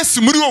rya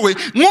Yesu muri wowe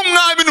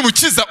nk'umwami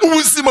n'umukiza,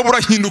 ubuzima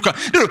burahinduka.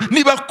 Rero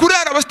niba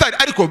kurara abasitari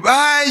ariko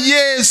ba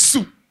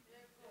Yesu.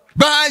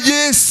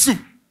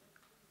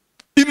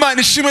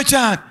 Imana ishimwe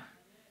cyane.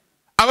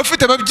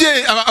 Abafite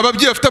ababyeyi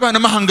bafite abana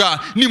mahanga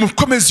ni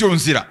mukomeze iyo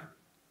nzira.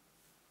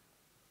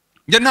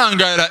 Njya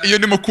ntangara iyo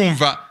ndimo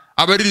kumva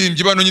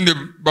abaririmbyi bano nyine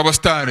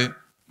babastare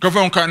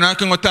kavuga ngo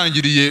kanaka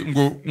ngotangiriye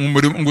ngo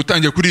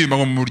utangiye kuririmba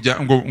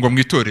ngo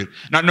mwitorere.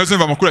 Nazo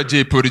mva makuru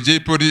Jay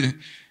Polly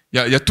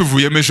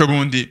yatuvuyemo ejo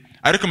bundi,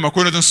 ariko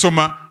makuru nazo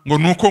nsoma ngo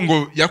nuko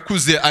ngo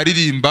yakuze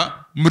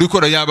aririmba muri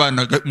kora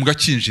y'abana mu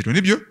Gakinjiro.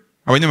 Nibyo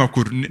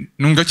abanyamakuru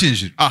mu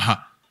Gakinjiro.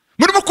 Aha,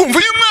 murimo kumva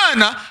uyu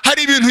mwana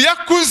hari ibintu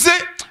yakuze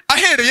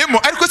ahereyemo,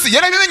 ariko se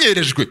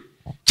yarabimenyerejwe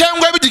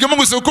cyangwa yabigigamo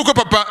gusa kuko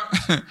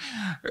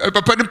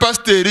papa ni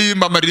pasiteri,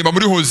 mama aririmba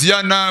muri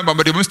Hoziyana,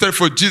 mama aririmba muri Start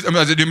for Jesus,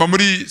 aririmba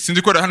muri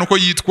sinzi ko hano ko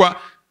yitwa.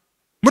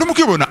 Murimo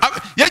kwibona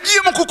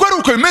yagiyemo kuko ari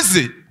uko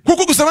bimeze,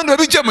 kuko gusa abandi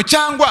babijyamo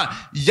cyangwa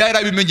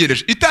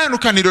yarabimenyereje.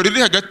 Itandukaniro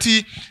riri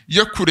hagati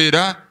yo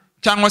kurera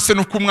cyangwa se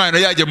no kumwana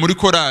yajya muri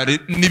korari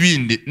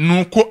n'ibindi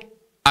nuko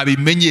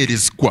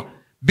abimenyerezwa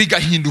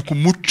bigahinduka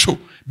umuco,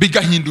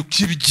 bigahinduka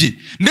ibye,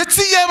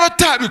 ndetse yaba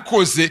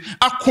atabikoze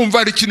akumva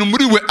hari ikintu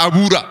muri we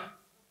abura.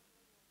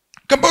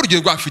 Kamba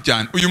urugero rwafi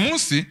cyane uyu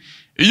munsi,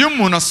 iyo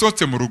umuntu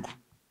asohotse mu rugo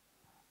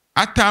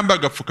atamba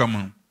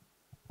agapfukamunwa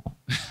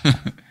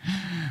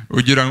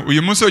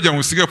uyu munsi wagira ngo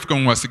usigaye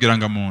agapfukamunwa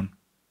wasigiranga muntu,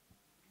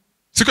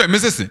 siko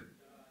bimeze se?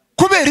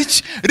 Kubera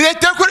iki?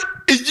 Leta yakora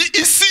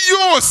isi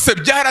yose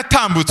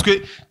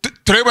byaratambutswe,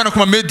 turabibona ku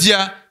ma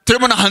media,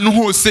 turabibona ahantu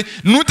hose,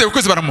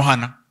 n'utabikoze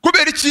baramuhana.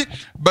 Kubera iki?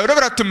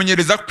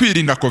 Baratumenyereza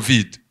kwirinda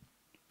covid.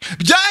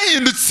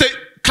 Byahindutse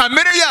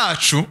kamere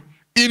yacu,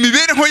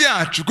 imibereho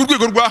yacu ku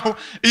rwego rwaho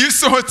iyo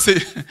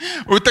usohotse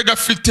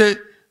utagafite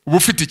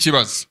ubufite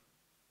ikibazo.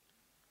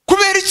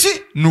 Kubera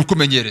iki? Ni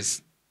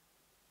ukumenyereza.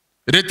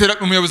 Leta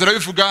umuyobozi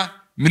arabivuga,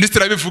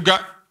 minisitiri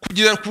arabivuga,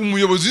 kugera ku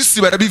muyobozi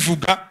w'isi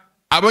barabivuga,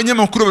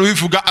 abanyamakuru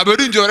barabivuga,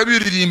 abaririmbyi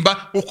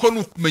barabiririmba, uko ni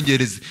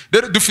ukumenyereza.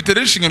 Rero dufite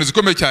inshingano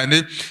zikomeye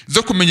cyane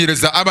zo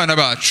kumenyereza abana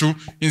bacu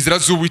inzira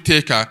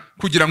z'Uwiteka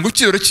kugira ngo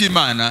ikirero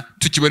cy'Imana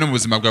tukibone mu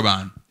buzima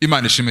bw'abantu.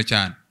 Imana ishimwe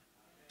cyane.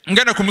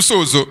 Ngana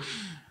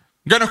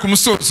ku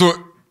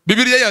musozo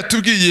Bibiliya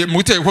yatubwiye mu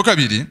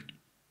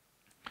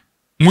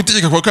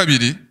Gutegeka kwa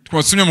kabiri,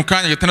 twasomye mu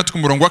kanya 6 ku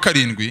murongo wa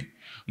 7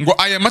 ngo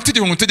aya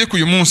mategeko ngutegeka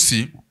uyu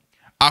munsi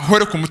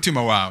ahore ku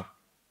mutima wawe.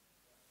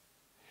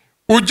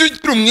 Ujye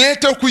ugira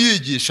umwete wo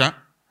kuyigisha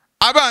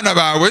abana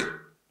bawe,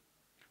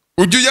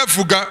 ujye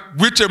uyavuga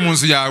wicaye mu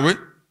nzu yawe,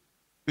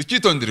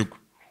 ikitonderwa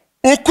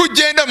uko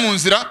ugenda mu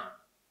nzira,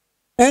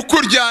 uko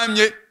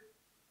uryamye,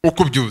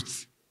 uko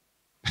ubyutse.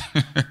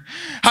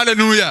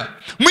 Haleluya.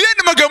 Mu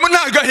yandi magambo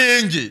nta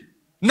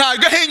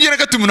gahenge na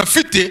gato umuntu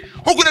afite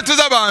nko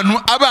kunatoza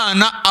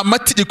abana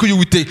amategeko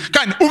y'Uwiteka,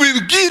 kandi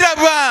ubibwira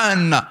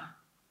abana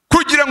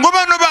kugira ngo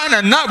bano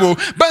bana nabo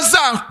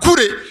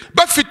bazakure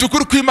bafite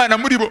ukuri kw'Imana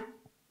muri bo.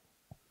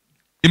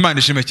 Imana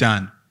ishime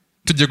cyane.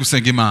 Tujye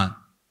gusenga Imana.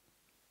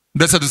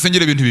 Ndasa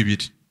dusengera ibintu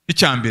bibiri.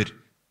 Icyambere,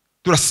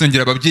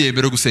 turasengera ababyeyi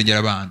mbere yo gusengera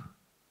abana.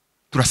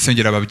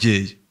 Turasengera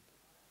ababyeyi.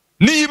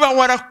 Niba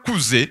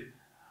warakuze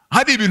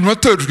hari ibintu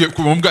watojwe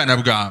ku bwana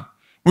bwawe,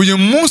 uyu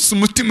munsi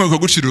umutima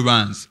ukagucira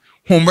urubanza,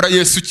 humura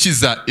Yesu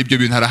ukiza ibyo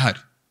bintu arahari.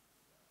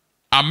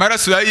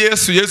 Amaraso ya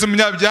Yesu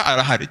umunyabyaha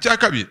arahari. Cya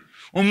kabiri,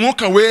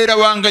 umwuka wera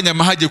wanganya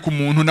amahage ku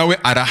muntu nawe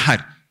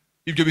arahari.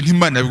 Ibyo bintu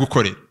Imana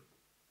yabigukorera.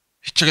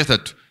 Icya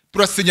gatatu,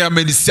 turasengera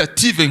ama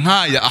initiative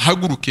nk'aya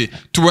ahaguruke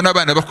tubona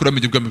abana bakura mu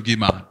bwami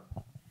bw'Imana.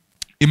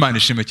 Imana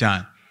ishimwe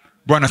cyane.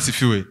 Bwana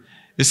asifiwe.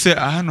 Ese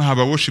hano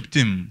haba worship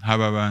team,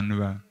 haba abantu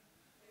ba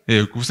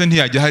gusa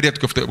ntiyajya hariya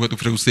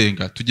tugafata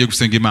gusenga. Tugiye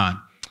gusenga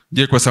Imana.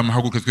 Ngiye kubasaba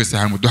muhaguruke twese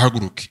hamwe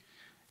duhaguruke.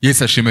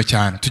 Yesu ashimwe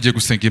cyane. Tugiye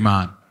gusenga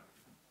Imana.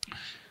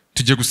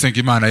 Tugiye gusenga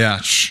Imana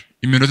yacu.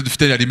 Iminota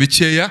dufite yari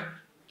mikeya.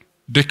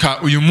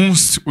 Reka uyu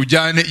munsi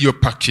ujyane iyo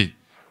pake.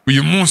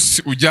 Uyu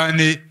munsi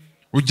ujyane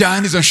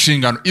izo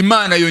nshingano.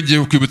 Imana yongeye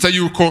kukwibutsa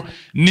yuko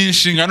ni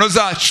inshingano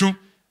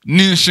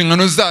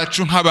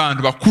zacu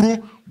nk'abantu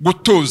bakuru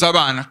gutoza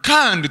abana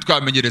kandi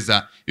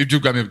twamenyereza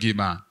iby'ubwami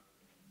bw'Imana.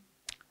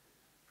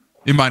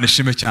 Imana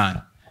ishime cyane.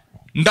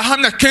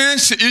 Ndahamya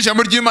kenshi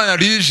ijambo ry'Imana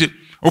rije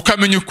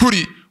ukamenya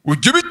ukuri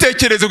ujye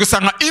ubitekereza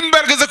gusanga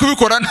imbaraga zo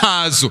kubikora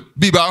ntazo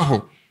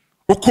bibaho.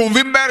 Ukumva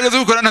imbaraga zo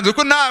kubikora ntazo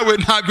ko nawe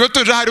ntabyo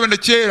watoje hariwe na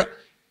kera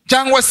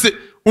cyangwa se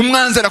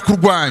umwanzi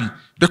arakurwanya.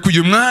 Reka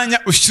uyu mwanya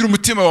ushyire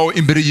umutima wawe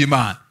imbere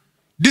y'Imana.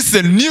 This is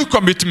a new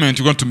commitment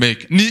you're going to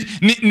make.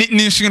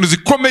 Ni inshingano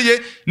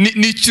zikomeye,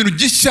 ni ikintu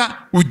gishya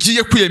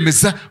ugiye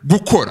kwiyemeza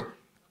gukora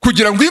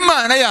kugira ngo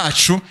Imana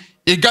yacu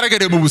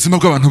igaragare mu buzima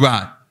bw'abantu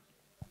bayo.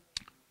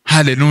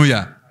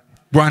 Haleluya.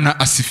 Bwana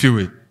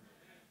asifiwe.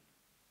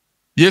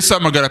 Yesu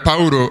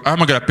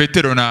ahamagara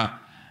Petero na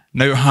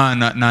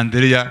Yohana na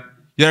Andereya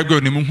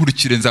yarabwiye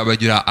nimunkurikire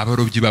nzabagira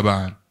abarobyi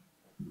b'abantu.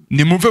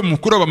 Nimuve mu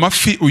kuroba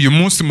amafi uyu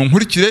munsi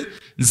munkurikire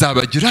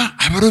nzabagira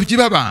abarobyi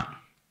b'abantu.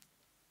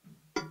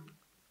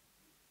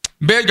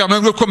 Mbega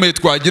amahirwe akomeye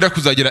twagira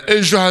kuzagira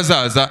ejo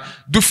hazaza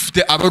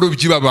dufite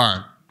abarobyi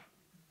b'abantu.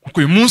 Kuko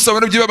uyu munsi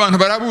abarobyi b'abantu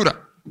barabura.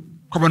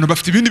 Ko abantu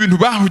bafite ibindi bintu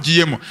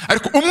bahugiyemo.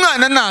 Ariko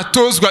umwana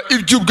natozwa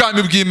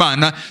iby'ubwami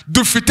bw'Imana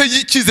dufite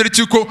icyizere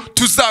cy'uko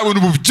tuzabona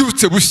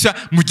ububyutse bushya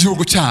mu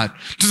gihugu cyacu.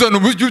 Tuzabona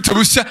ububyutse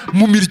bushya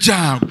mu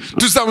miryango.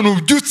 Tuzabona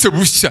ububyutse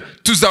bushya.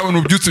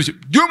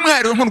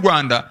 By'umwihariko nk'u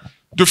Rwanda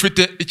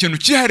dufite ikintu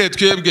cyihariye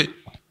twebwe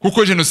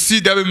kuko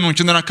jenoside yabaye mu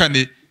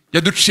 1994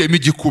 yaduciyemo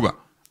igikuba.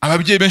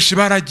 Ababyeyi benshi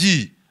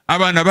baragiye,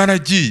 abana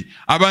baragiye,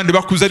 abandi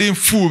bakuze ari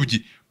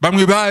imfubyi,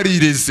 bamwe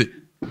barireze.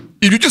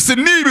 Ibi byose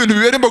ni ibintu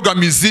bibera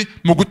imbogamizi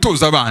mu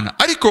gutoza abana.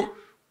 Ariko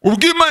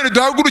ubw'Imana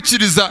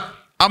duhagurukiriza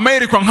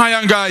amayerekwa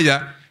nk'aya ngaya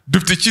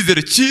dufite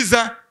icyizere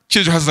cyiza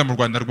cy'ejo hazaza mu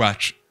Rwanda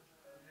rwacu.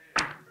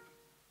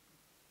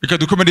 Reka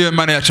dukomere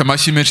Imana yacu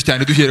amashyi menshi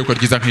cyane duherekwa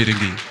ryiza nk'iri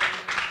ngiri.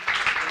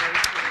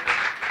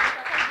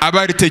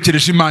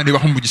 Abaritekereje Imana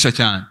ibaha umugisha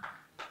cyane.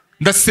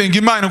 Ndasenga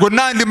Imana ngo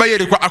nandi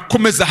mayerekwa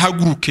akomeza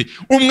haguruke.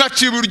 Umwe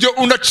aciye iburyo,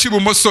 undi aciye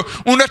ibumoso,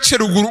 undi aciye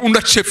ruguru, undi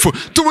aciye epfo.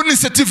 Tubona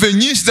initiative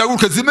nyinshi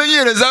zaguruka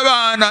zimenyereza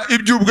abana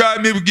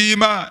iby'ubwami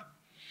bw'Imana.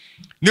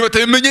 Niba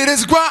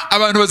batabimenyerezwa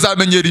abantu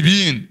bazamenyera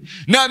ibindi.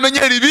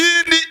 Namenyera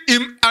ibindi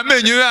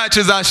amenyo yacu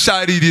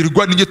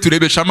azasharirirwa n'ibyo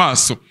turebesha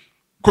amaso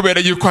kubera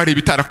yuko hari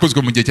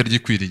ibitarakozwe mu gihe cyari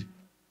gikwiriye.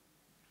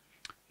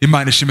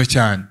 Imana ishime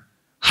cyane.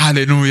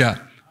 Haleluya.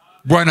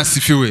 Bwana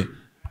asifiwe.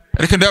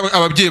 Reka ndabe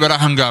ababyeyi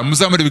barahanga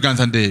muzamure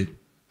ibiganza ndebe.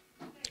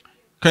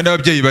 Kandi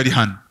ababyeyi bari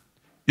hano.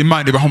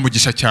 Imana ibaha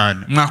umugisha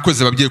cyane.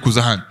 Mwakoze ababyeyi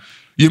kuza hano.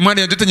 Uyu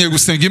mwana yadutangiye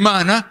gusenga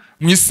Imana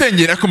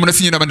mwisengera ko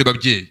munasinyira abandi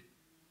babyeyi.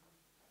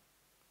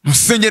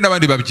 Musengere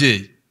n'abandi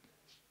babyeyi.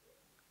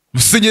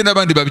 Musengere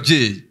n'abandi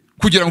babyeyi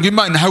kugira ngo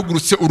Imana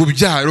ihagurutse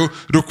urubyaro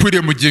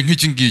rukwiriye mu gihe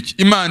nk'iki ngiki.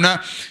 Imana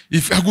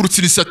ihagurutse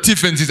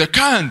initiative nziza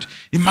kandi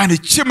Imana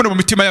ikemura mu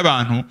mitima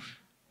y'abantu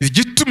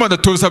igituma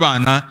datoza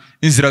abana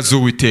inzira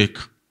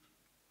z'Uwiteka.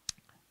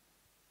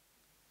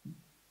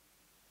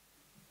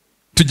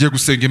 Tugiye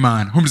gusenga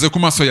Imana. Humbiza ku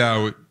maso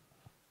yawe.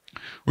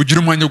 Ugira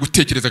umwanya wo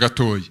gutekereza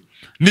gatoya.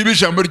 Niba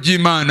ijambo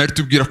ry'Imana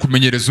ritubwira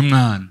kumenyereza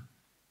umwana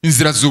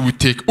inzira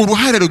z'Uwiteka,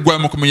 uruhare rwawe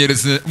mu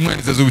kumenyereza umwana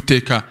inzira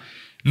z'Uwiteka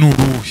ni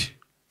uruhe?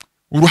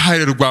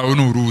 Uruhare rwawe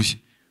ni uruhe?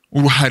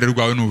 Uruhare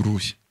rwawe ni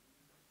uruhe?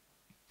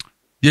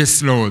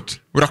 Yes Lord,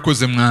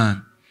 urakoze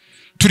mwana.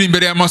 Turi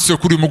imbere y'amaso yo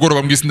kuri uyu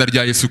mugoroba mu izina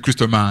rya Yesu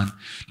Kristo Mana.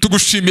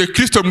 Tugushimiye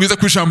Kristo mwiza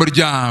ku ijambo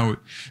ryawe.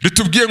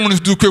 Ritubwiye ngo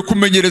dukwiye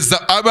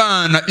kumenyereza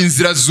abana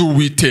inzira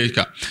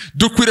z'Uwiteka.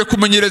 Dukwiriye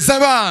kumenyereza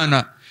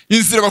abana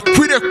inzira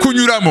bakwiriye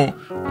kunyuramo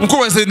uko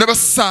bazagenda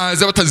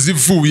basaza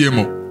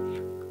batazivuyemo.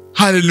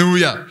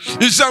 Haleluya.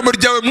 Ijambo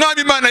ryawe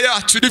mwami Imana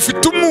yacu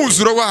rifite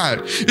umwuzuro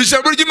waryo.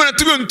 Ijambo ry'Imana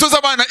tubwiye dutoza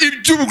abana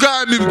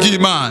iby'ubwami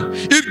bw'Imana,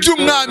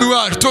 iby'umwami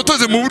wacu,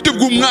 tutoze mu buryo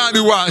bw'umwami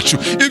wacu,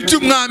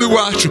 iby'umwami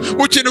wacu.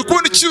 Ukeneye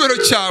kubona icyubahiro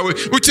cyawe,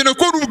 ukeneye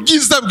kubona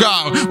ubwiza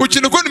bwawe,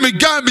 ukeneye kubona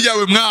imigambi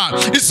yawe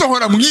mwami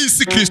isohora mu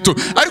isi Kristo.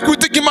 Ariko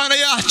Uwiteka Imana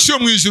yacu yo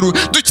mu ijuru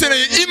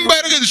dukeneye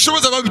imbaraga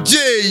zishoboza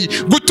ababyeyi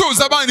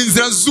gutoza abana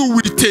inzira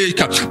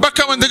z'Uwiteka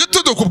bakabanza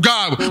gatodo ku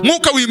bwabo.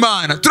 Mwuka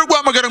w'Imana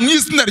turaguhamagara mu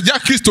izina rya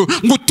Kristo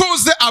ngo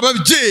utoze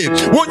ababyeyi,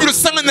 wongere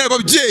usanganire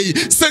ababyeyi,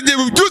 sengera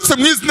ububyutse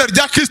mu izina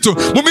rya Kristo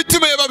mu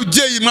mitima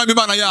y'ababyeyi mwami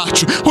Imana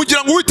yacu,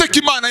 kugira ngo Uwiteka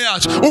Imana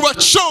yacu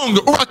ubacunge,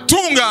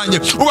 ubatunganye,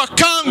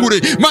 ubakangure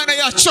Imana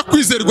yacu yo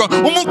kwizerwa.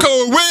 Umwuka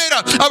wawe wera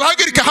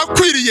abahagarika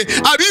hakwiriye,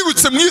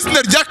 abibutse mu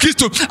izina rya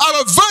Kristo,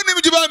 abavane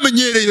ibyo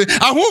bamenyereye,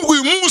 ahubwo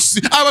uyu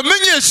munsi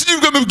abamenyeshe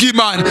iby'ubwami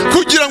bw'Imana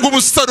kugira ngo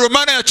umusaruro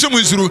Mana yacu mu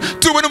ijuru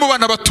tubone mu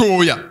bana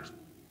batoya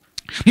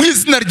mu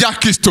izina rya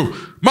Kristo.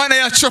 Mana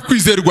yacu yo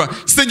kwizerwa,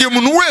 sengera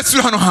umuntu wese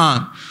uri hano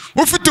hantu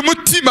ufite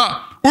umutima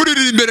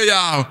uririra imbere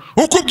yawe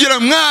ukubwira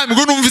mwami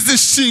ngo numva izi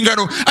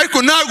nshingano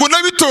ariko ntabwo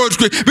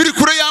nabitojwe biri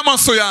kure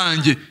y'amaso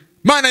yanjye.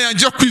 Mana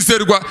yanjye yo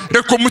kwizerwa,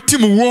 reka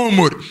umutima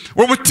uwomore,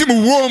 uwo mutima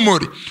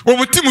uwomore, uwo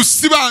mutima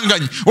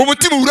usibanganye, uwo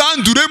mutima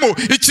uranduremo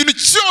ikintu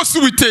cyose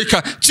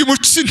Uwiteka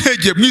kimuca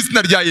intege mu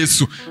izina rya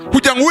Yesu,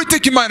 kugira ngo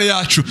Uwiteka Imana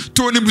yacu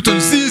tubone imbuto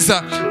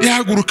nziza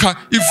ihaguruka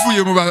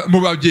ivuye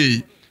mu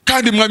babyeyi.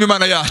 Kandi mwami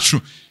Imana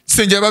yacu,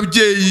 sengera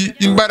ababyeyi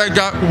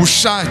imbaraga,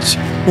 ubushake,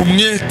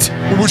 umwete,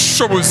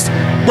 ubushobozi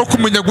bwo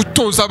kumenya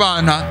gutoza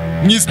abana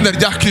mu izina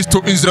rya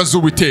Kristo inzira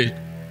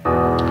z'Uwiteka.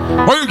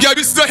 Wabibwiye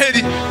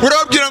Abisiraheli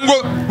urababwira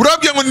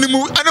ngo ni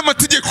ano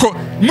mategeko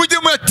mujye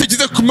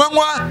muyategeze ku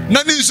manywa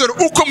na nijoro,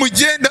 uko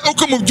mugenda,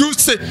 uko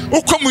mubyutse,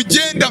 uko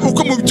mugenda,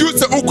 uko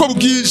mubyutse, uko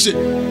bwije,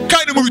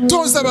 kandi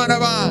mubitoza abana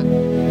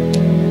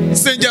banyu.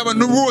 Sengera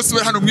abantu bose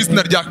bari hano mu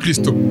izina rya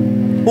Kristo,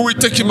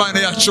 Uwiteka Imana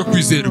yacu yo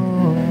kwizerwa.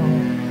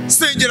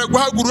 Sengera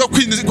guhaguruka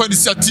kwa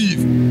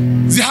initiative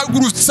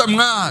zihagurutsa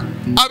mwana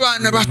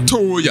abana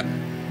batoya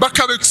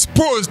bakaba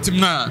exposed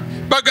mwana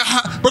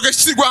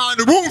bagashyirwa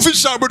ahantu bumva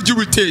ijambo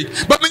ry'Uwiteka,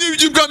 bamenye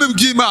iby'ubwami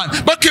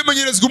bw'Imana,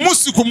 bakemenyerezwa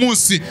umunsi ku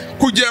munsi,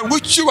 kugira ngo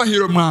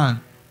icyubahiro mwana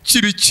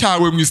kibe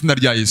cyawe mu izina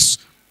rya Yesu.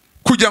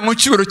 Kugira ngo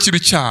icyubahiro kibe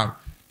cyawe,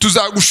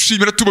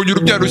 tuzagushimira tubonye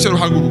urubyaro rushya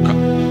ruhaguruka,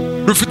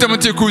 rufite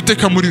amategeko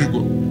y'Uwiteka muri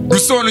rwo,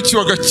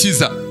 rusobanukiwe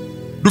agakiza,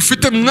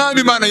 rufite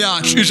mwami Imana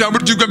yacu ijambo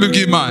ry'ubwami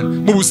bw'Imana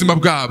mu buzima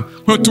bwabo.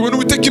 Ngo tubone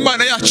Uwiteka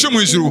Imana yacu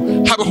mu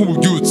ijuru habaho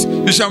ububyutse.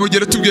 Ijambo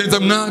ryera tubwiriza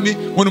mwami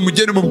ngo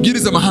nimugende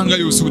mubwiriza amahanga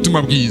yose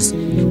ubutumwa bwiza.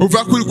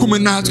 Uvuga ko uri kumwe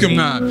natwe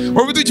mwami,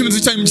 wowe ikimenyetso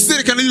cyanyu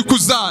cyerekana yuko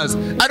uzaza,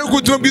 ariko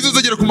ubutumwa bwiza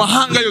uzagera ku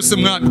mahanga yose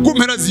mwami, ku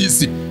mpera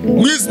z'isi.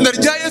 Mu izina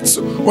rya Yesu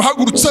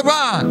uhagurutse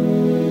abana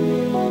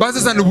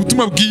bazazana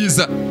ubutumwa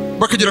bwiza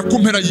bakagera ku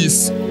mpera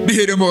y'isi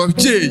bihereye mu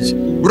babyeyi.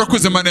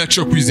 Urakoze Mana yacu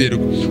yo kwizerwa.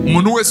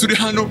 Umuntu wese uri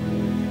hano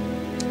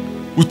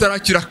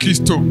utarakira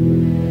Kristo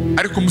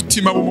ariko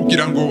umutima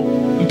umubwira ngo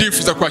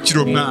ndifuza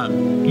kwakira uwo mwami,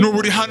 nuba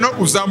uri hano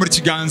uzamura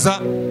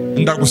ikiganza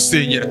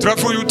ndagusengera.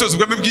 Turavuye ubutozi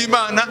bw'ubwami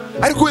bw'Imana,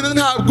 ariko wenda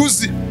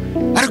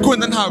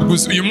ntabwo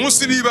uzi, uyu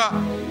munsi niba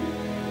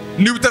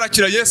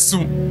utarakira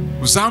Yesu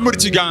uzamura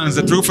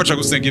ikiganza, turagufasha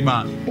gusenga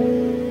Imana.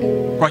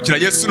 Kwakira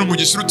Yesu ni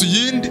umugisha uruta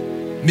iyindi,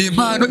 ni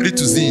impano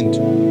iruta izindi.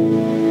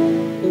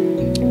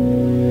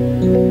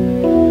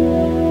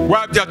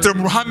 Wabyatira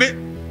mu ruhame,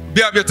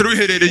 byatera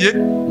wiherereye,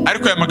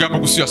 ariko aya magambo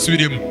gusa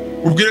uyasubiremo,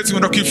 ubwire ngo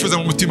ndakwifuza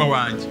mu mutima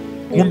wanjye,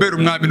 mumbere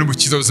umwami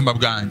n'umukiza w'ubuzima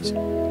bwanjye.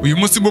 Uyu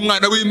munsi mba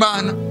umwana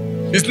w'Imana,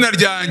 izina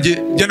ryanjye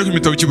ryandikwe mu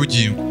gitabo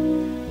cy'ubugingo,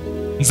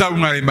 nzaba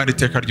umwana w'Imana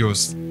iteka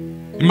ryose.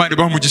 Imana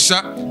ibahe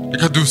umugisha.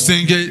 Reka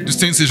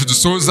dusengeshe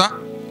dusoza,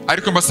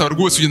 ariko mbasaba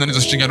rwose kugendana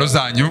izo nshingano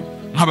zanyu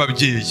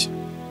nk'ababyeyi.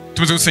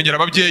 Tumaze gusengera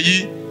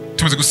ababyeyi,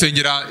 tumaze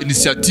gusengera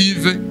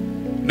initiative,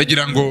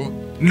 ndagira ngo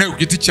nawe ku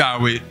giti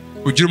cyawe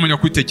ugire umwanya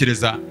wo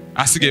kwitekereza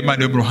asigaye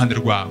Imana yo mu ruhande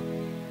rwawe.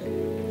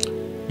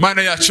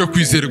 Mana yacu yo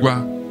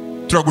kwizerwa,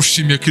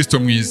 turagushimiye Kristo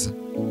mwiza.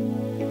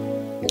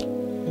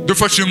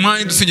 Dufashe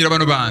umwanya dusengera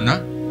bano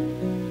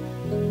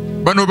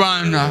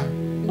bana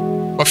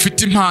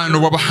bafite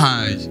impano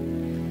wabahaye.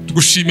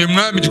 Tugushimiye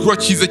mwami igikorwa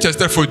cyiza cya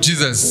Star for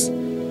Jesus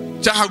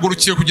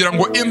cyahagurukiye kugira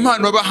ngo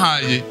impano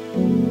wabahaye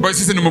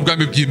bazizane mu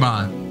bwami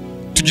bw'Imana.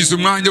 Tugize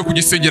umwanya wo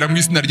kugisengera mu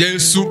izina rya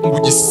Yesu,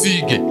 ngo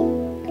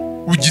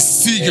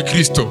ugisige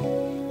Kristo,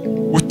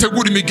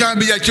 utegura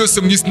imigambi yacyo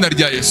yose mu izina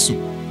rya Yesu,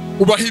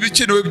 ubaha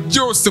ibikenewe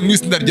byose mu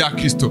izina rya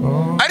Kristo,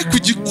 ariko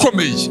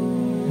igikomeye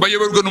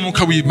bayoborwa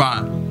n'umwuka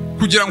w'Imana,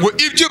 kugira ngo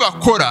ibyo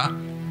bakora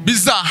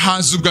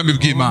bizahaze ubwami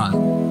bw'Imana.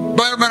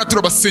 Bana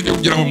turabasengera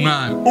kugira ngo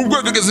mwami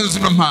ubwo bigeze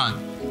zino mpano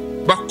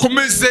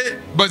bakomeze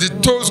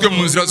bazitozwe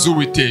mu nzira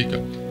z'Uwiteka,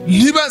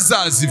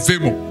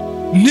 ntibazazivemo,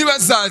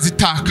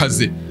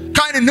 ntibazazitakaze,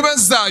 kandi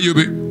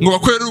ntibazayobe ngo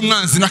bakorere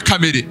umwanzi na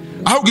kamere,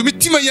 ahubwo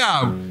imitima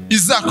yabo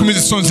izakomeza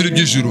isonzera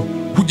iby'ijuru,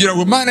 kugira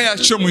ngo Mana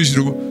yacu yo mu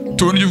ijuru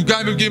tubone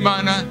ubwami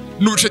bw'Imana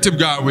n'ubushake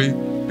bwawe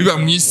biba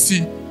mu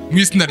isi, mu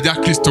izina rya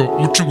Kristo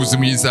umucunguzi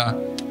mwiza.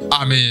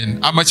 Amen.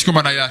 Amashyi ku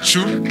Mana yacu.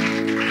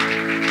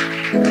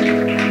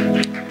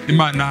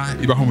 Imana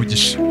ibaho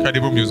umugisha.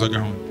 Karibu myuza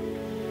gahunda.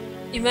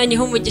 Imana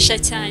iha umugisha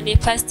cyane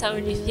Pastor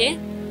Olivier.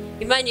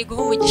 Imana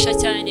iguha umugisha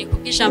cyane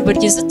kubw'ijambo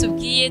ryiza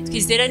tubwiye.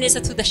 Twizera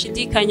neza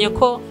tudashidikanya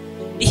ko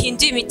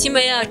rihinduye imitima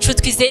yacu.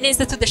 Twizeye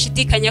neza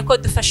tudashidikanya ko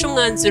dufashe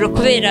umwanzuro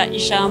kubera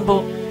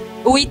ijambo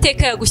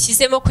Uwiteka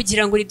yagushyizemo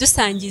kugira ngo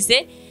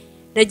ridusangize.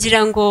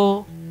 Nagira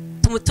ngo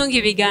tumutunge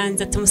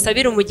ibiganza,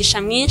 tumusabire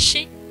umugisha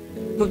mwinshi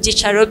mu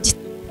byicaro bye.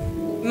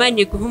 Imana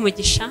iguha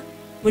umugisha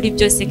muri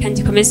byose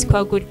kandi ikomeze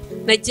kwagura.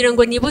 Nagira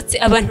ngo nibutse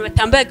abantu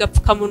batambaye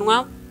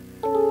agapfukamunwa,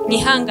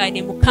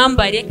 mwihangane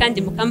mukambare,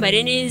 kandi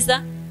mukambare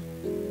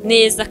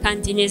neza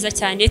kandi neza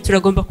cyane.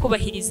 Turagomba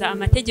kubahiriza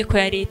amategeko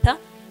ya leta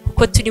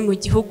kuko turi mu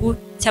gihugu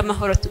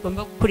cy'amahoro,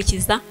 tugomba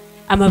gukurikiza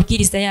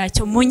amabwiriza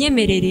yacyo.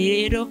 Munyemerere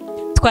rero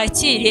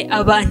twakire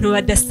abantu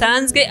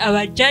badasanzwe,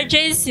 aba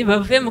judges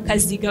bavuye mu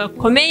kazi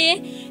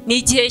gakomeye. Ni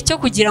igihe cyo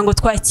kugira ngo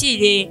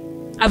twakire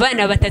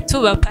abana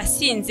batatu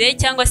bapasinze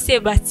cyangwa se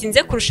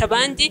batsinze kurusha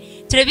abandi.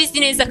 Turabizi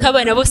neza ko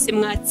abana bose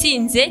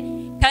mwatsinze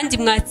kandi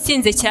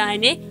mwatsinze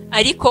cyane,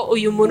 ariko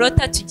uyu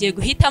munota tugiye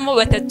guhitamo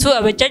batatu,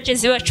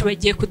 abajudges bacu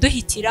bagiye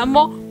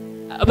kuduhitiramo,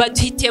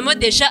 baduhitiyemo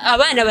deja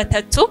abana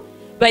batatu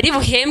bari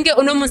buhembwe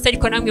uno munsi,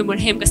 ariko namwe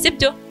murahembwa,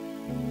 sibyo?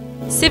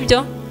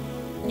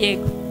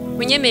 Yego,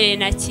 munyemerere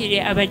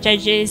nakire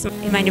abajudges,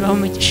 Imana ibahe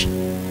umugisha.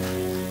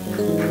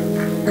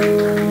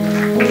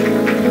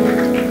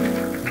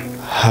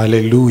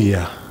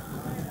 Haleluya,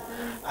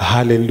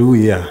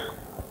 haleluya.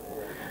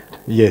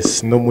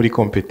 Yes, no muri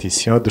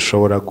competition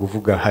dushobora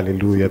kuvuga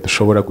haleluya,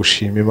 dushobora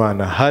gushima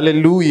Imana.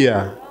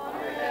 Haleluya.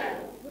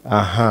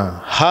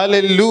 Aha,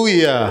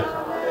 haleluya.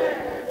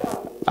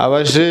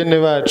 Abajene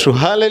bacu,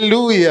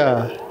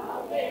 haleluya.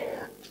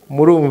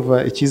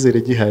 Murumva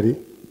icyizere gihari.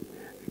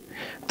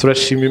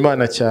 Turashima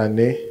Imana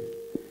cyane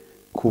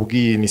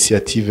kubw'iyi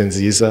initiative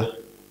nziza.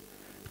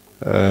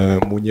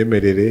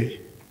 Munyemerere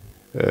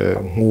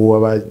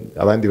nk'uwo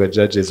abandi ba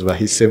judges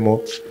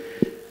bahisemo,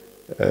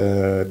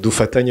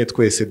 dufatanye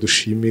twese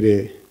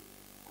dushimire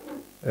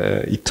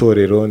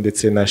itorero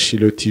ndetse na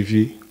Shilo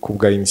TV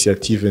kubwa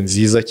initiative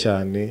nziza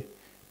cyane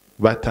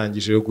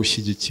batangije yo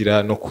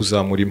gushyigikira no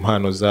kuzamura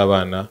impano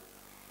z'abana.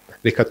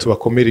 Reka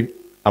tubakomere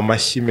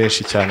amashyi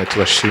menshi cyane,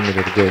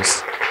 tubashimire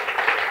rwose.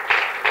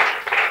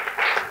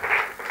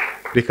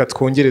 Reka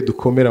twongere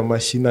dukomere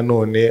amashyi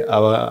nanone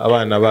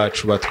abana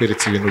bacu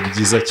batweretse ibintu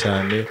byiza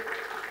cyane.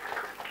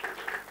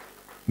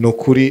 No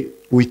kuri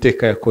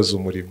Uwiteka yakoze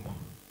umurimo.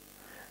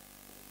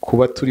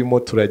 Kuba turimo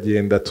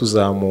turagenda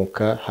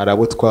tuzamuka, hari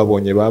abo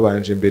twabonye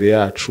babanje imbere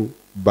yacu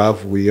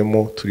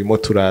bavuyemo, turimo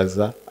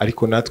turaza,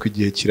 ariko natwe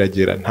igihe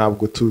kiragera,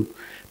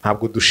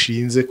 ntabwo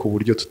dushinze ku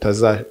buryo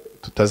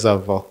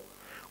tutazavaho.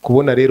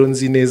 Kubona rero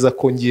nzi neza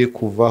ko ngiye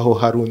kuvaho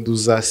hari undi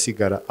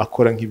uzasigara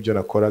akora nk'ibyo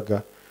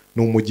nakoraga,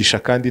 ni umugisha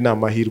kandi ni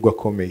amahirwe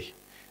akomeye.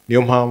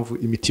 Niyo mpamvu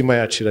imitima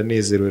yacu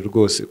iranezerewe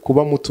rwose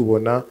kuba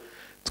mutubona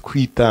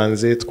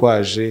twitanze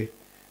twaje,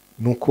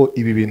 nuko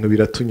ibi bintu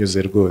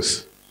biratunyuze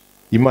rwose.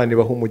 Imana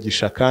ibaha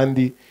umugisha,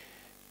 kandi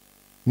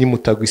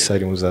nimutagwa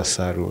isari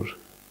muzasarura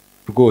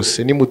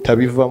rwose.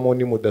 Nimutabivamo,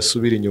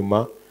 nimudasubira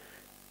inyuma,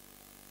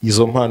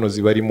 izo mpano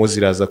zibarimo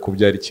ziraza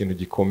kubyara ikintu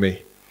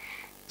gikomeye.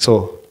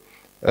 So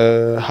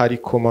hari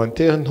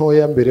commentaire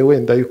ntoya mbere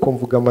wenda yuko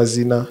mvuga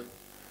amazina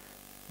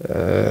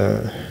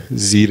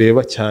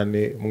zireba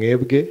cyane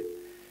mwebwe,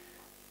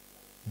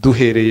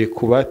 duhereye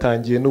ku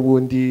batangiye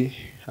n'ubundi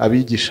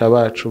abigisha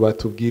bacu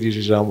batubwirije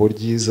ijambo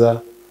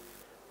ryiza.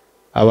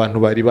 Abantu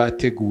bari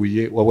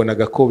bateguye,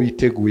 wabonaga ko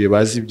biteguye,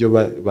 bazi ibyo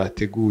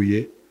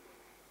bateguye,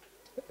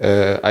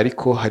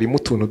 ariko harimo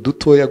utuntu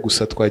dutoya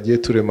gusa twagiye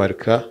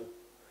turemarika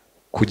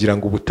kugira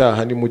ngo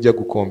ubutaha nimujya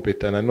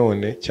gukompeta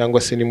nanone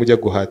cyangwa se nimujya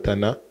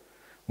guhatana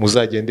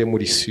muzagende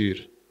muri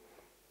sure.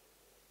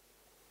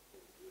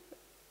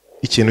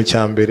 Ikintu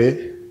cya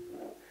mbere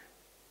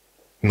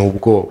ni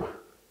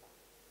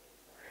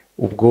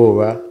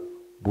ubwoba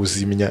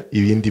buzimya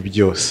ibindi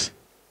byose.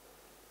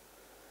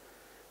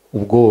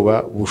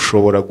 Ubwoba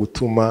bushobora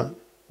gutuma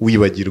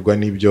wibagirwa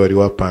n'ibyo wari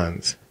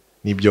wapanze,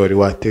 n'ibyo wari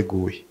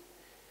wateguye.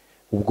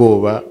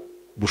 Ubwoba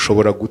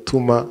bushobora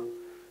gutuma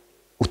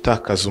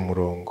utakaza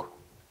umurongo.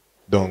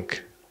 Donc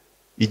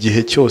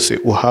igihe cyose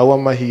uhawe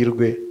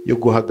amahirwe yo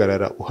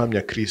guhagarara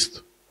uhamya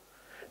Kristo,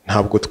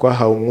 ntabwo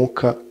twahawe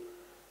umwuka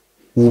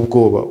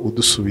w'ubwoba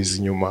udusubiza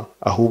inyuma,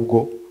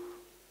 ahubwo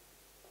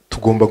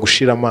tugomba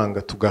gushira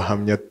amanga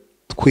tugahamya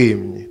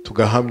twemye,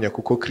 tugahamya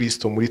kuko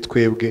Kristo muri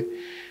twebwe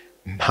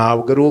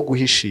ntabwo ari uwo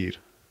guhishira.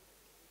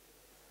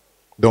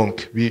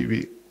 Donc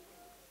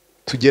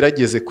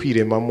tugerageze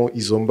kwiremamo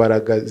izo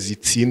mbaraga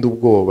zitsinda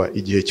ubwoba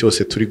igihe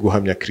cyose turi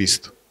guhamya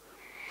Kristo.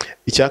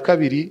 Icya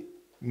kabiri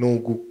ni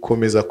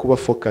ugukomeza kuba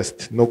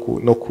focused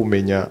no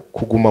kumenya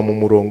kuguma mu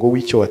murongo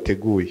w'icyo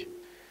wateguye.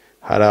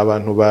 Hari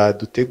abantu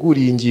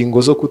baduteguriye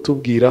ingingo zo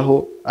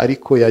kutubwiraho,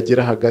 ariko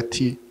yagera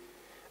hagati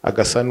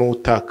agasa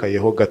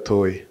n'utakayeho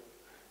gatoya.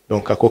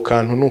 Donc ako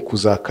kantu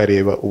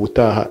nukuzakareba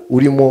ubutaha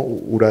urimo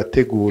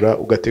urategura,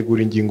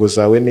 ugategura ingingo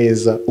zawe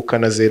neza,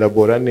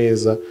 ukanazerabora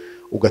neza,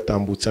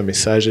 ugatambutsa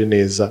message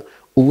neza,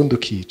 ubundi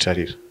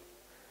ukiyicarira.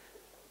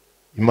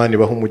 Imana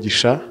ibaha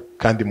umugisha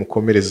kandi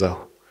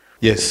mukomerezaho.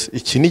 Yes,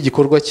 iki ni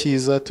igikorwa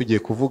cyiza. Tugiye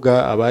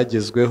kuvuga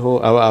abagezweho,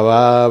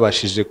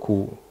 ababashije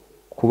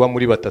kuba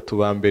muri batatu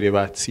ba mbere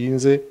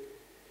batsinze.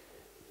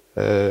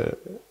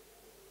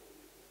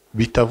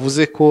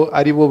 Bitavuze ko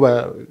ari bo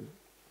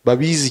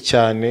babizi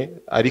cyane,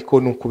 ariko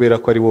n'ukubera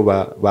ko ari bo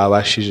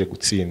babashije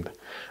gutsinda.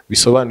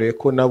 Bisobanuye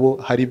ko nabo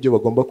hari ibyo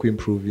bagomba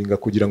kuimprovinga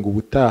kugira ngo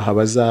ubutaha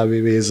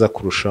bazabe beza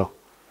kurushaho.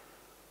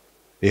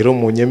 Rero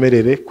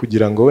munyemerere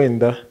kugira ngo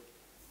wenda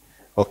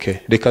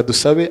reka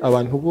dusabe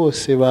abantu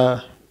bose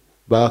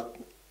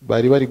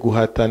bari bari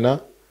guhatana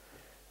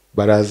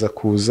baraza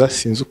kuza.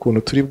 Sinzi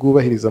ukuntu turi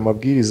bwubahiriza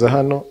amabwiriza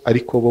hano,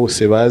 ariko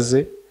bose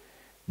baze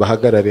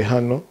bahagarare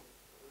hano.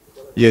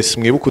 Yes,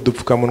 mwibuke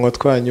udupfukamunwa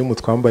twanyu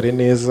mutwambare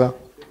neza,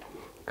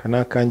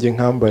 kanakange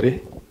nkambare.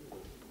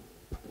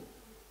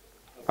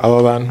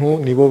 Aba bantu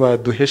nibo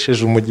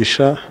baduhesheje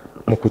umugisha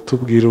mu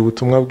kutubwira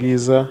ubutumwa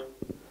bwiza,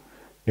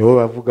 nibo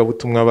bavuga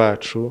butumwa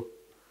bacu,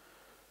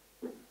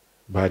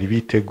 bari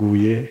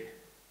biteguye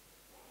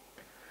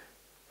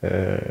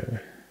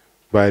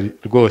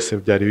rwose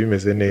byari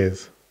bimeze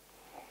neza,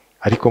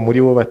 ariko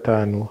muri bo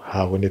 5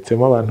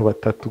 habonetsemo abantu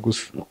 3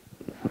 gusa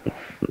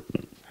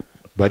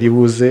bari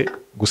buze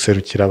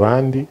guserukira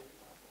abandi.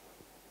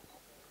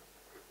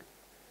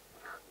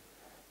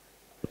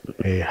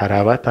 Hari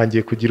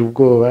abatangiye kugira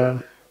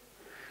ubwoba,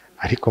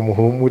 ariko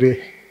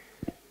muhumure,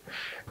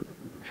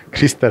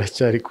 Kristo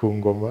aracyari ku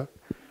ngoma.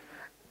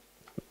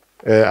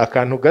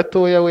 Akantu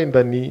gatoya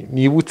wenda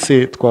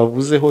nibutse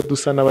twavuzeho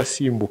dusa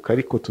n'abasimbuka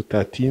ariko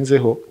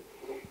tutatinzeho,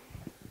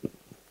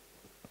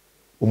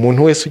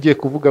 umuntu wese ugiye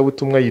kuvuga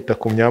butumwa yita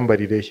ku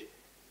myambarire ye.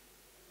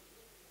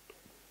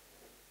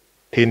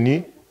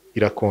 Teni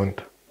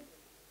irakonta,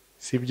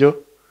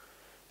 sibyo?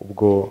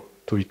 Ubwo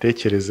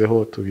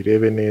tubitekerezeho,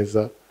 tubirebe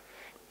neza.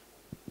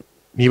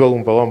 Niba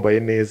wumva wambaye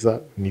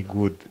neza ni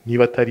good,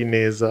 niba atari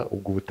neza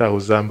ubwo ubutaha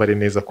uzambare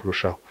neza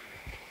kurushaho.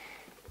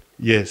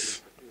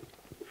 Yes.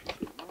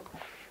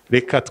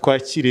 Reka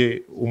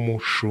twakire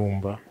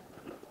umushumba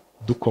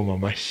dukoma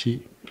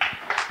amashyi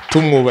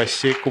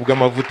tumwubashye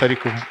kubw'amavuta ari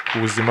ku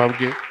buzima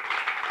bwe,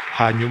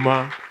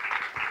 hanyuma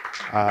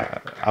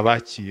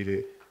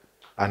abakire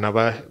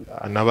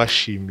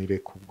anabashimire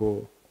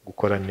kubwo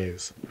gukora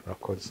neza.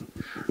 Murakoze.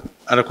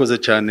 Arakoze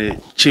cyane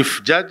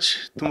Chief Judge,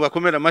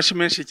 tumubakomera amashyi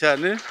menshi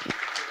cyane.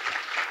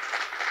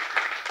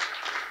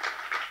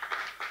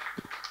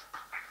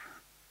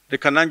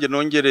 Reka nanjye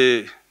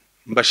nongere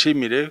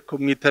mbashimire ko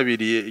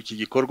mwitabiriye iki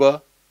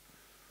gikorwa.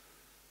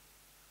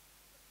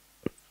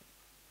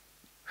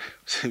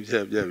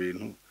 Bya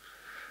bintu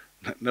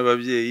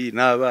n'ababyeyi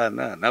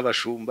n'abana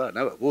n'abashumba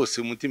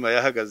bose umutima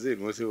yahagaze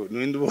bose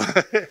n'indu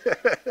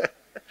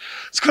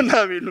siko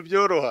nta bintu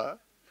byoroha.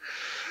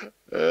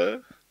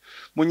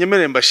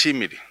 Munyemere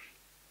mbashimire.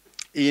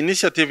 Iyi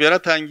initiative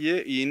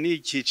yaratangiye, iyi ni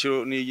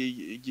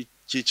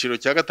icyiciro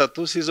cya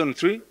 3 season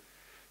 3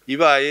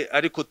 ibaye,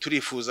 ariko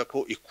turifuza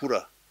ko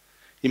ikura.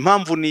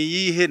 Impamvu ni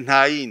yihe?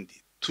 Nta yindi,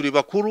 turi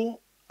bakuru,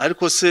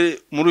 ariko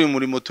se muri uyu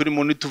murimo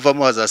turimo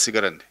nituvamo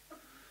hazasigarane.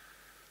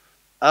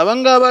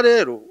 Abangaba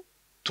rero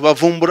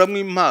tubavumburamo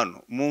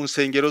impano mu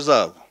nsengero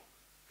zabo,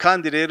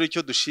 kandi rero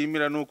icyo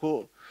dushimira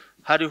nuko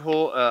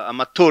hariho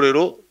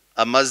amatorero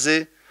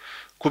amaze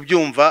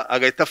kubyumva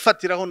agahita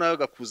afatiraho nayo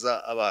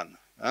gakuza abana.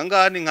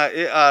 Ahangaha ni nka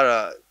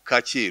AR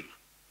Kacyiru,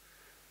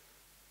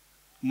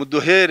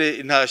 muduhere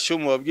intashyo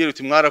mubabwire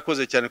uti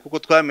mwarakoze cyane kuko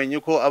twamenye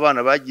ko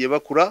abana bagiye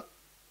bakura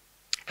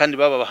kandi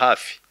baba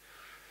hafi.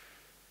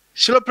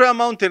 Shilo Prayer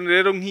Mountain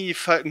rero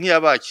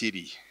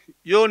nk'iyabakiriye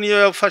yo niyo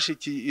yafashe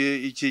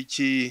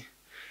iki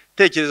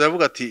tekereza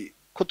avuga ati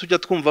ko tujya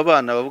twumva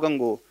abana bavuga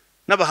ngo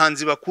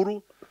n'abahanzi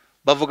bakuru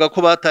bavuga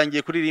ko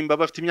batangiye kuririmba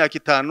bafite imyaka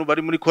 5,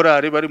 bari muri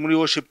korale, bari muri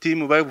worship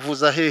team,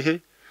 bavuza hehe.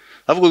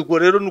 Avuga ngo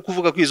rero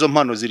nukuvuga ko izo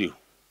mpano ziriho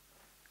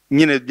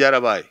nyine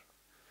byarabaye.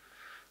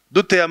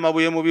 Duteye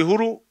amabuye mu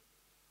bihuru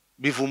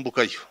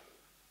bivumbukayo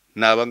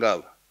naba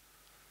ngaba.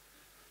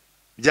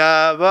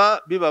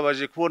 Byaba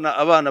bibabaje kubona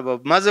abana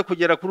bamaze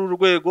kugera kuri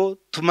urwego,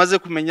 tumaze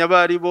kumenya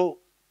bari bo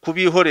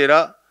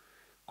kubihorera,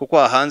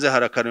 kuko hanze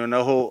harakaniwe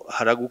naho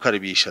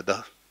haragukaribisha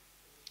da.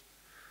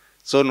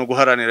 So no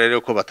guharanira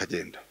rero ko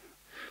batagenda.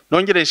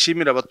 Nongere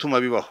nshimira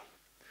abatuma bibaho.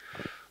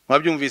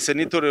 Mwabyumvise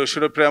n'itorero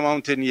Shilo Prayer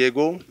Mountain,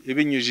 yego,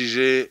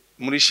 ibinyujije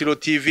muri Shilo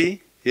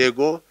TV,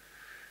 yego,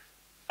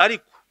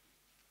 ariko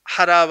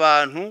hari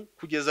abantu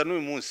kugeza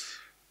n'uyu munsi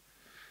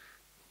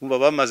umva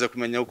bamaze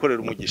kumenya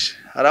gukorera umugisha.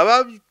 Hari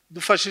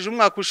abadufashije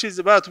umwaka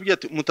ushize baratubwiye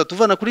ati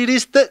mutatuvana kuri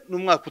liste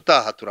n'umwaka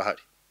utaha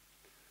turahari.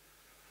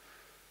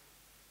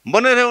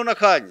 Mbonereho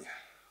nakanya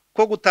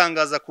ko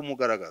gutangaza ku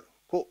mugaragaro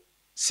ko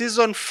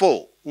season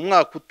 4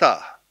 umwaka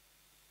utaha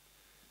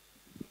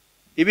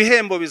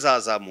ibihembo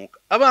bizazamuka.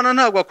 Abana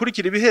ntabwo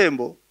bakurikira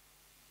ibihembo,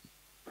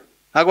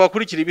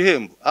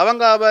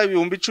 abangaba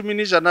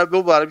 10,000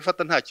 bo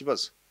barabifata nta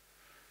kibazo,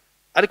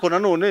 ariko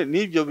nanone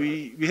n'ibyo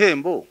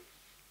bihembo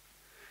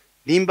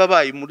nimba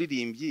bayi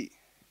muririmbyi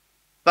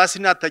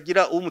basi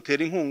natagira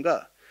umutera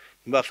inkunga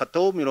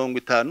mbafataho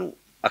 50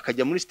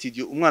 akajya muri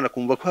studio umwana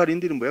kumva ko hari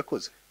indirimbo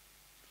yakoze.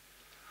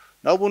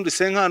 Naho ubundi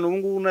senkano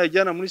ubungu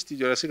najyana muri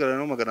studio arasigara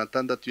no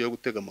 600 yo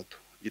gutega moto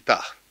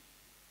gitaha.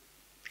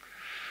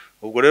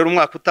 Ubwo rero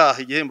umwaka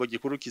utaha igihembo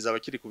gikuru kizaba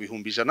kiri ku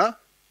 100,000.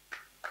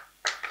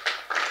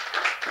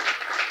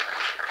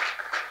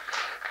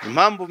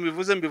 Impamvu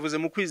mbivuze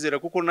mu kwizera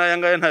kuko naya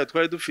ngaya ntayo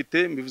twari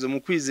dufite, mbivuze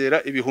mu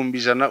kwizera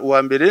 100,000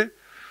 uwa mbere.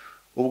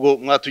 Ubwo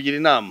mwatugira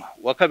inama,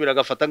 wa kabiri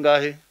agafata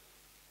ngahe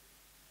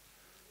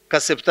ka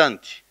 70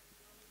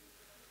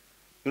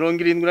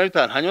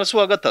 75, hanyuma se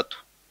wa gatatu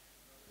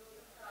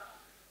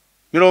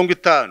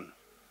 50.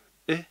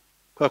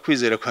 Kwa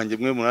kwizera kwanjye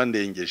mwe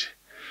murandengeje.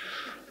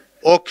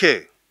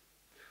 Okay,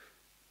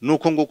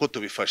 nuko nguko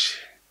tubifashe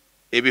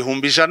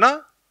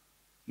 100,000.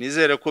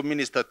 Nizere ko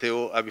Minister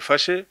Theo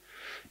abifashe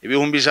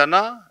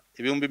 100,000,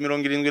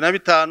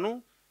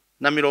 75,000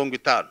 na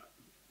 50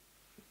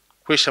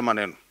 kwesha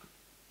maneno.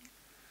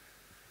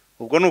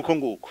 Ubwo nuko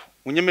nguko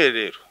munyemere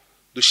rero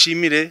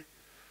dushimire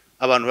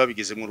abantu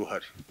babigize mu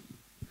ruhare.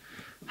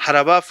 Hari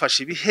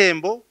abafashe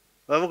ibihembo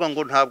bavuga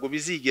ngo ntabwo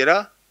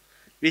bizigera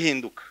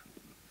bihinduka.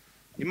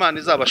 imana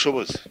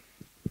izabashoboze.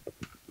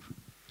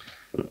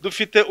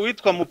 Dufite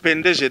uwitwa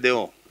Mupende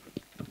Gedeon.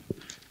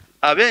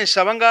 Abenshi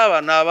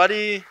abangaba ni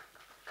abari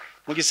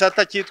mu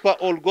gisata cyitwa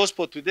All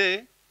Gospel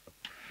Today,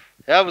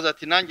 yavuze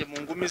ati nanjye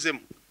mungumizemo.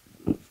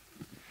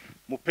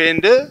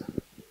 Mupende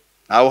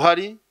ntawe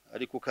uhari,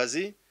 ari ku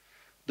kazi.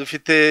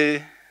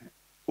 Dufite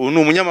uyu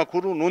ni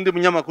umunyamakuru, n'undi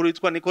munyamakuru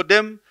witwa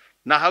Nikodem,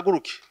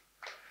 nahaguruke.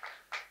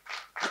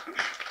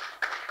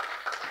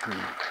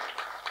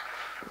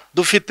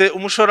 Dufite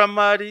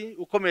umushoramari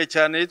ukomeye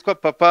cyane yitwa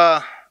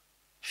Papa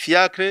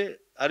Fiacre,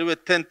 ariwe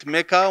tent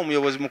maker,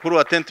 umuyobozi mukuru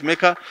wa tent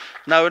maker,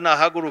 nawe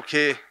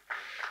nahaguruke.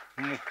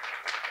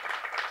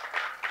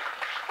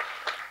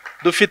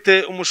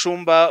 Dufite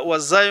umushumba wa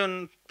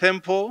Zion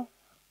Temple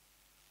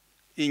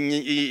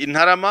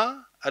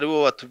Intarama,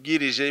 ariwe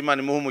watubwirije,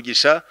 Imana imuhe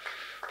umugisha,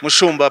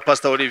 mushumba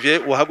Pastor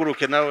Olivier,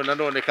 uhaguruke nawe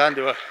nanone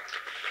kandi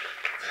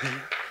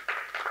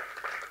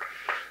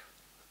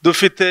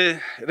Dufite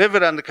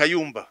Reverend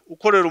Kayumba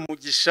ukorera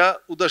umugisha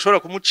udashobora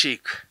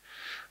kumucika.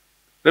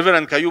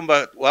 Reverend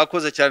Kayumba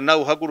wakoze cyane,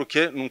 nawe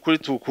uhaguruke, nukuri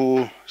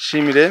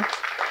tukushimire.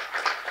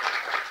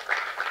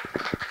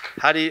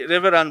 Hari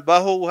Reverend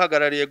Baho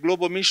uhagarariye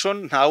Global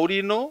Mission, nta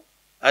urino,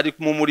 ari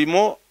mu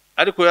murimo,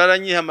 ariko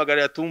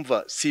yaranyihamagariye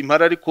atumva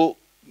simpara, ariko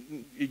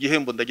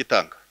igihembo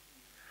ndagitanga.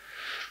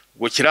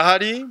 Ubwo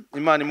kirahari,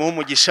 Imana imuhe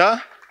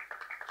umugisha.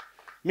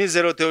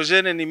 Mizero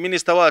Theogene ni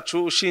minister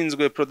wacu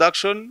ushinzwe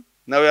production,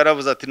 nawe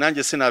yaravuze ati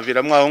nanjye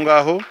sinavira mwaho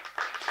ngaho.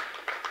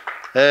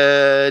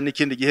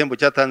 N'ikindi gihembo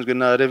cyatanzwe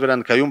na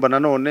Reverend Kayumba.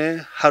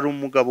 Nanone hari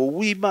umugabo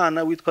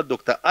w'Imana witwa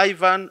Dr.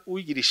 Ivan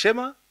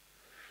Uwigirishema,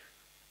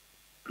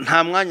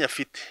 nta mwanya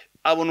afite,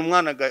 abona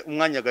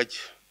umwanya gake.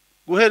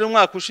 Guhera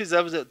umwaka ushize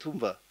yavuze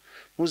tumva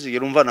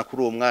ntuzigere umvana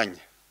kuri uwo mwanya.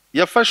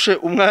 Yafashe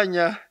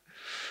umwanya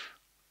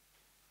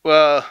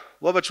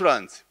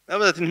w'abacuranzi,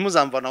 yavuze ati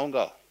ntimuzamvana aho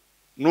ngaho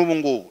n'ubu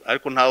ngubu,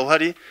 ariko ntawe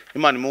uhari,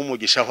 Imana imuhe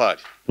umugisha aho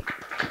ari.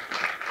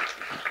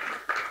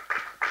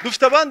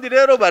 Dufite abandi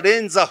rero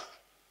barenzaho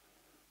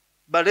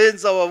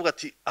bavuga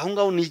ati aho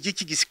ngaho ni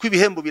igiki gisikwa,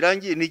 ibihembo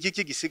birangiye, ni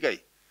igiki gisigaye.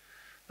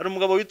 Hari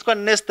umugabo witwa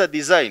Nesta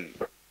Design,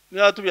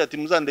 niba atubwira ati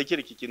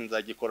muzandekere iki kintu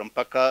nzagikora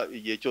mpaka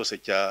igihe cyose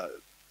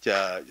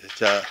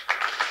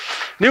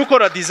niba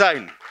ukora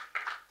design.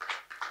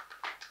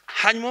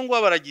 Hanyuma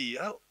ngo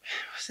baragiye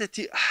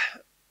ati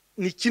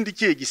ni ikindi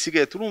kihe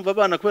gisigaye, turumva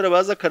abana kubera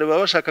baza kare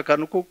baba bashaka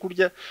akantu ko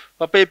kurya,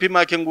 papa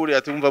epimake nguri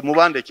ati umva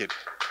mubandekere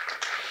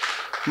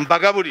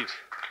mbagaburire.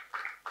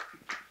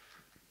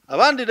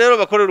 Abandi rero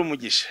bakorera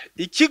umugisha,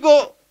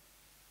 ikigo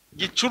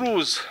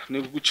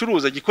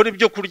gicuruza gikora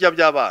ibyo kurya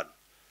by'abana,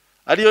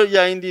 ariyo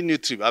ya indi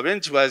Nutri,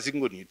 abenshi bazi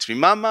ngo Nutri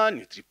mama,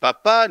 Nutri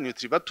papa,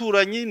 Nutri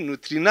baturanyi,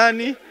 Nutri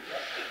nani,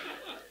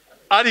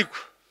 ariko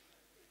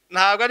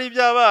ntabwo ari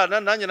iby'abana.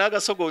 Nanjye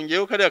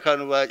nagasogongyeho kari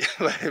akantu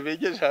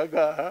begeje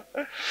agaha.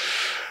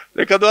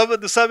 Reka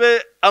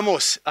dusabe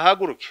Amos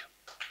ahaguruke.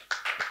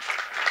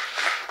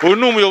 Uyu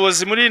ni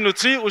umuyobozi muri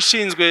Nutri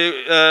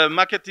ushinzwe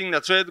marketing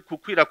na trade,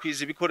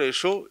 kukwirakwiza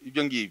ibikoresho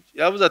ibyo ngibyo.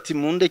 Yavuze ati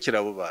mundekera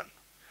abo bana,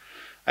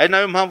 ari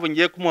nayo mpamvu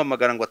ngiye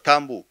kumuhamagara ngo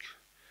atambuke.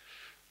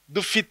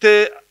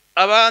 Dufite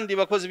abandi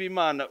bakozi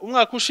b'Imana.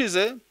 Umwaka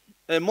ushize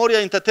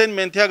Moria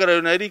Entertainment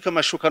ihagarariwe na Eric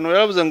Mashukano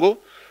yaravuze ngo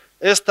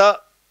Esther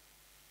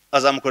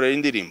azamukorera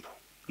indirimbo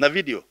na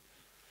video.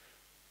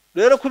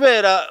 Rero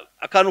kubera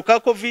akantu ka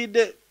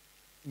Covid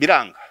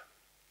biranga,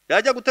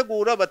 yajya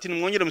gutegura bati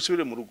nimwongere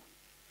musubire mu rugo,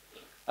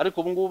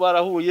 ariko ubu ngubu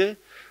barahuye,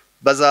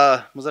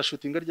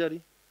 muzashutinga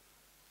ryari?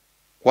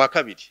 Kwa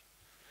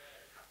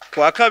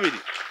kabiri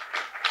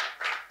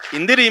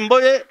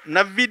indirimbo ye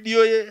na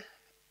video ye,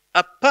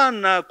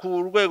 apana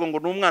ku rwego ngo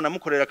n'umwana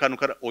mukorera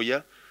akantu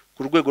oya,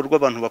 ku rwego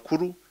rw'abantu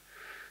bakuru.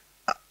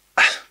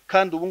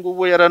 Kandi ubu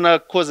ngubu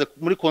yaranakoze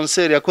muri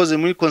concert, yakoze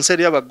muri concert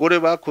y'abagore,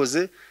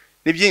 bakoze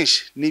ni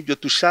byinshi. Nibyo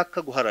dushaka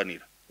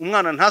guharanira,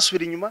 umwana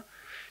ntasubira inyuma,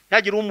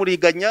 ntagire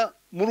umuriganya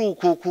muri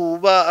uku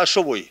kuba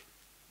ashoboye,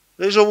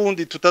 ejo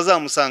bundi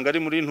tutazamusanga ari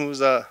muri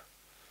ntuza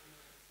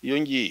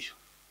iyo ngiyo,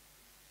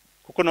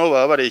 kuko nabo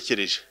baba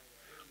barekereje,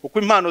 kuko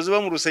impano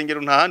ziba mu rusengero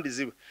nta handi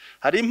ziba.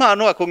 Hari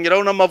impano akongeraho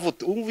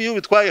n'amavuta, umva iyo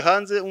bitwaye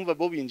hanze umva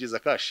bo binjiza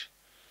kashi,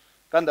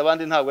 kandi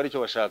abandi ntabwo ari cyo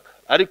bashaka,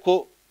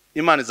 ariko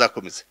Imana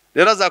izakomeza.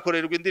 Rero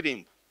azakorerwa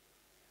indirimbo.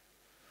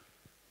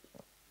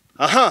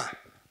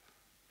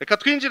 Reka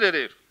twinjire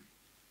rero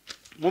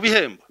mu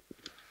bihembo.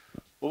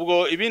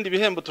 Ubwo ibindi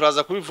bihembo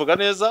turaza kubivuga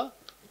neza.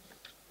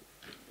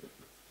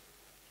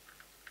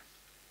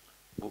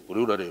 Uri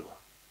urareba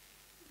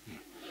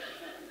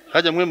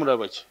hajya mwe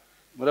murabake,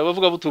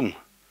 murabavuga butumwa.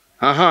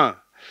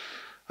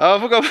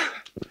 Abavuga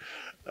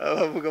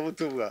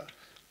butumwa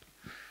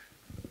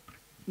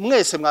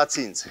mwese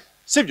mwatsinze,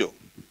 sibyo?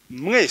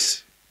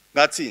 Mwese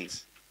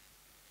mwatsinze,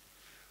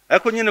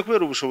 ariko nyine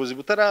kubera ubushobozi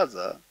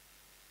butaraza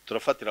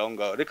turafatira aho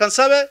ngaho. Reka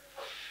nsabe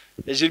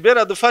Gilbert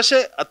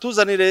adufashe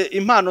atuzanire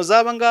impano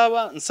zaba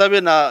ngaba,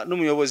 nsabe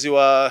n'umuyobozi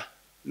wa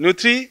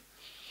Nutri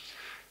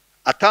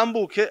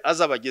atambuke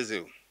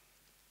azabagezeho.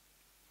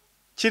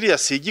 Kiriya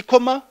si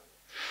igikoma,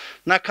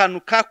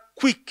 n'akantu ka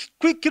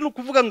quick ni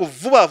ukuvuga ngo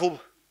vuba vuba.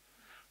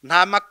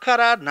 nta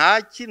makara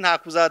nta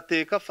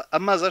kuzateka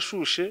amazi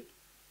ashushe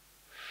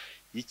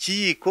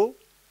ikiyiko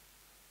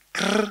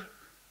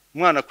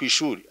umwana ku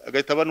ishuri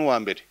agahita aba n'uwa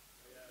mbere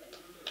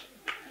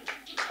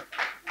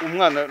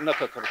umwana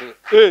n'akakarito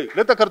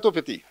leta karito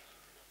peti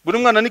buri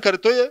mwana ni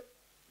karito ye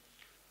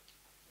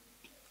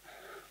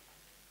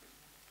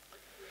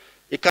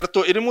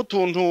ikarito irimo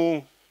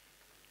utuntu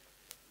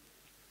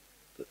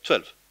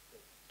 12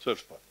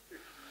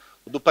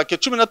 udupake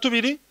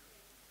 12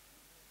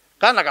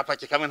 kandi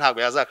agapake kamwe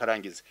ntabwo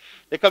yazakarangiza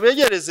reka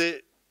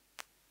begereze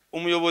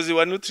umuyobozi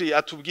wa Nutri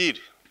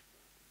atubwire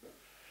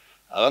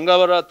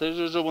abangaba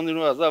ratejeje ubundi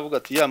bazavuga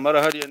ati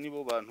yamara hariya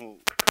nibo bantu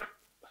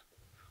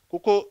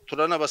kuko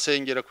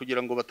turanabasengera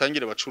kugira ngo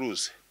batangire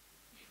bacuruze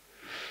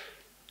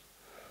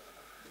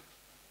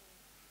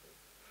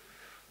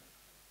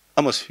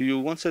Amos, you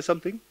want to say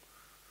something?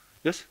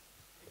 Yes?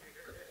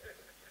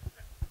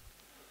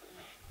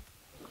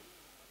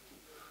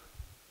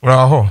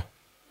 Uraho.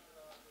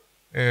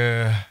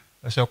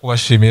 Ndashaka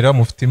kubashimira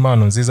mufite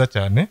impano nziza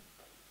cyane.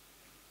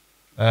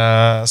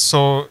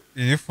 So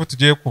iyi fu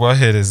tugiye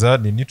kubahereza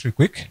ni Nutri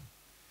Quick.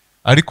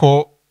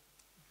 Ariko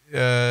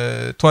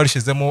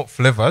twarishizemo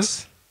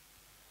flavors.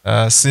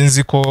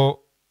 Sinzi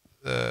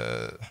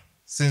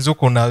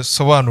uko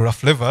nasobanura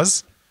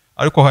flavors.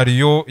 Ariko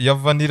hariyo ya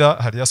vanilla,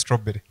 hari ya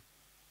strawberry.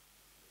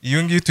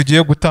 Iyo ngiyi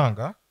tugiye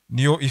gutanga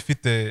niyo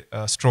ifite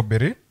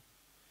strawberry.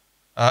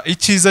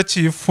 Icyiza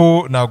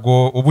cy'ifu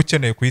nago uba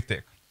ukeneye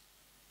kuyiteka.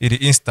 Iri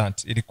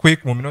instant, iri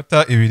quick mu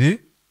minota 2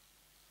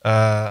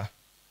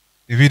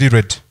 ibiri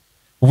ready.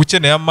 Uba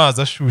ukeneye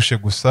amazi ashushe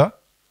gusa,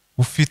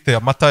 ufite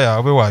amata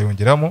yawe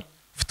wayongeramo,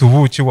 ufite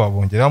ubuki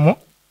wabongeramo.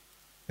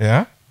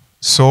 Yeah.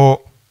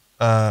 So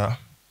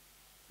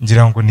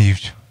ngira ngo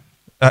nibyo.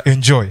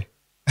 Enjoy.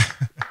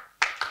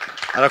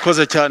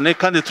 Arakoze cyane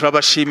kandi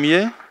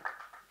turabashimiye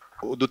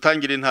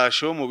udutangira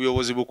intasho mu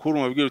buyobozi bukuru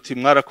mubwira uti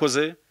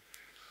mwarakoze.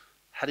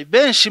 Hari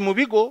benshi mu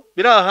bigo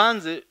biri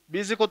hanze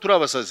bizi ko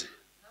turabasazi.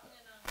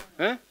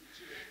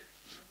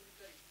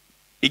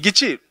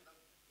 Igiciro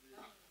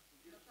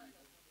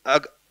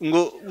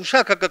ngo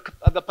ushaka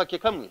agapake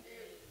kamwe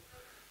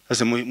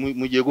ase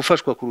mugiye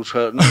gufashwa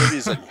kurusha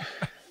n'abizanye.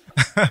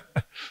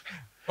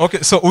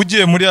 Okay, so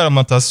ugiye muri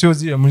alimentation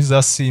ugiye muri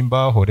za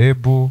Simba,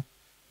 Horebu,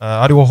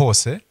 ariho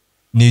hose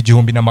ni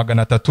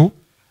 1300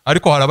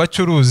 ariko hari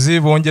abacuruzi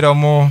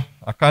bongeramo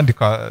akandi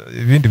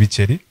ibindi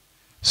biceri.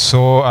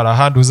 So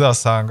arahandi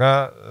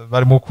uzasanga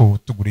barimo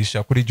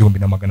kutugurisha kuri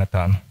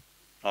 1500.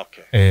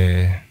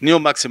 Okay. Niyo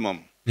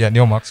maximum. Yeah,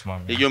 niyo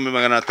maximum.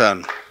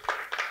 1500.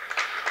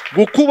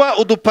 Gukuba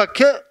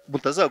udupake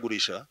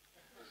mutazagurisha.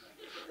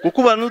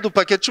 Gukuba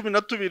n'udupake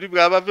 12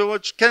 bwabavemo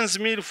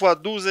 15000 fois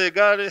 12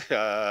 égale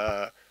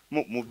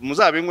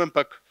muzabingwe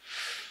mpaka.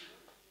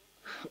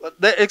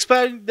 The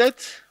expiry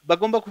date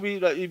bagomba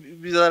kubira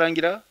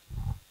bizarangira.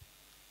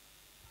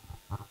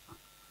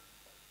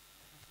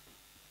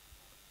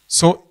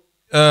 So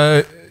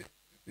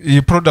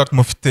iyi product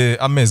mufite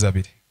amezi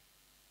 2.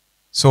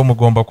 So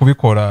mugomba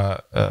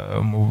kubikora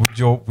mu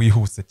buryo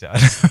bwihuse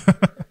cyane.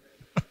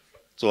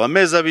 So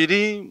amezi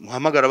 2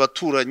 muhamagara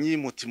abaturanyi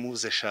muti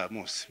muze sha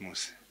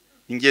muze.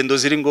 Ingendo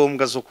ziri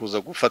ngombwa zo kuza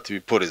gufata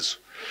ibiporezo.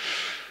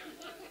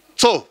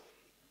 So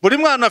buri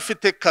mwana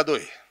afite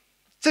kadoye.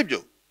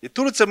 Sibyo?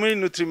 Iturutse muri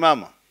Nutri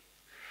Mama.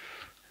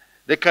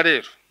 Reka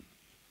rero.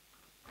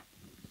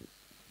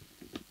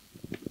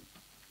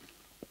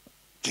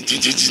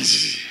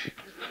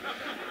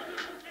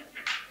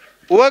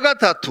 Uwa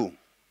gatatu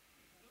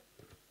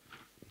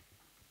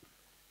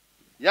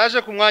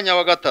yaje ku mwanya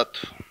wa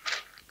gatatu.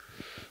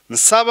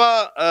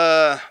 Nsaba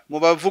mu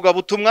bavuga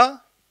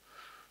butumwa,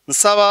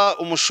 nsaba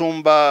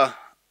umushumba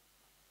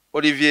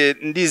Olivier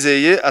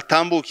Ndizeye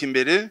atambuka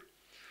imbere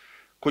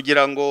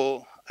kugira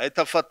ngo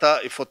ahita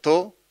afata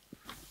ifoto.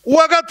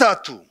 Uwa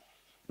gatatu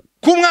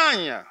ku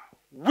mwanya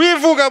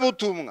wivuga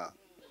butumwa,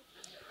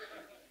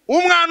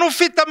 umwana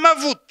ufite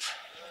amavuta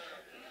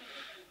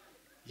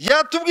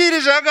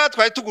yatubwirije aha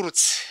twari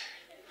tugurutse,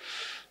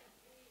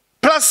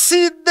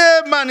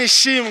 Placide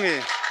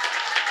Manishimwe.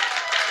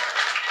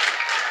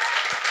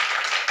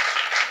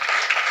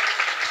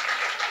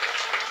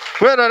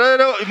 Kubera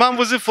rero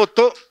impamvu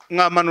z'ifoto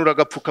mwamanura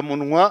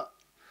agapfukamunwa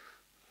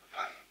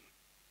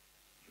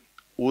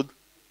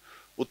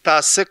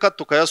utaseka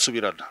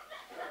tukayasubirana.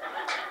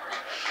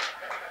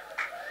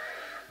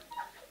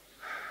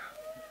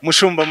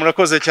 Mushumba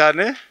murakoze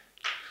cyane.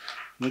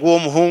 Nguwo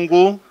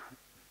muhungu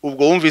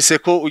ubwo wumvise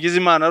ko ugize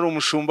Imana ari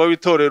umushumba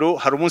w'itorero,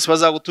 hari umunsi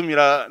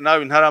bazagutumira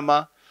nawe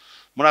Ntarama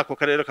muri ako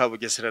karere ka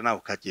Bugesera nawe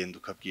ukagenda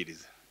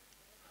ukabwiriza.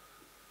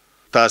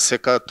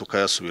 Utaseka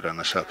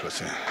tukayasubirana shaka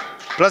se.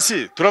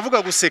 Plasi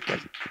turavuga guseka.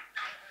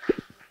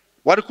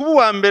 Wari kuba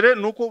wa mbere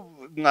nuko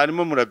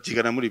mwarimo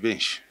murabyigana muri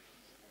benshi.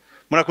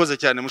 Murakoze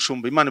cyane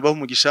mushumba, Imana ibaho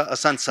umugisha.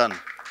 Asante sana.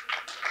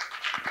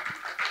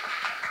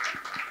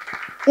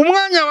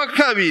 Umwanya wa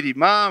kabiri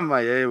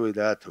mama yewe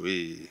data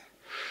we.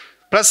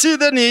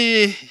 Placide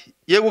ni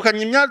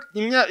yegukanye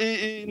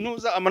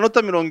ntuza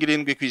amanota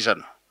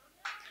 70%.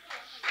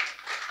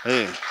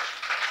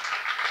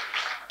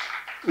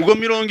 ubwo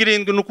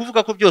 70 ni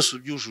ukuvuga ko byose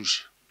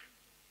ubyujuje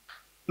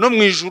no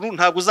mu ijuru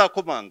ntabwo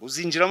uzakomanga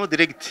uzinjiramo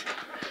direct.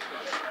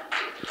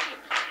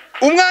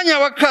 Umwanya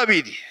wa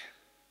kabiri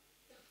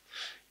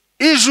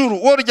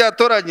Ijuru wo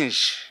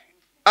ryatoranyije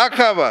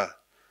akaba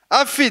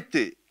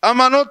afite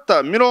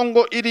amanota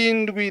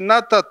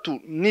 73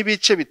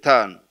 n'ibice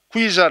 5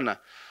 kwijana,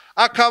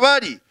 akaba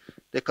ari,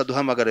 reka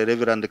duhamagare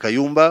Reverend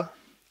Kayumba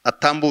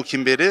atambuka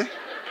imbere.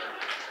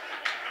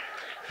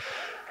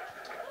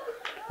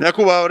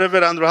 Nyakubahwa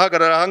Reverend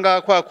urahagarara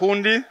ahangaha kwa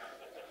kundi.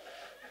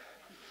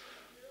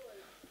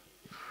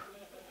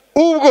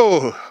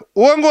 Ubwo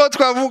uwo ngo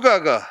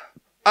twavugaga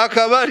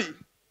akaba ari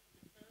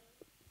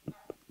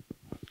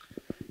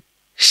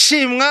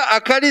Shimwa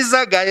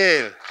Akariza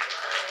Gael.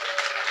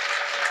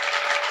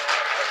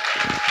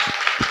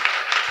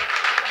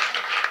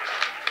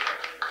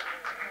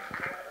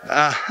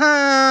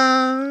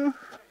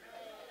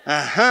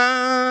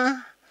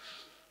 Aha.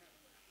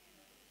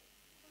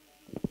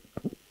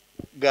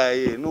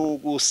 Gaye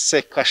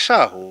nuguseka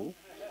shaho.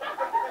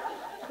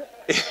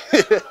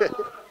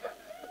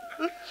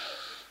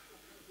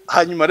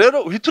 Hanyuma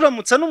rero uhita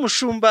uramutsa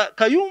n'umushumba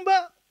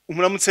Kayumba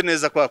umuramutse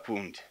neza kwa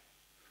kundi.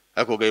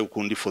 Ako Gaye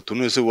ukunda ifoto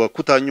nese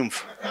wakutanyumva.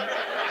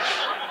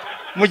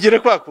 Mugire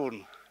kwa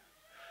kuntu.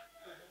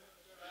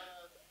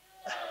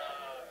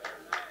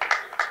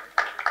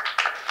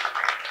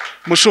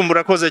 Mushumba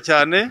urakoze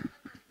cyane.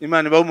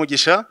 Imana ibahe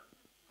umugisha.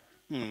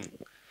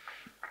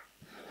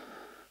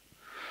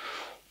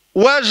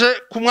 Waje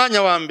ku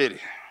mwanya wa mbere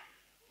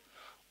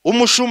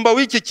umushumba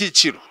w'iki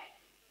cyiciro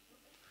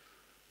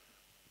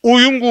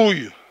uyu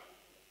nguyu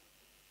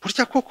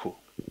burya koko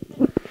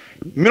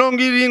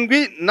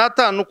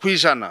 75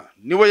 kwijana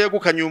niwe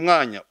yegukanye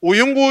umwanya.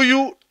 Uyu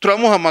nguyu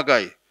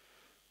turamuhamagaye.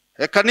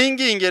 Reka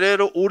ninginge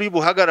rero uri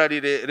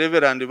buhagararire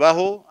Reverend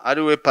Baho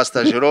ari we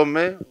Pastor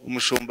Jerome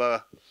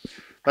umushumba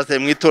pastor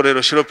mu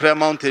itorero Shiro Prayer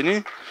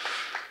Mountain.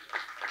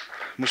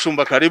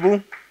 Mushumba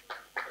karibu.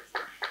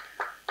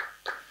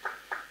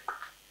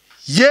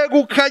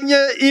 Yegukanye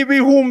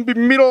ibihumbi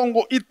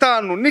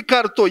 50 ni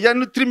karto ya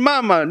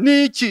Nutrimama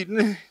niki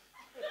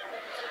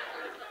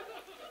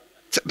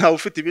nta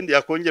ufite ibindi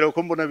yakongera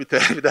uko mbona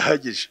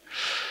bidahagije.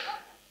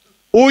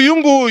 Uyu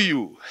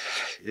nguyu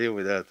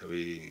yewe data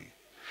we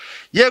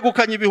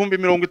yegukanye ibihumbi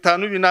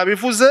 50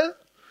 binabivuze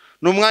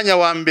n'umwanya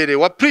wa mbere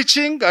wa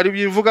preaching ari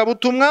bivuga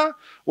butumwa.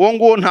 Uwo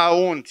ngo nta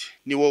wundi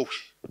ni wowe.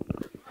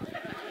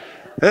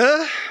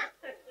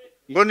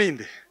 Ngo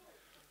ninde?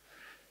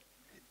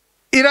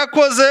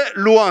 Irakoze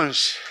Louange.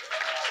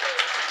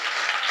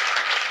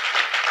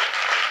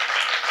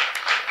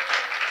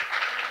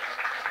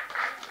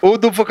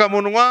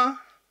 Udupfukamunwa.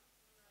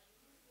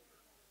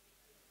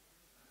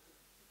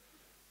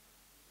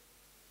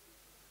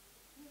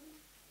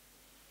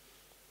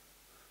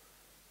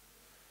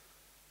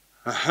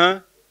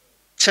 Aha.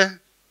 Cha.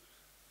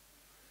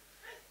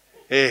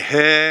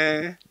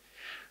 Ehe.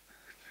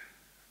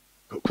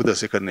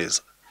 Kudaseka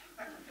neza.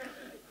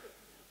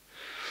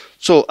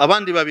 So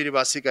abandi babiri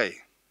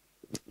basigaye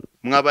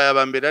mwabaye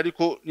abambere,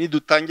 ariko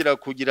nidutangira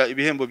kugira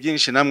ibihembo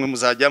byinshi namwe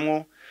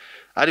muzajyamwo,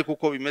 ariko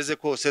uko bimeze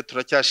kose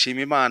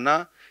turacyashima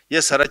Imana.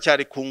 Yesu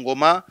aracyari ku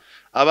ngoma.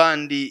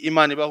 Abandi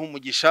Imana ibaha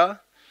umugisha.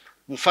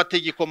 Mufate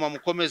igikoma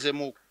mukomeze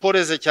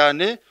muporeze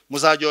cyane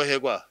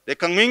muzaryoherwa.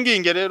 Reka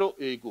mwinginge rero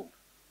yego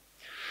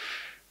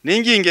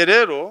ninginge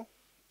rero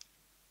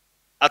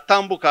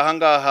atambuka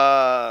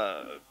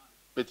ahangaha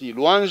Petit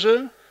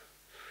Louange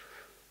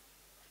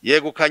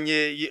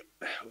yegukanye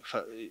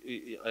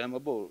aya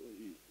mabo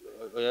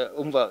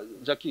umva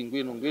Jackie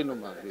ngwino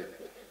mangwe.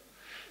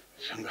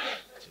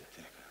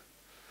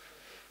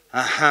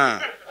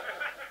 Aha.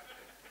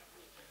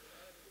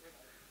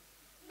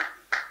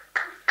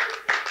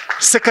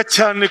 Seka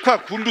cyane kwa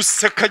kundi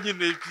useka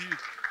nyine.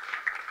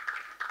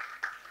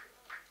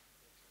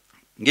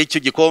 Ngicyo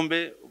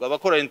gikombe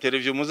ugabakora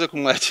interview muze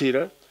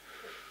kumwakira.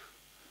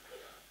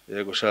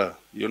 Yego sha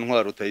iyo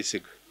ntwaro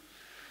utayisiga.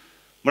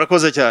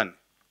 Murakoze cyane.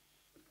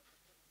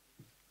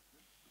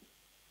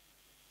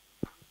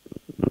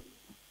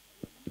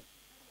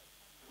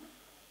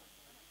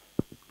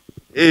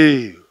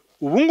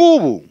 Ubu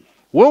ngubu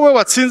wowe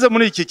watsinze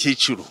muri iki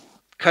cyiciro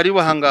karibu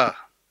ahangaha.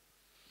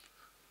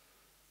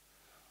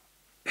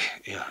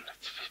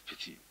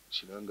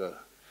 Shiranga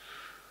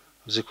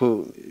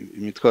uziko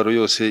imitwaro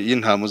yose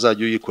y'intama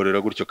uzajya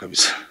uyikorera gutyo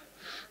kabisa,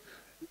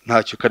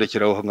 ntacyo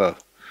karekeraho ahangaha.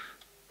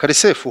 Kari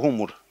safe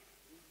humura.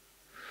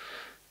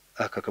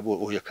 Aka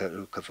kabo oya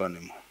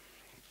kavanemo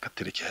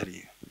katereke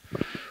hariya.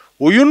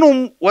 Uyu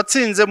ni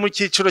watsinze mu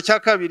cyiciro cya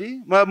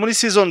kabiri muri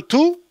season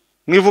 2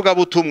 mwivuga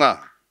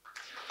butumwa.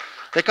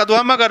 Reka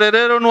duhamagare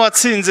rero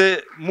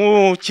n'uwatsinze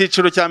mu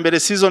cyiciro cya mbere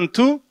season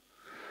 2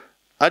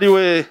 ari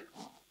we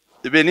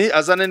Beni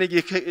azane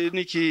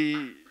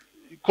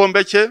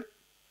n'igikombe cye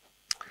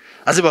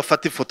azi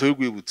bafata ifoto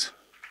y'urwibutso.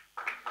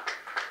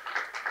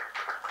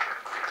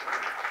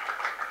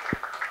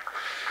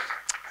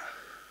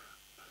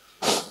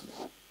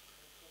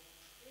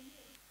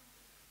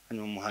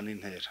 Hanyuma muhana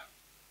intera.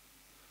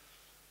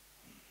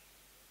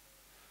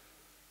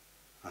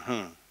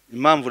 Aha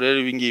impamvu rero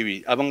ibi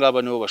ngibi aba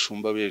ngaba nibo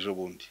bashumba b'ejo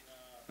bundi.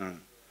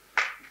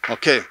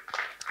 Okay,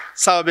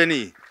 sawa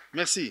Beni,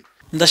 merci.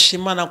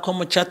 Ndashimana ko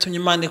mu cyatumye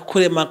Imana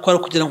ikurema ko ari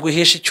kugira ngo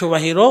iheshe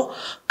icyubahiro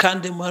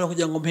kandi muhari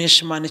kugira ngo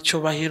mpeshe Imana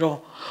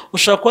icyubahiro.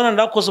 Ushobora kubona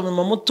ndakoze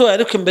umurimo muto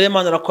ariko imbere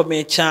y'Imana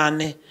arakomeye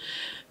cyane.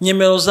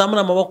 Nyemero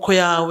uzamura amaboko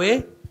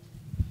yawe.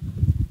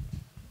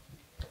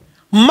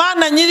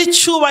 Mana nyiri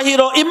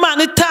cyubahiro,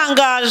 Imana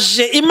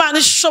itangaje, Imana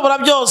ishobora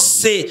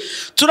byose,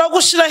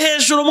 turagushira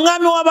hejuru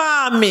umwami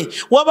w'abami,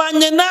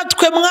 wabanye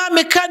natwe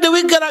mwami kandi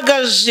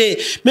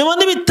wigaragaje mimo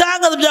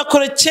n'ibitangazo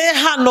byakorekeye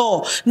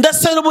hano.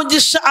 Ndasabira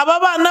umugisha aba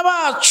bana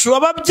bacu,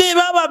 ababyeyi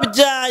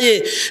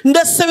bababyaye,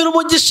 ndasabira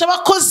umugisha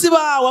abakozi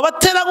bawe,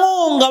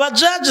 abaterankunga,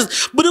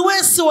 abajages, buri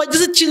wese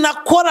wagize ikintu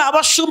akora,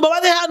 abashumba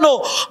bari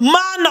hano,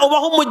 Mana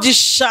ubaho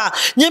umugisha.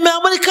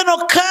 Nyemera muri kano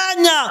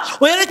kanya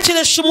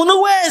werekeresha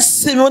umuntu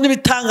wese mimo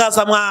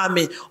tangaza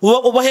mwami,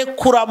 ubahe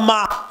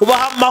kurama,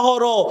 ubahe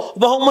amahoro,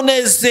 ubahe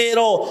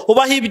umunezero,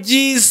 ubahe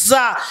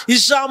ibyiza.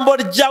 Ijambo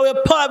ryawe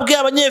Pawulo abwiye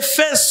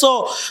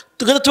Abanyefeso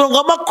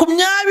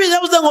 20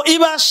 yavuze ngo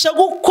ibasha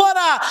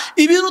gukora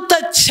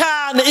ibiruta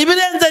cyane,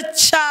 ibirenze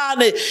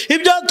cyane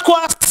ibyo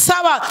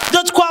twasaba,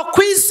 ibyo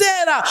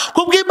twakwizera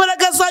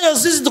kubw'imbaraga zayo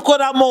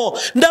zizidukoramo.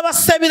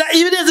 Ndabasabira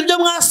ibirenze ibyo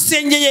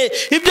mwasengeye,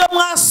 ibyo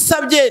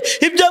mwasabye,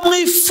 ibyo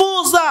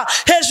mwifuza,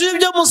 hejuru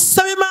y'ibyo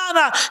musaba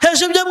Imana,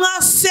 hejuru y'ibyo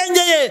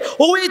mwasengeye.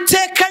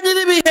 Uwiteka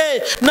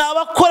nyiribihe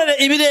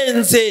nabakorere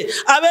ibirenze,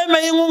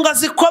 abemeye inkunga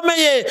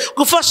zikomeye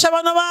gufasha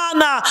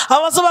abana,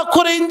 abaza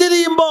bakoreye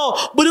indirimbo,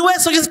 buri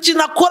wese ugize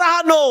nakora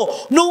hano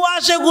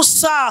n'uwaje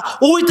gusa,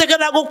 Uwiteka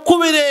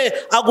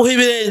nagukubire aguha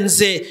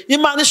ibirenze.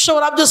 Imana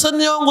ishobora byose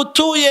niyo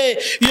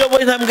ngutuye,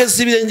 iyobora intambwe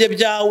z'ibirenge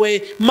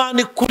byawe.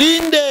 Imana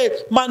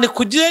ikurinde, Imana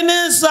ikugire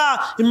neza,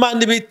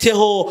 Imana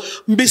ibiteho.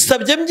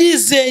 Mbisabye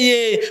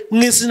mbyizeye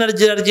mu izina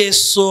rya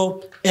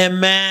Yesu,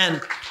 amen.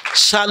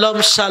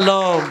 Shalom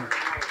shalom.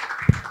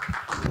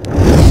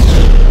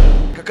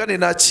 Kakani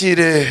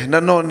nakire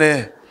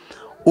nanone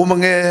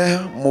umwe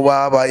mu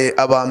babaye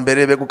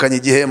abambere begukanye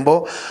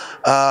igihembo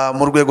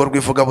mu rwego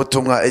rw'ivuga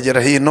butumwa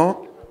egera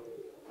hino.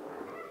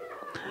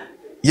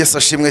 Yesu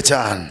ashimwe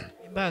cyane.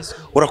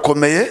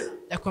 Urakomeye?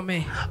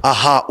 Yakomeye.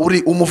 Aha,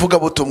 uri umuvuga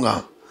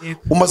butumwa.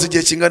 Umaze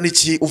igihe kingana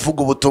iki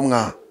uvuga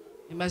ubutumwa?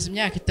 Imaze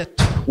imyaka 3.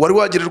 Wari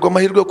wagirirwa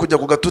amahirwe yo kujya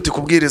ku gatuti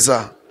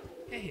kubwiriza?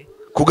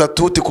 Ku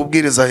gatuti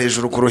kubwiriza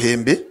hejuru ku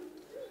ruhimbi?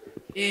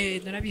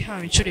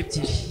 Narabihawe inshuro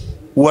 2.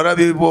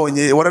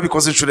 Warabibonye,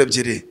 warabikoze inshuro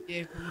 2?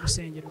 Yego, mu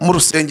rusengero. Mu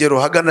rusengero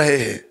hagana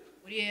hehe?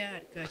 Muri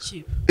EAR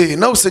Kacyiru.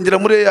 Nawe usengera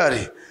muri EAR?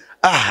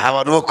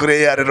 Abantu bo kuri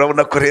EAR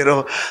urabona ko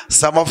rero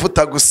si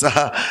amavuta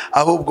gusa,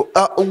 ahubwo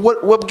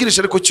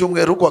wabwirije ariko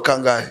cyumweru kwa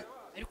kangahe?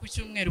 Ariko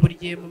cyumweru buri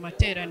gihe mu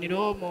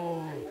materaniro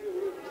mu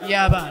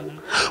y'abana.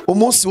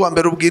 Umunsi wa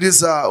mbere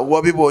ubwiriza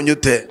wabibonye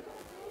ute?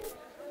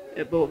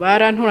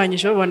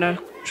 Baranturanyije babona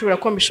nshobora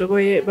ko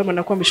mbishoboye,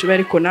 babona ko mbishoboye,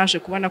 ariko naje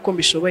kubona ko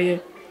mbishoboye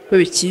ko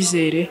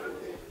bikizere.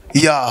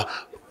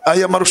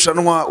 Aya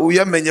marushanwa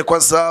uyamenye ko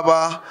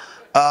azaba,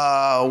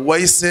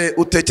 wahise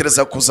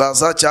utekereza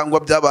kuzaza cyangwa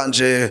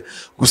byabanje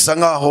gusa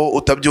nkaho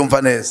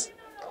utabyumva neza?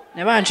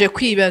 Nabanje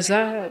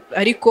kwibaza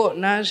ariko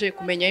naje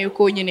kumenya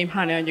yuko nyine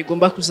impano yanjye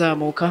igomba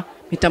kuzamuka,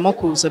 mpitamo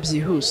kuza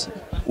byihuse.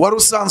 Wari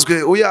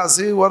usanzwe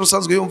uyazi? Wari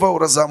usanzwe yumva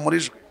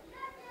urazamurijwe?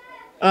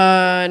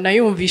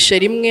 Nayumvishe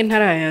rimwe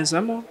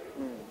ntarayazamo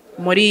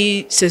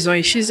muri saison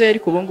ishize,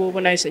 ariko ubu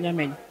ngubu nahise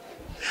nyamenya.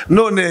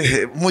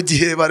 None mu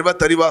gihe bari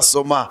batari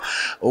basoma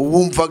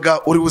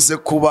wumvaga uri buze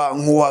kuba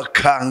nk'uwa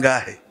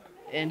kangahe?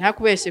 Nta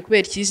kubeshye,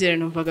 kubera icyizere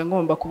numvaga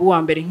ngomba kuba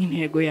uwa mbere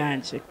nk'intego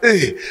yanjye.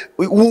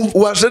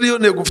 Waje ariyo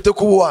ntego ufite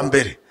kuba uwa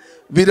mbere,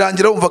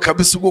 birangira wumva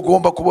kabisa ubwo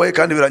ugomba kubaho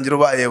kandi birangira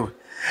ubayewe.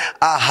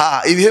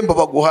 Aha, ibihembo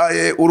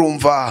baguhaye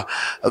urumva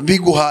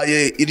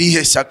biguhaye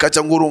irihe shyaka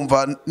cyangwa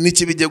urumva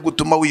n'iki bigiye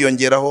gutuma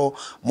wiyongeraho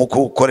mu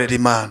gukorera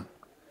Imana?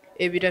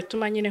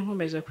 Biratuma nyine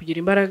nkomeza kugira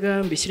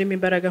imbaraga, mbishyiremo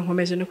imbaraga,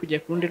 nkomeze no kujya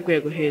ku rundi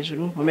rwego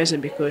hejuru, nkomeze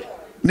mbikore.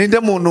 Ninde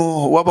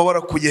muntu waba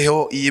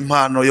warakuyeho iyi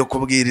mpano yo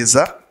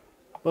kubwiriza?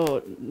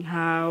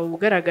 Nta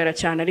ugaragara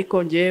cyane,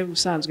 ariko ngiye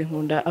usanzwe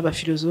nkunda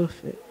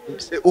abafilozofe.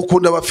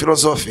 Ukunda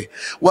abafilozofe?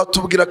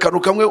 Watubwira akantu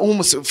kamwe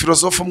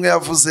umufilozofe umwe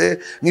yavuze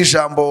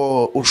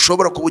nk'ijambo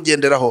ushobora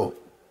kubugenderaho?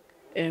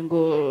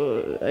 Ngo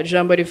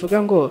ijambo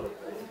rivuga ngo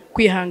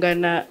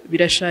kwihangana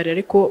birasharira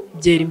ariko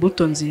byera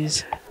imbuto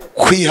nziza.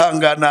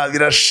 Kwihangana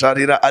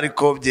birasharira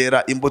ariko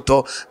byera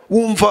imbuto.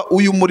 Wumva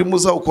uyu murimo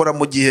uzawukora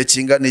mu gihe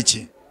kingana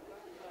iki?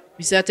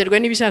 Bizaterwa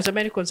n'ibisanzwe,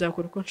 ariko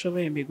nzakora uko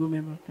nshoboye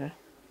mbigumemo.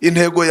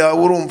 Intego yawe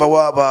urumva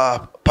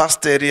waba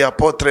pasiteri,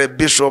 apotre,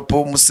 bishop,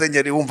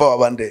 musenyeri, wumva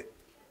wabande?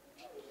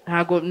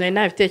 Ntago nari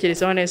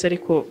nabitekerezaho neza,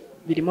 ariko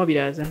birimo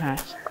biraza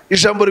ntacyo.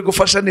 Ijambo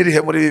rigufasha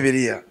nirihe muri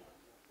Bibiliya?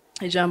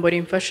 Ijambo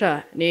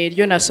rimfasha ni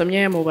iryo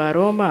nasomye mu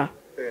Baroma,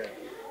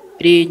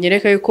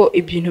 rinyereka yuko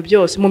ibintu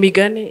byose mu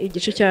Migani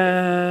igice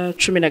cya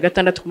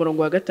 16 ku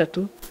murongo wa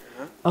 3,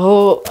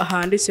 aho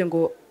handitse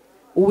ngo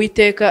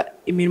Uwiteka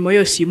imirimo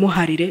yose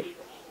imuharire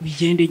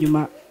bigende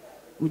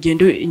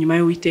inyuma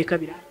y'Uwiteka.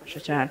 Birafasha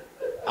cyane.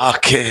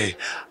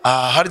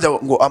 Harya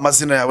ngo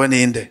amazina yawe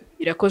ninde?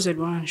 Irakoze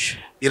Louange.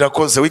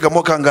 Irakoze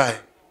wigamo kangahe?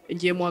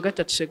 Ngiye mu wa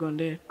 3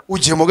 secondaire.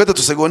 Ugiye mu wa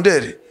 3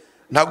 secondaire?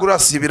 Ntago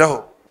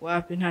urasibiraho?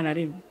 Wapi nta na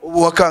rimwe.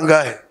 Ubu wa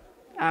kangahe?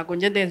 Ntago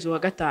njye ndenze uwa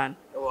 5.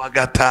 Wa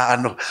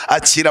 5.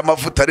 Akira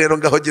amavuta rero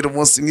ngaho gira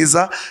umunsi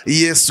mwiza.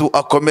 Yesu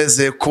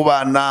akomeze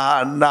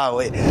kubana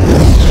nawe.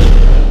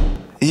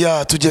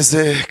 Ya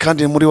tugeze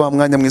kandi muri wa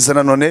mwanya mwiza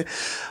nanone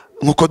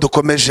nkuko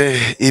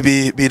dukomeje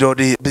ibi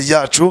birori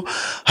byacu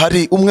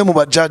hari umwe mu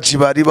bajaji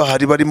bari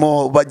bahari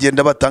barimo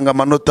bagenda batanga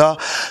amanota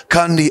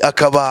kandi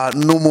akaba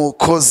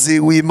n'umukozi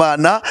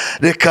w'Imana.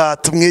 Reka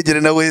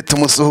tumwegere nawe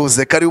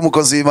tumusuhuze. Kari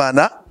umukozi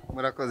w'Imana.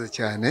 Murakoze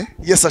cyane.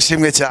 Yesu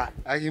ashimwe cyane.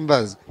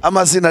 Ahimbazwe.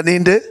 Amazina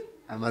ninde?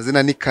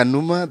 Amazina ni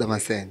Kanuma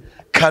Damascene.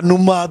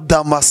 Kanuma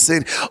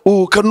Damascene.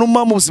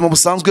 Kanuma mu buzima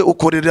busanzwe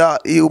ukorera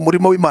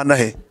umurimo w'Imana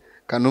he?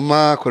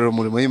 Kanuma akorera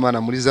umurimo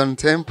w'Imana muri Zion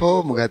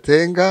Temple mu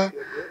Gatenga.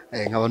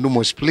 Nkaba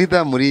n'umuworship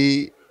leader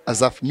muri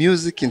Azaf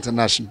Music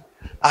International.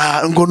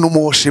 Ngo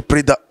n'umuworship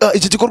leader.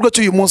 Iki gikorwa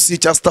cy'uyu munsi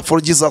cya Star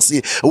for Jesus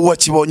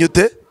wakibonye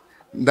ute?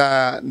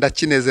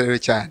 Ndakinezerewe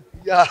cyane.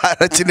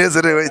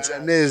 Arakinezerewe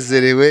cyane.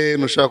 Nezerewe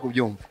nushaka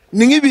kubyumva.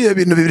 Ni nk'ibihe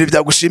bintu bibiri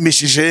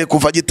byagushimishije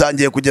kuva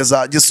gitangiye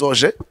kugeza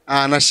gisoje?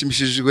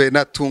 Nashimishijwe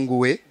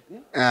natunguwe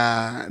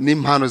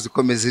n'impano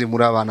zikomeye ziri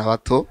muri abana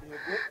bato.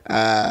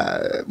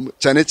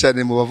 Cyane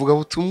cyane mu bavuga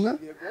butumwa.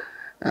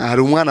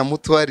 Hari umwana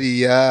muto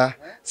hariya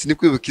sini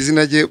kwibuka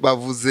izina rye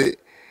bavuze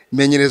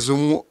menyereza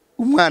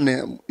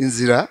umwana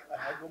inzira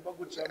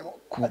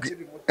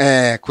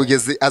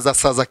kugeze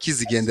azasaza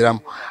kizigenderamo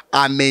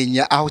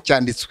amenya aho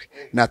cyanditswe.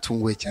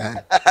 Natunguwe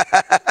cyane.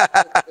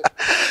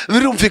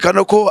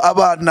 Birumvikana ko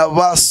abana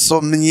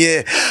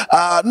basomye.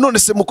 None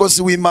se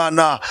mukozi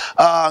w'Imana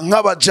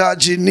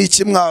nk'abajaji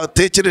n'iki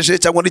mwatekereje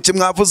cyangwa n'iki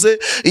mwavuze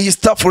iyi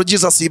Star for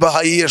Jesus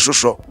ibahaye iyihe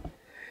shusho?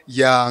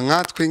 Ya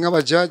nkatwe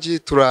nk'abajaji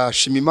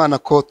turashima Imana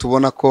ko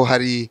tubona ko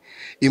hari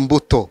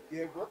imbuto,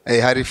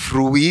 hari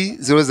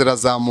fruit zero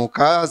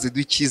zirazamuka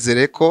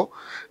zidukizere ko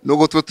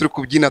nubwo turi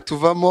kubyina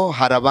tuvamo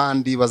hari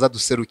abandi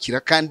bazaduserukira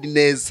kandi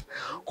neza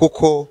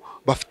kuko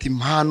bafite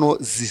impano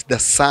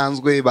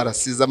zidasanzwe,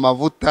 barasiza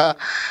amavuta,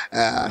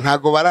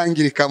 ntago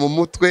barangirika mu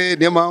mutwe.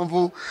 Niyo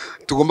mpamvu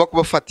tugomba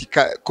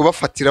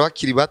kubafatira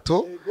bakiri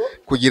bato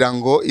kugira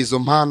ngo izo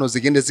mpano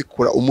zigende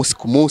zikura umunsi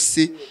ku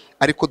munsi.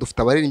 Ariko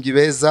dufite abaririmbyi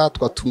beza,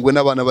 twatunguwe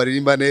n'abana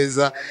baririmba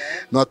neza,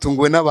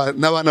 twatunguwe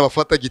n'abana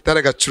bafata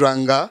gitara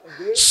gacuranga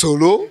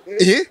solo,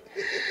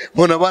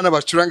 mbona abana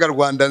bacuranga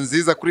Rwanda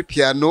nziza kuri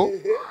piano.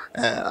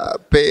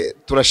 Pe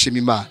turashima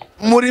Imana.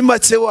 Muri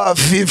make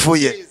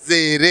wavivuye.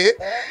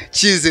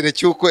 Cyizere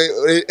cyuko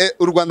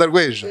u Rwanda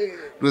rw'ejo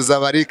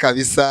ruzaba ari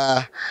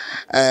kabisa,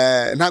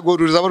 ntago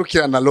ruzaba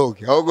rukira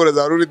analogue ahubwo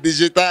ruzaba ruri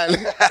digital.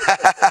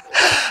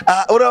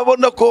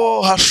 Urabona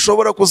ko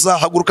hashobora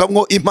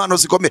kuzahagurukamwo impano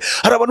zikomeye.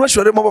 Hari abantu benshi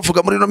barimo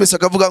bavuga muri no minsi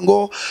akavuga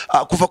ngo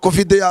kuva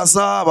covid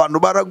yaza abantu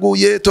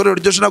baraguye, torero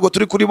ryo nago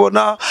turi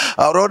kuribona.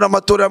 Urabona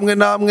amatora amwe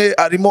namwe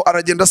arimo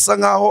aragenda asa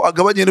nkaho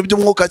agabanya ibintu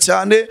by'umwuka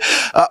cyane.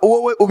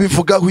 Wowe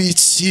ubivugaho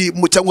iki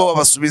cyangwa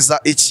wabasubiza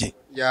iki?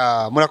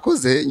 Ya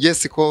murakoze. Ngiye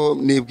siko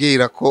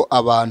nibwira ko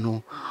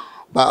abantu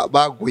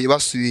baguye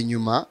basubiye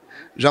inyuma.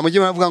 Jambo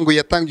ry'Imana avuga ngo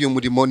yatangiye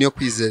umurimo niyo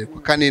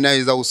kwizerwa kandi nayo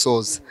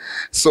izawusoza.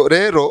 So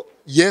rero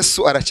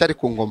Yesu aracyari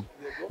ku ngoma,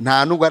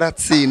 nta nubwo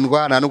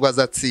aratsindwa, nta nubwo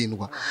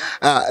azatsindwa.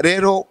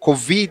 Rero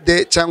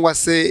covid cyangwa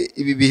se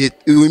ibi bihe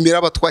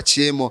imiraba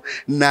twakiyemo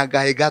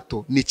nagahe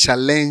gato, ni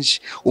challenge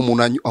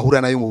umuntu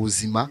ahura nayo mu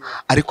buzima,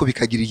 ariko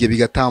bikagira igihe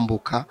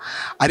bigatambuka.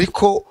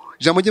 Ariko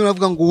jambo ry'Imana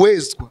avuga ngo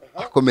uwezwa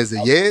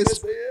akomeze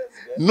Yesu,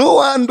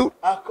 n'uwandu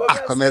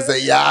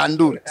akomeze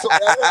yandure. So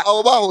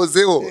abo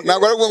bahozeho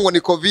ntabwo ari ngo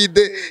ni covid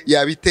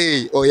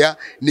yabiteye, oya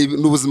ni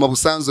ubuzima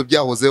busanzwe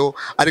byahozeho,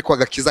 ariko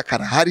agakiza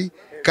karahari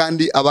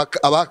kandi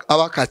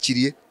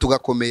abakakiriye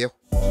tugakomeyeho.